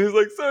 And he's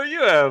like, sir,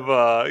 you have,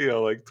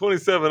 like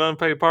 27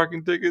 unpaid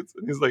parking tickets.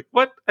 And he's like,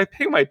 what? I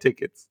pay my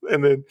tickets.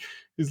 And then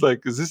he's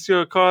like, is this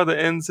your car that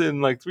ends in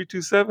like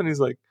 327?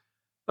 He's like,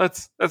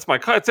 that's my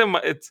car. It's in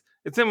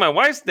my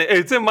wife's name.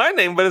 It's in my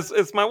name, but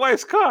it's my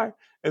wife's car.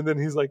 And then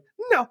he's like,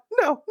 no.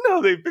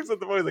 They picks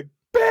up the phone. He's like,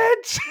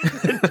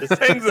 bitch, and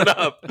just hangs it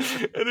up, and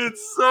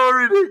it's so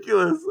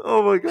ridiculous.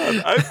 Oh my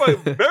god!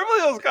 Beverly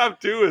Hills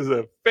Cop 2 is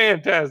a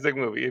fantastic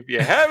movie. If you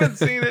haven't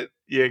seen it,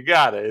 you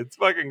got it. It's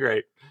fucking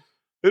great.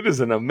 It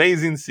is an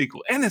amazing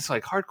sequel, and it's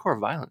like hardcore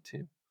violent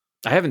too.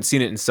 I haven't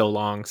seen it in so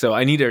long, so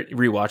I need to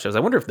rewatch those. I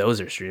wonder if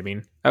those are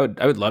streaming. I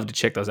would love to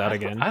check those out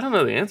again. I don't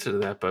know the answer to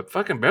that, but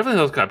fucking Beverly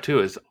Hills Cop 2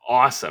 is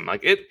awesome.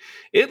 Like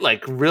it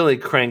like really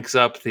cranks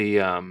up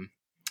the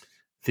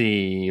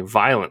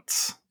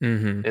violence.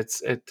 Mm-hmm.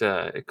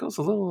 It goes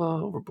a little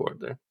overboard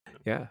there.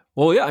 Yeah.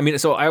 Well, yeah. I mean,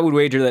 so I would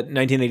wager that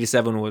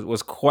 1987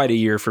 was quite a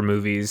year for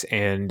movies,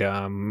 and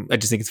I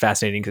just think it's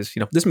fascinating because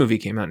this movie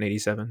came out in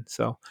 '87.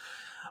 So,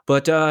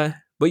 but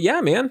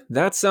yeah, man,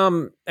 that's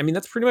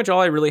that's pretty much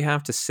all I really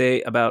have to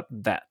say about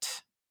that.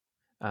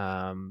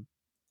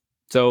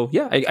 So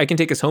yeah, I can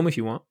take us home if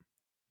you want.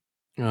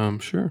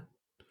 Sure.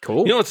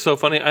 Cool. You know what's so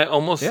funny? I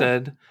almost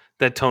said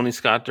that Tony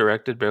Scott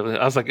directed Beverly.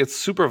 I was like, it's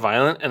super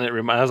violent, and it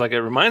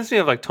reminds me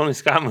of like Tony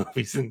Scott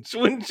movies. And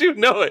wouldn't you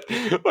know it?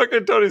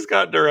 Fucking Tony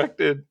Scott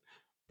directed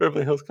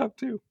Beverly Hills Cop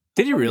 2.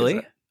 Did he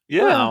really?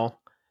 Yeah. Wow.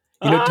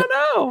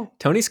 No.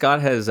 Tony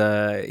Scott has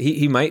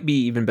he might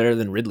be even better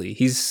than Ridley.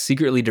 He's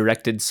secretly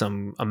directed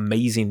some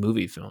amazing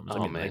movie films.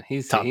 Oh man, like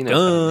he's Top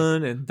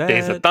Gun and that.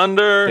 Days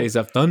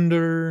of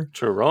Thunder,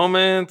 True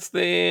Romance.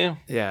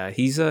 Yeah,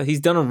 he's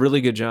done a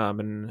really good job,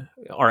 and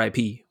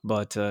R.I.P.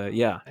 But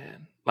yeah.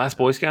 Man. Last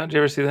Boy Scout. Did you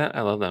ever see that?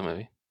 I love that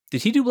movie.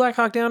 Did he do Black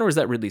Hawk Down, or is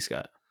that Ridley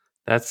Scott?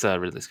 That's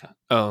Ridley Scott.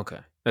 Oh, okay.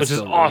 Which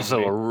is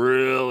also a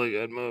really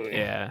good movie.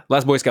 Yeah,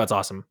 Last Boy Scout's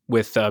awesome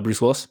with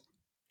Bruce Willis.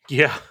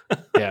 Yeah,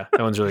 yeah,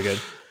 that one's really good.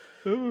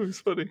 Oh, it's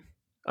funny.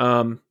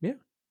 Yeah.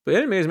 But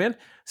anyways, man.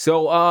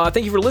 So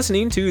thank you for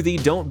listening to the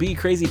Don't Be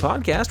Crazy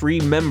podcast.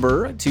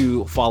 Remember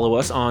to follow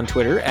us on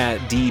Twitter at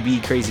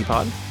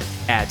DBCrazyPod,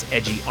 at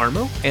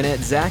EdgyArmo, and at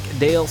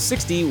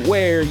ZachDale60,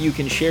 where you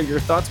can share your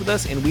thoughts with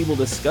us and we will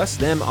discuss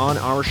them on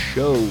our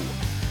show.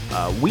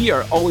 We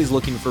are always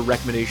looking for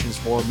recommendations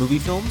for movie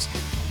films.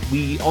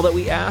 All that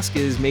we ask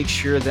is make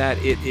sure that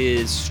it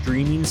is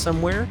streaming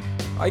somewhere.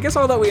 I guess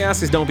all that we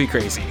ask is don't be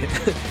crazy.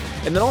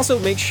 And then also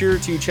make sure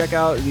to check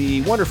out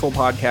the wonderful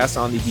podcast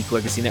on the Geek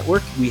Legacy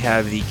Network. We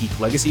have the Geek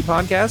Legacy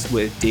podcast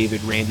with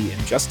David, Randy,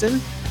 and Justin.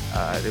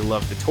 They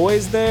love the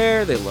toys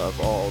there. They love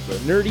all the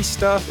nerdy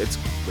stuff. It's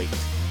great.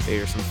 They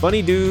are some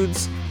funny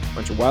dudes, a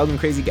bunch of wild and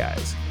crazy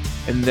guys.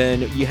 And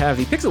then you have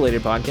the Pixelated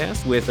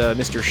podcast with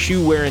Mr.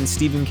 Shoe-wearing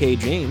Stephen K.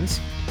 James.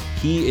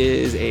 He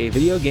is a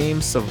video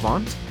game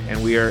savant,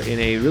 and we are in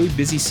a really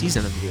busy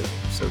season of video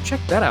games. So check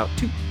that out,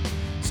 too.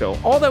 So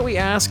all that we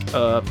ask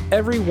of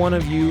every one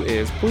of you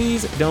is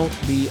please don't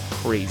be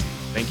crazy.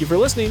 Thank you for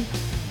listening.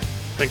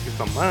 Thank you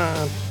so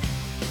much.